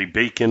holy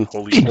bacon,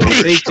 holy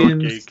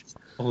bacon,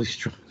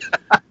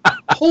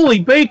 holy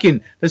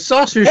bacon. The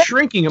saucer's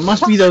shrinking. It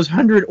must be those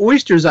 100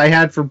 oysters I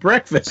had for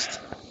breakfast.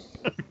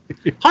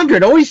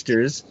 100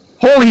 oysters?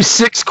 Holy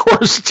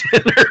 6-course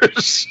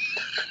dinners.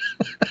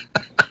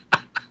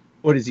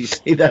 What does he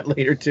say that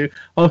later too?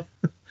 Oh,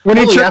 when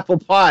holy apple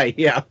pie.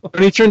 Yeah.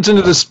 When he turns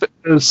into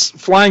this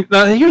flying.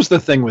 Now, here's the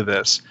thing with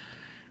this.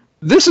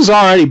 This is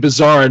already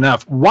bizarre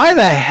enough. Why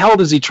the hell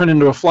does he turn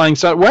into a flying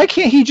saucer? Why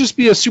can't he just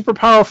be a super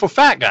powerful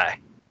fat guy?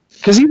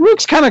 Because he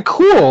looks kind of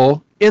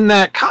cool in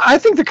that. I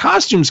think the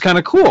costume's kind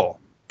of cool.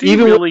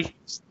 Even really?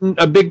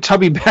 A big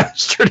tubby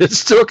bastard is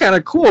still kind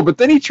of cool, but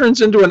then he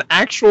turns into an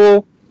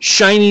actual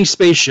shiny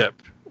spaceship.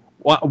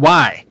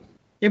 Why?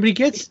 Yeah, but he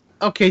gets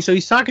okay. So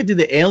he's talking to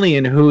the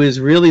alien who is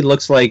really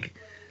looks like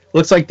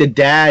the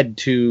dad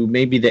to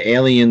maybe the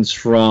aliens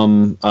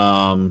from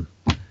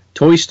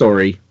Toy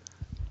Story,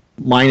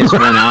 minus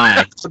one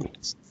eye.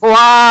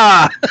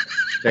 Claw.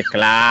 The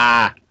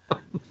claw.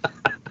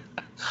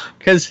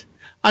 Because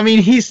I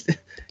mean his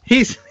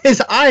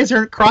eyes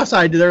aren't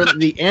cross-eyed. They're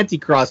the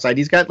anti-cross-eyed.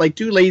 He's got like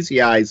 2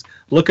 lazy eyes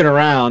looking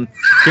around.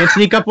 Can't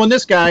sneak up on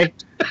this guy.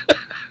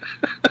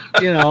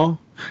 You know.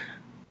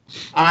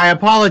 I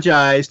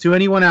apologize to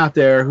anyone out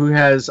there who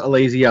has a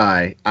lazy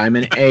eye. I'm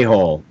an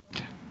a-hole.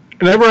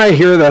 Whenever I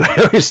hear that,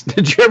 I always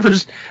did you ever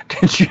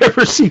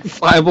see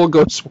Fievel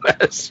Goes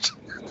West?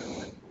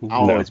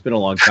 Oh, no. It's been a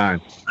long time.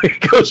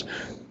 It goes.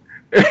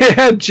 It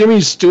had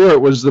Jimmy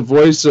Stewart was the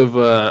voice of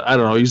I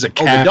don't know. He's a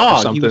cat the dog.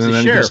 or something. He was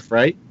the sheriff,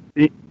 right?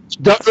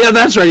 Yeah,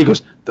 that's right. He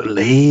goes, the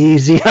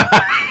lazy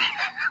eye.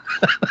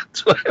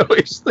 That's what I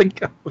always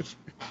think of.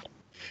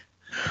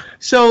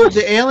 So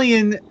the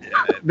alien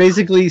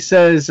basically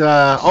says,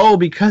 "Oh,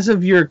 because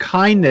of your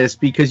kindness,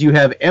 because you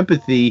have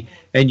empathy,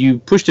 and you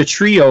pushed a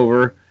tree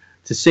over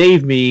to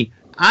save me,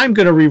 I'm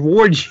going to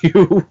reward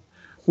you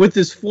with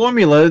this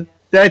formula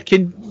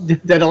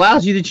that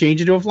allows you to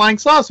change into a flying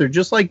saucer,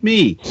 just like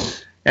me."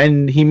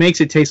 And he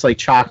makes it taste like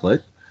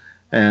chocolate.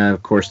 And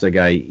of course, the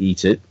guy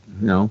eats it.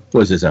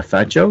 Was this a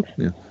fat joke?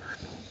 Yeah.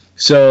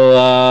 So,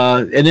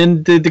 and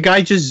then the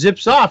guy just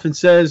zips off and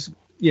says,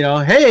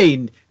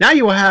 "Hey, now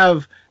you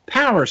have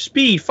power,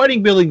 speed, fighting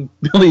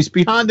abilities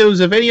beyond those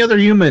of any other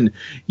human.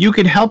 You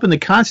can help in the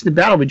constant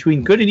battle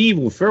between good and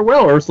evil.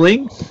 Farewell,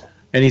 Earthling."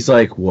 And he's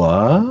like,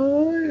 "What?"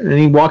 And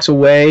he walks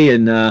away,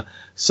 and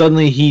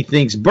suddenly he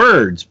thinks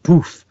birds.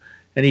 Poof.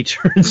 And he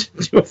turns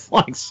into a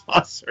flying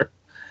saucer.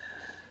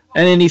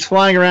 And then he's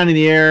flying around in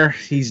the air.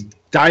 He's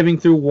diving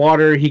through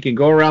water. He can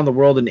go around the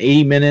world in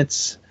 80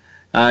 minutes.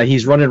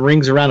 He's running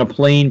rings around a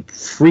plane,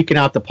 freaking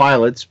out the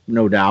pilots,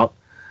 no doubt.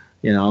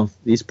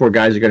 These poor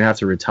guys are going to have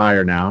to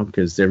retire now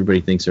because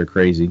everybody thinks they're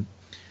crazy.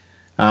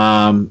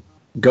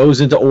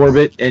 Goes into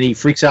orbit, and he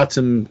freaks out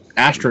some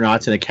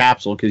astronauts in a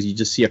capsule because you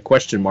just see a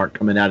question mark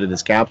coming out of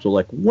this capsule.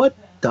 Like, what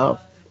the?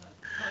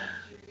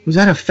 Was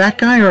that a fat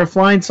guy or a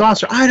flying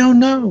saucer? I don't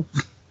know.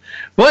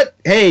 But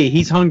hey,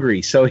 he's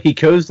hungry, so he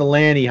goes to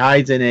land. He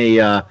hides in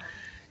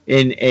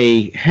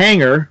a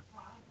hangar,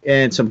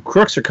 and some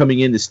crooks are coming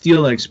in to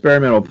steal an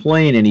experimental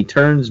plane. And he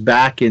turns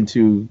back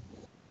into,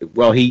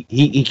 well, he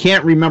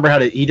can't remember how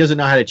to. He doesn't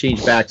know how to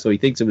change back, so he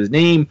thinks of his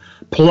name.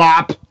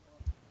 Plop.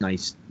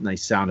 Nice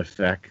sound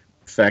effect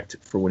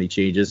for when he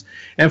changes,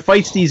 and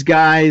fights these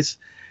guys.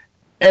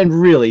 And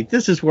really,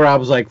 this is where I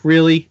was like,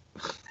 really,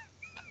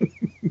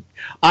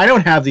 I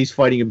don't have these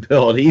fighting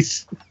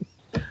abilities.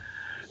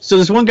 So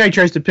this one guy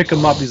tries to pick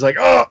him up. He's like,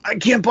 "Oh, I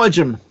can't budge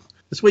him.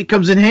 This weight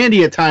comes in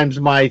handy at times,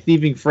 my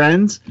thieving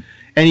friends."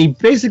 And he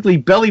basically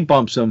belly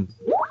bumps him,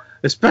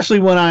 especially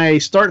when I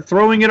start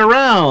throwing it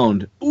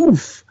around.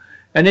 Oof.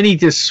 And then he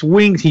just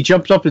swings. He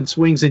jumps up and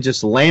swings and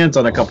just lands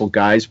on a couple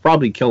guys,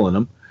 probably killing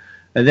them.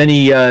 And then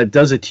he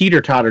does a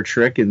teeter-totter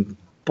trick and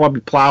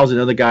probably plows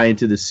another guy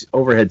into the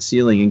overhead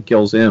ceiling and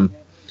kills him.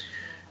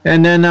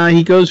 And then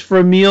he goes for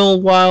a meal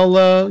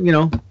while,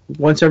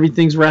 once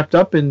everything's wrapped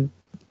up, and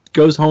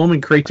goes home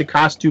and creates a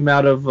costume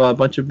out of a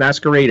bunch of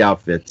masquerade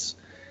outfits,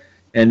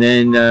 and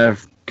then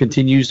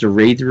continues to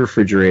raid the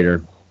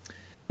refrigerator.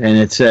 And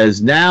it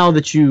says, now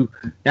that you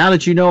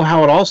know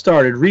how it all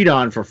started, read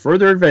on for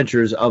further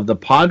adventures of the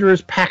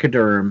ponderous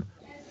pachyderm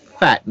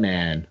Fat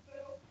Man.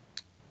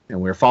 And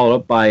we're followed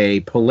up by a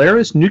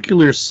Polaris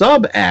nuclear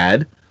sub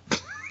ad.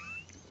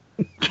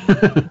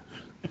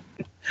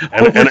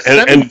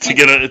 and to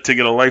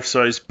get a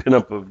life-size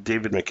pinup of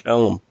David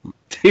McCallum.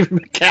 David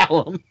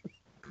McCallum.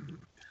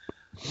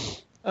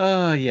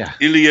 Yeah.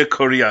 Ilya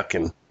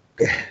Kuryakin.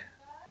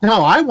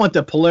 No, I want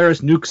the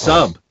Polaris nuke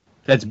sub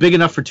that's big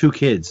enough for 2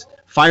 kids.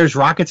 Fires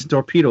rockets and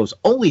torpedoes.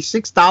 Only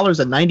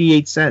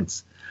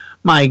 $6.98.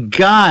 My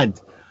God.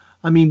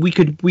 I mean, we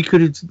could have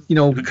taken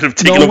over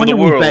the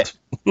world.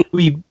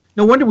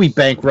 No wonder we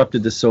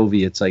bankrupted the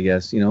Soviets, I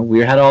guess. We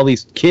had all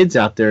these kids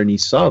out there in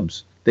these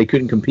subs. They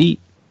couldn't compete.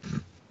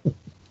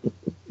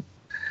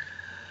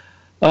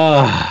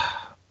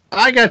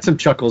 I got some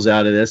chuckles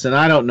out of this, and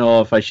I don't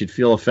know if I should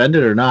feel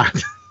offended or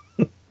not.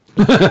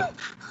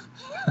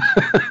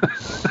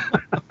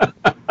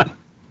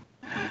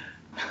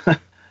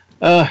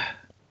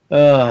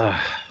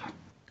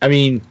 I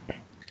mean,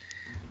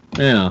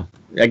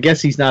 I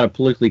guess he's not a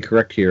politically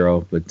correct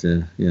hero, but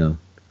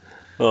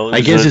Well,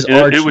 I guess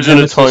it was in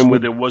a time where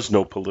there was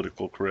no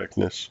political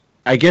correctness.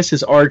 I guess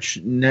his arch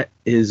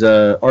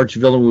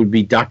villain would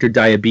be Dr.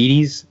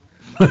 Diabetes.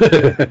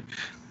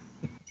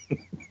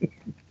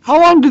 How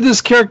long did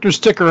this character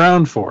stick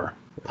around for?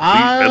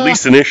 At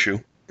least an issue.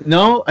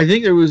 No, I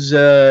think there was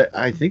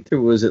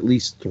at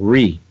least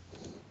 3.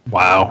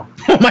 Wow.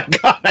 Oh my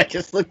God! I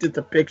just looked at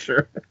the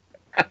picture.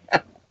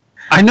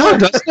 I know,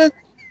 doesn't it?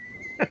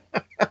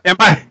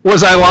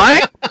 Was I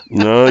lying?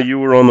 No, you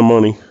were on the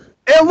money.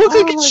 It looked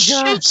like it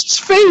shoots his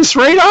face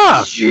right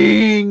off.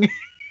 Ching.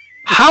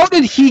 How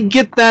did he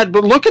get that?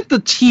 But look at the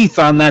teeth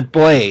on that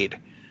blade.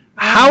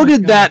 How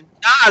did that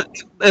not,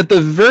 at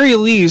the very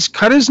least,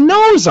 cut his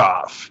nose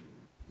off?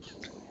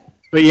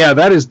 But yeah,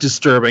 that is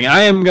disturbing.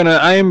 I am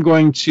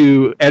going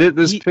to edit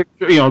this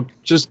picture,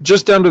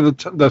 just down to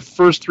the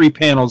first 3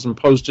 panels and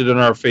post it in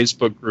our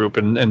Facebook group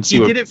and see.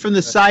 He did it from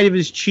the side of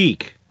his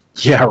cheek.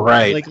 Yeah,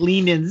 right. Like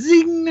leaned in,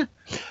 zing.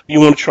 You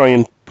want to try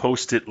and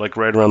post it like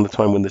right around the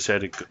time when this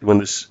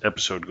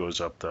episode goes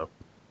up, though.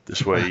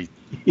 This way,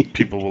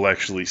 people will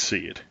actually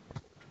see it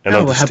and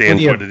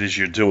understand what it is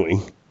you're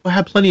doing. We'll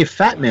have plenty of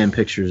Fat Man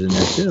pictures in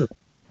there too.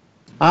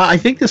 I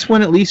think this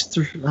one at least.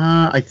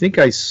 I think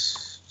I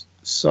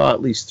saw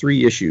at least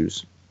 3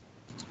 issues.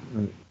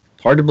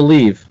 Hard to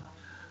believe.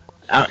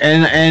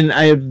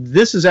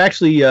 This is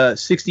actually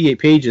 68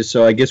 pages,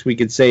 so I guess we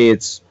could say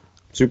it's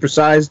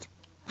supersized.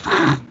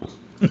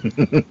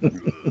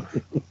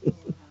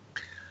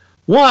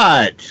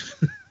 What?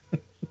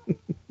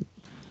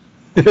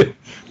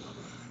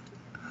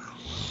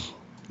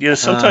 Yeah,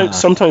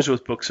 sometimes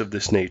with books of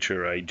this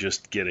nature, I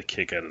just get a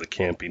kick out of the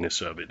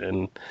campiness of it,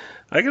 and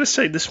I gotta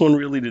say, this one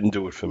really didn't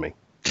do it for me.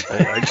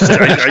 I just,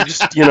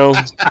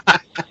 I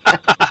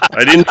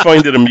didn't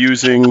find it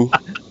amusing.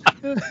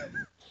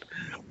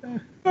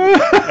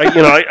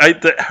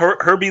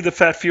 Herbie the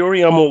Fat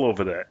Fury, I'm all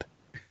over that.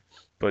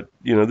 But,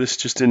 this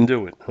just didn't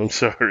do it. I'm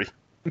sorry.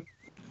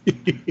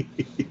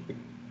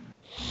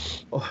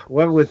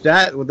 Well, with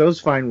those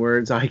fine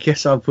words, I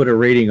guess I'll put a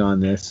rating on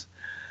this.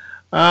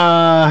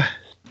 The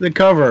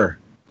cover.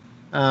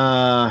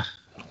 Cover's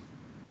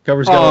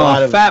got a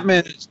lot of... Fat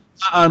Man is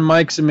on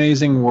Mike's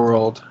Amazing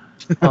World.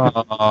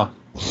 Oh,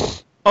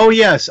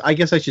 yes. I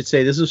guess I should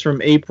say this is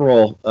from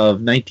April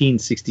of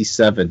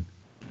 1967.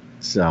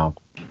 So,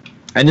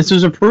 and this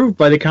was approved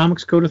by the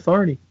Comics Code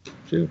Authority,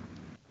 too.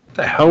 What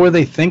the hell were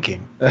they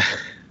thinking?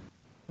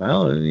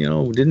 Well,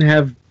 didn't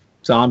have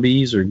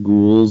zombies or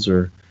ghouls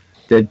or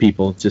dead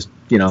people. Just,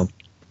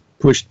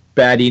 pushed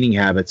bad eating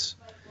habits.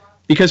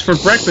 Because for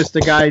breakfast,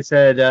 the guy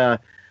said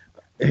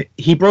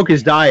he broke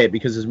his diet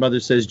because his mother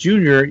says,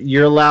 Junior,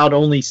 you're allowed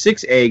only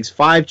 6 eggs,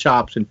 5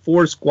 chops, and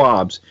 4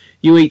 squabs.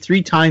 You ate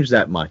 3 times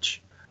that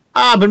much.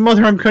 But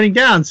Mother, I'm cutting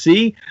down,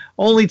 see?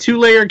 Only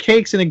 2-layer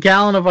cakes and a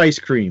gallon of ice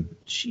cream.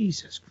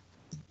 Jesus.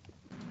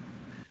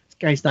 This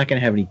guy's not going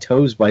to have any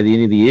toes by the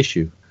end of the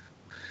issue.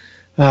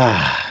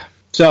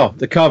 So,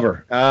 the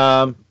cover.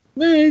 I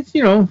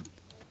don't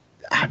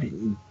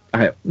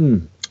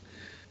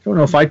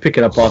know if I'd pick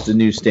it up off the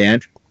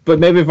newsstand. But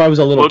maybe if I was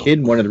a little kid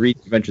and wanted to read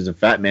Adventures of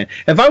Fat Man.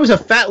 If I was a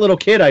fat little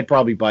kid, I'd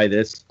probably buy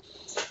this.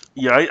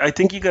 Yeah, I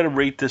think you got to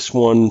rate this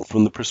one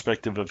from the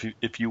perspective of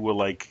if you were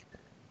like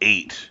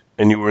 8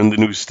 and you were in the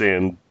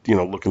newsstand,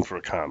 looking for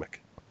a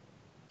comic.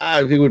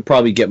 I think it would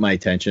probably get my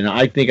attention.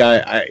 I think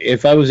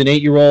if I was an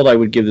 8-year-old, I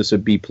would give this a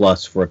B+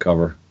 for a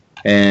cover.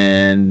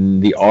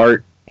 And the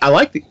art,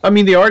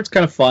 the art's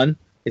kind of fun.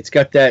 It's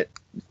got that,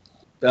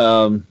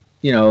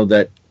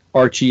 that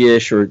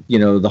Archie-ish or,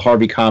 the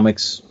Harvey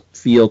Comics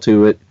feel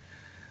to it.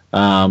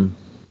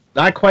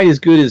 Not quite as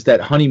good as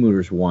that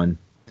Honeymooners one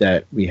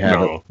that we have.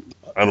 No,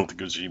 I don't think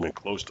it's even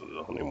close to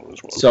the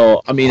Honeymooners one.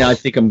 So, I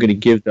think I'm going to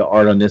give the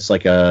art on this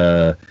like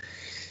a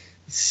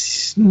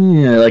C+.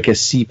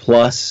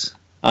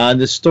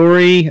 The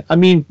story,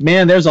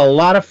 man, there's a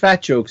lot of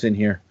fat jokes in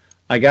here.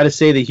 I got to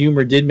say the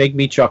humor did make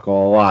me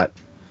chuckle a lot.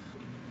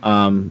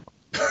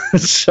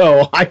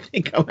 So I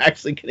think I'm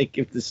actually going to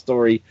give the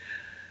story...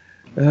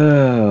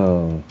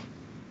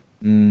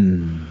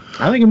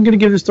 I think I'm going to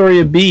give the story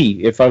a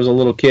B. If I was a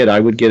little kid, I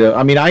would get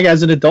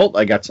as an adult,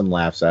 I got some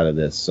laughs out of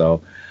this.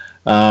 So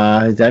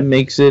that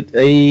makes it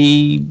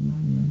a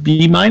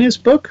B-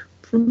 book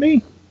for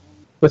me.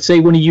 Let's say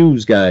one of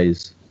yous,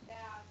 guys.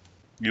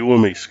 You or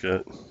me,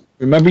 Scott.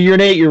 Remember, you're an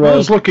 8-year-old. I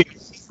was looking,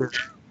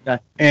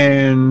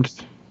 and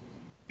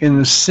in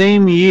the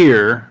same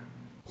year,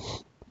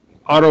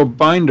 Otto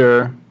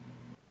Binder...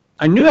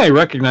 I knew I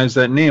recognized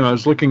that name. I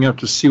was looking up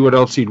to see what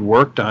else he'd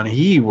worked on.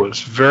 He was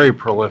very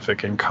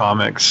prolific in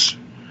comics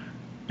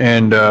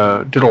and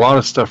did a lot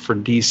of stuff for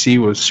DC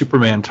with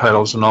Superman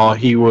titles and all.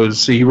 He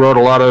wrote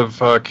a lot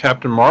of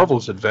Captain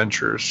Marvel's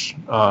adventures,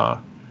 the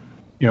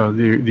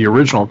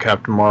original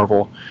Captain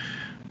Marvel.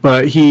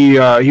 But he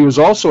was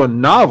also a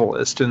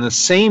novelist. In the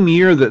same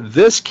year that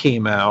this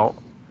came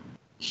out,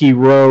 he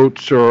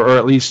wrote, or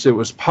at least it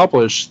was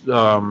published, do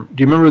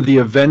you remember the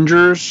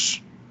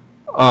Avengers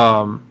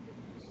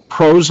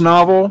prose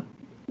novel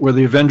where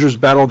the Avengers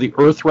battle the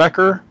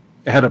Earthwrecker?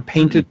 It had a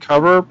painted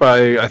cover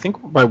by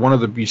one of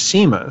the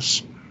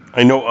Buscemi's.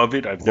 I know of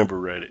it. I've never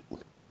read it.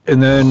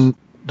 And then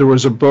there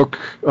was a book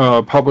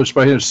published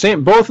by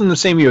him, both in the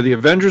same year. The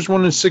Avengers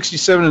one in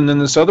 67 and then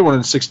this other one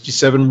in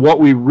 67, What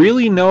We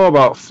Really Know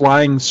About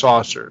Flying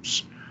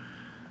Saucers.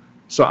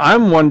 So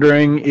I'm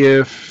wondering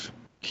if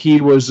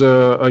he was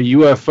a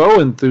UFO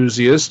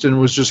enthusiast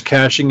and was just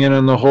cashing in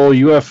on the whole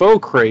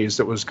UFO craze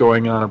that was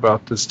going on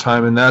about this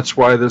time, and that's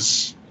why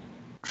this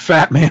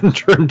Fat Man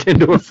turned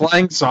into a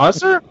flying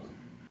saucer?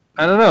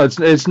 I don't know.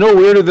 It's no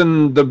weirder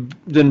than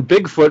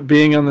Bigfoot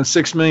being on the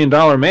 $6 Million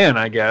Man,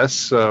 I guess.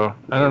 So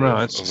I don't know.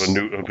 It's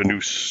of a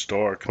new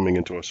star coming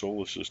into our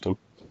solar system.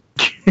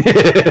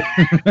 Yeah,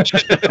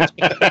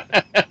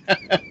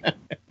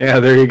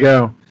 there you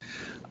go.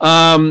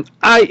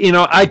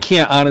 I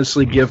can't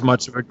honestly give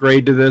much of a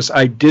grade to this.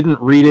 I didn't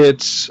read it,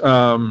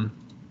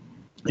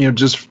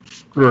 just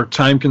for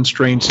time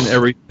constraints and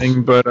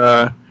everything.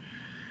 But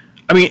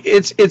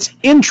it's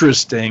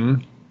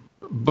interesting.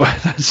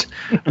 But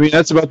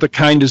that's about the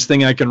kindest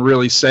thing I can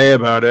really say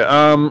about it.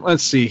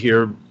 Let's see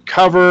here.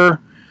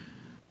 Cover.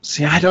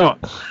 See,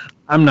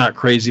 I'm not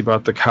crazy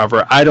about the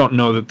cover. I don't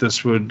know that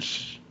this would.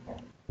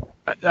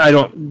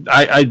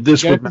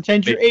 This would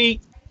pretend you're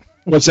 8.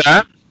 What's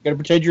that? You gotta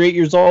pretend you're 8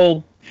 years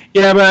old.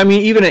 Yeah, but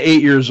even at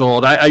 8 years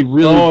old, I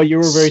really. Oh, you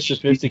were very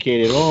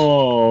sophisticated.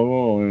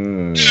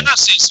 I'm not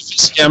saying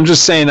sophisticated. I'm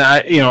just saying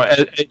at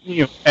 8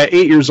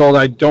 years old,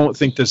 I don't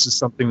think this is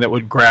something that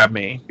would grab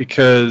me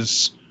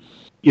because,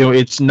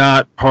 it's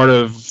not part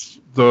of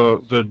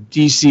the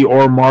DC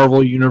or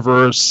Marvel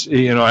universe.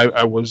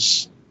 I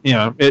was,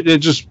 it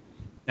just.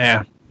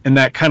 and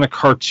that kind of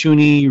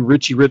cartoony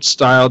Richie Rich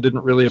style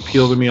didn't really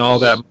appeal to me all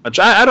that much.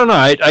 I don't know.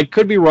 I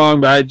could be wrong,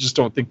 but I just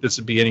don't think this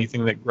would be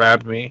anything that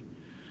grabbed me.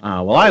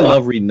 Well, I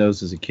love reading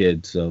those as a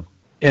kid. So,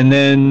 and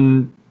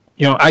then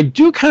I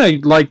do kind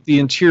of like the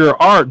interior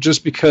art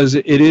just because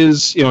it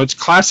is it's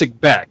classic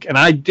Beck, and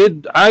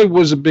I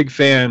was a big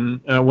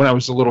fan when I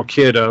was a little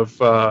kid of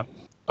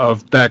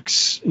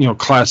Beck's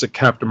classic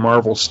Captain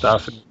Marvel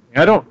stuff. And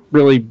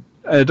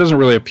it doesn't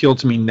really appeal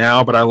to me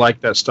now, but I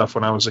liked that stuff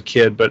when I was a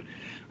kid. But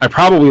I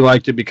probably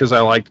liked it because I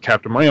liked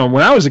Captain Marvel.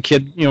 When I was a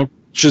kid,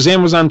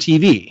 Shazam was on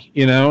TV,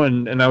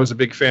 and I was a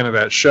big fan of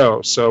that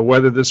show. So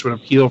whether this would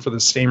appeal for the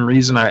same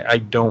reason, I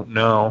don't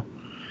know.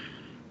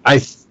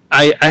 I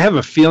have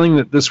a feeling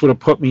that this would have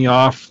put me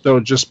off, though,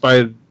 just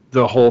by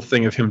the whole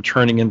thing of him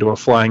turning into a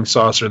flying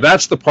saucer.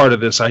 That's the part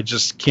of this I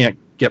just can't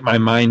get my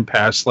mind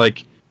past.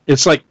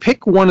 It's like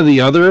pick one or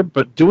the other,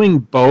 but doing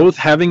both,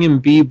 having him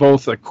be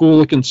both a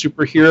cool-looking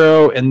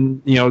superhero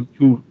and,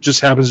 who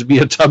just happens to be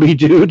a tubby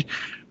dude,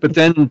 but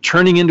then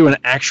turning into an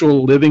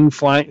actual living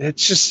flying,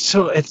 it's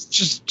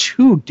just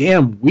too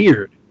damn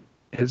weird.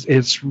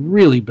 It's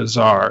really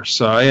bizarre.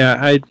 So,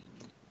 yeah,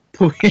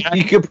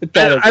 you could put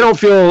that. I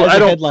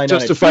don't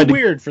justified. Too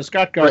weird for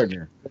Scott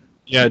Gardner.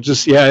 Yeah,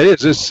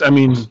 it is.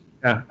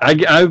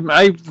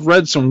 I've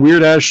read some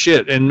weird ass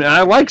shit, and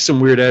I like some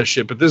weird ass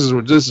shit, but this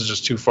is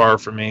just too far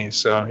for me.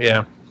 So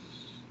yeah,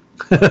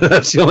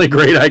 that's the only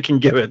grade I can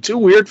give it. Too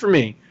weird for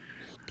me.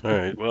 All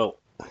right. Well,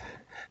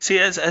 see,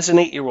 as an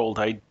 8-year-old,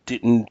 I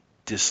didn't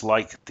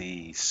dislike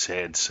the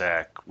sad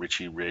sack,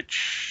 Richie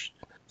Rich,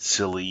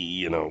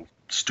 silly,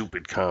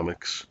 stupid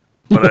comics.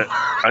 But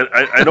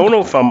I don't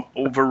know if I'm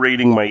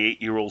overrating my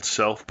 8-year-old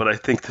self, but I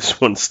think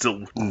this one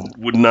still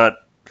would not.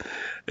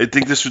 I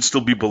think this would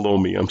still be below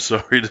me. I'm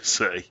sorry to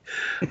say.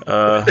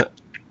 I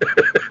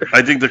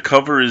think the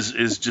cover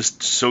is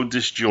just so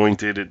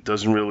disjointed. It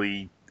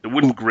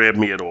wouldn't grab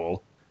me at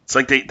all. It's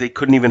like they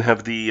couldn't even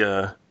have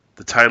the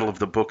title of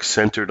the book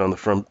centered on the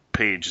front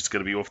page. It's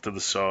going to be off to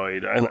the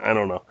side. I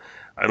don't know.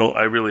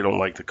 I really don't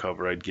like the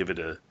cover. I'd give it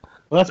a.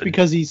 Well, that's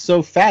because he's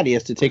so fat he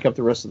has to take up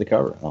the rest of the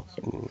cover. Oh,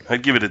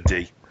 I'd give it a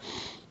D.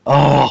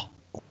 Oh,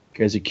 you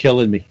guys are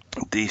killing me.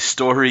 The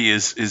story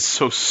is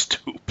so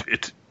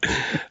stupid.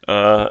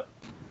 But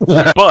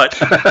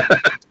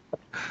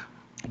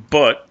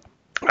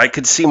I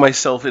could see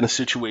myself in a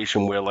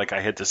situation where I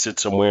had to sit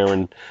somewhere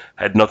and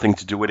had nothing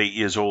to do at 8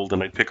 years old,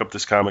 and I'd pick up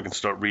this comic and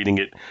start reading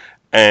it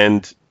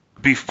and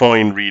be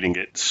fine reading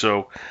it.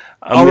 So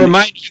I'll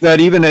remind you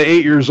that even at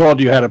 8 years old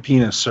you had a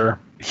penis, sir.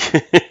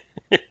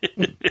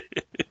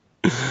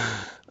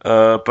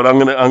 But I'm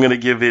gonna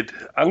give it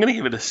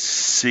a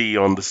C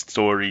on the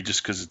story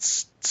just because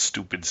it's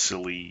stupid,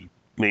 silly.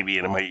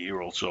 Maybe my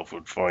 8-year-old self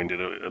would find it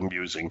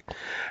amusing,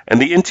 and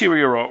the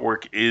interior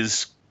artwork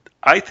is,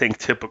 I think,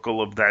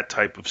 typical of that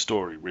type of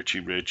story.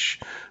 Richie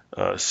Rich,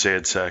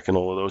 Sad Sack, and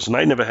all of those, and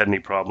I never had any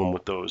problem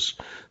with those.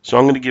 So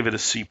I'm going to give it a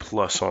C+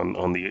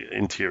 on the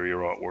interior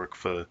artwork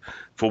for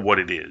what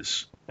it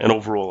is, and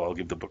overall I'll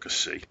give the book a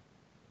C.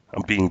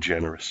 I'm being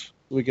generous.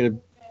 We got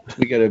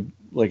a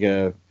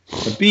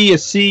B, a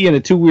C, and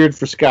a too weird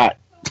for Scott.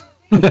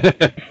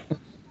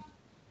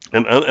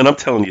 And I'm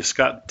telling you,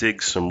 Scott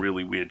digs some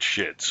really weird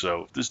shit.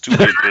 So if this is too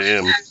weird for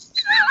him,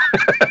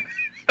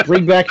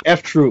 bring back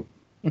F Troop.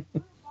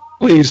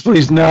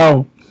 Please,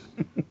 no.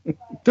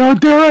 Don't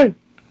do it.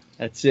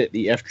 That's it.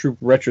 The F Troop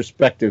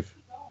retrospective.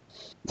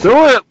 There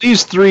are at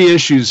least 3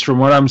 issues from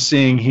what I'm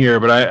seeing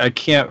here, but I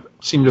can't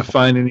seem to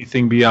find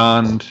anything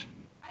beyond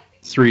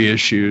 3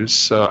 issues.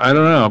 So I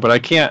don't know, but I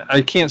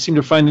can't seem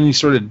to find any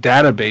sort of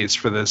database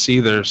for this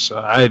either. So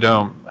I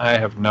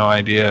have no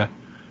idea.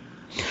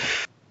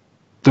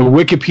 The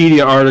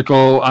Wikipedia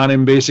article on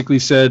him basically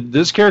said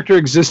this character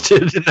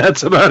existed, and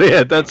that's about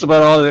it. That's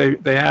about all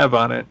they have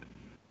on it.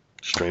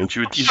 Strange.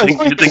 You'd think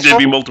there'd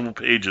be multiple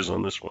pages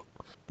on this one.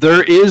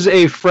 There is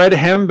a Fred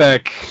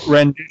Hembeck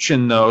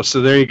rendition, though,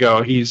 so there you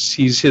go.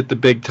 He's hit the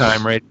big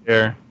time right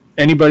there.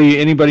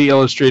 Anybody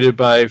illustrated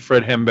by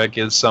Fred Hembeck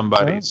is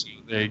somebody. Oh. So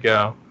there you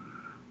go.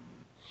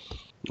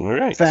 All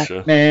right.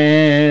 Fat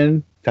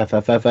man. Fat.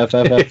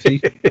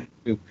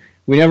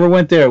 We never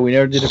went there. We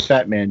never did a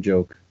fat man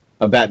joke.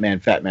 A fat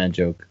man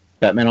joke.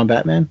 Batman on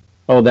Batman?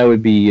 Oh, that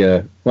would be,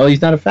 well,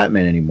 he's not a fat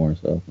man anymore,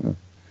 so. Yeah,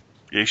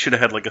 he should have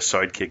had a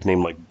sidekick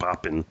named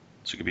Boppin,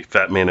 so he could be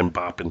Fat Man and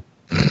Boppin.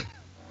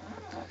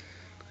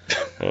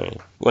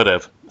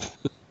 Whatever.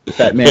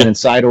 Fat Man in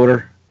side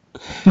order.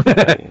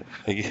 I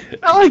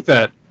like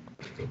that.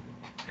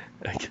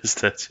 I guess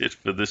that's it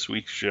for this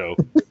week's show.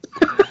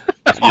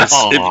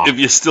 If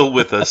you're still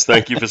with us,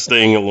 thank you for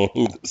staying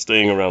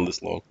around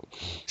this long.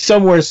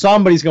 Somewhere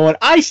somebody's going,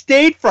 I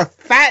stayed for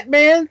Fat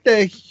Man,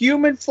 the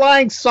human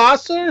flying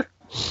saucer?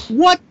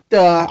 What the?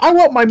 I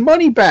want my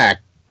money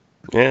back.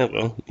 Yeah,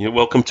 well, you're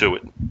welcome to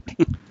it.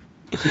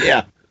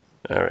 Yeah.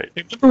 All right.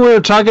 Remember we were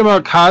talking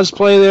about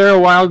cosplay there a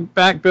while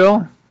back,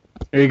 Bill?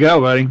 There you go,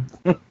 buddy.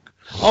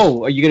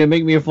 Oh, are you going to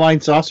make me a flying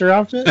saucer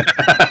outfit?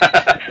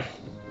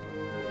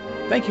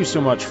 Thank you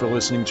so much for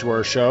listening to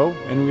our show,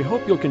 and we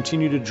hope you'll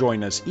continue to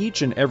join us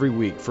each and every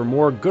week for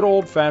more good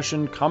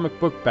old-fashioned comic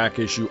book back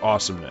issue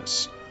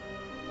awesomeness.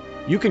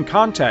 You can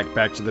contact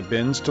Back to the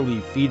Bins to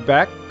leave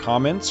feedback,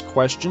 comments,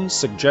 questions,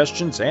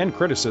 suggestions, and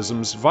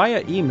criticisms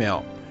via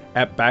email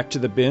at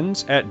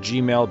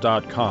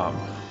backtothebins@gmail.com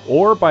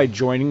or by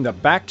joining the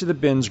Back to the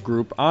Bins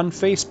group on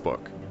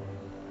Facebook.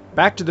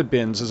 Back to the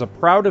Bins is a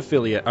proud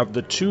affiliate of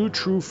the Two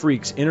True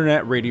Freaks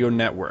Internet Radio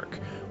Network,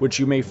 which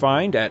you may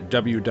find at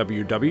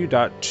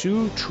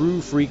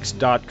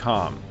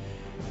www.twotruefreaks.com.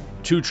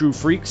 Two True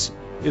Freaks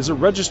is a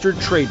registered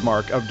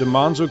trademark of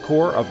DiManzo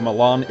Corps of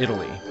Milan,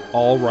 Italy.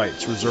 All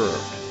rights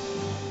reserved.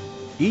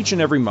 Each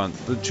and every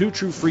month, the Two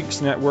True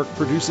Freaks Network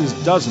produces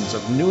dozens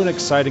of new and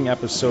exciting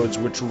episodes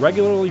which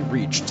regularly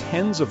reach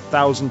tens of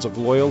thousands of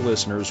loyal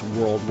listeners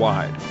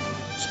worldwide.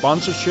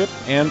 Sponsorship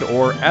and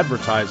or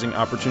advertising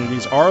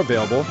opportunities are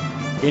available.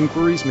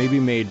 Inquiries may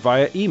be made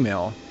via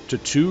email to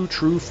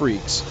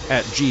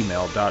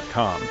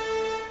twotruefreaks@gmail.com.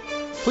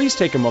 Please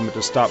take a moment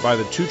to stop by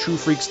the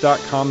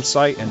twotruefreaks.com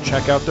site and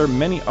check out their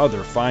many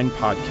other fine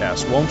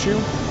podcasts, won't you?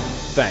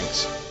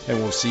 Thanks, and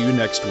we'll see you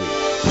next week.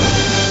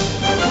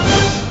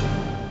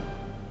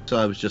 So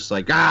I was just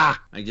like, I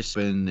just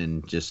spin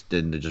and just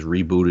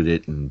rebooted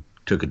it and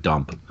took a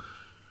dump.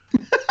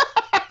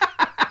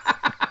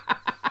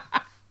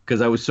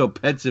 Because I was so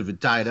pensive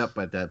and tied up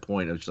at that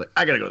point. I was just like,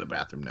 I gotta go to the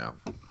bathroom now.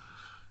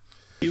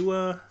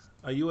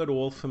 Are you at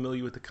all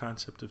familiar with the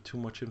concept of too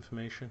much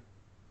information?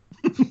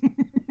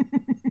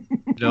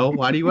 No?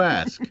 Why do you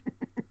ask?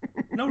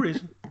 No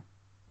reason.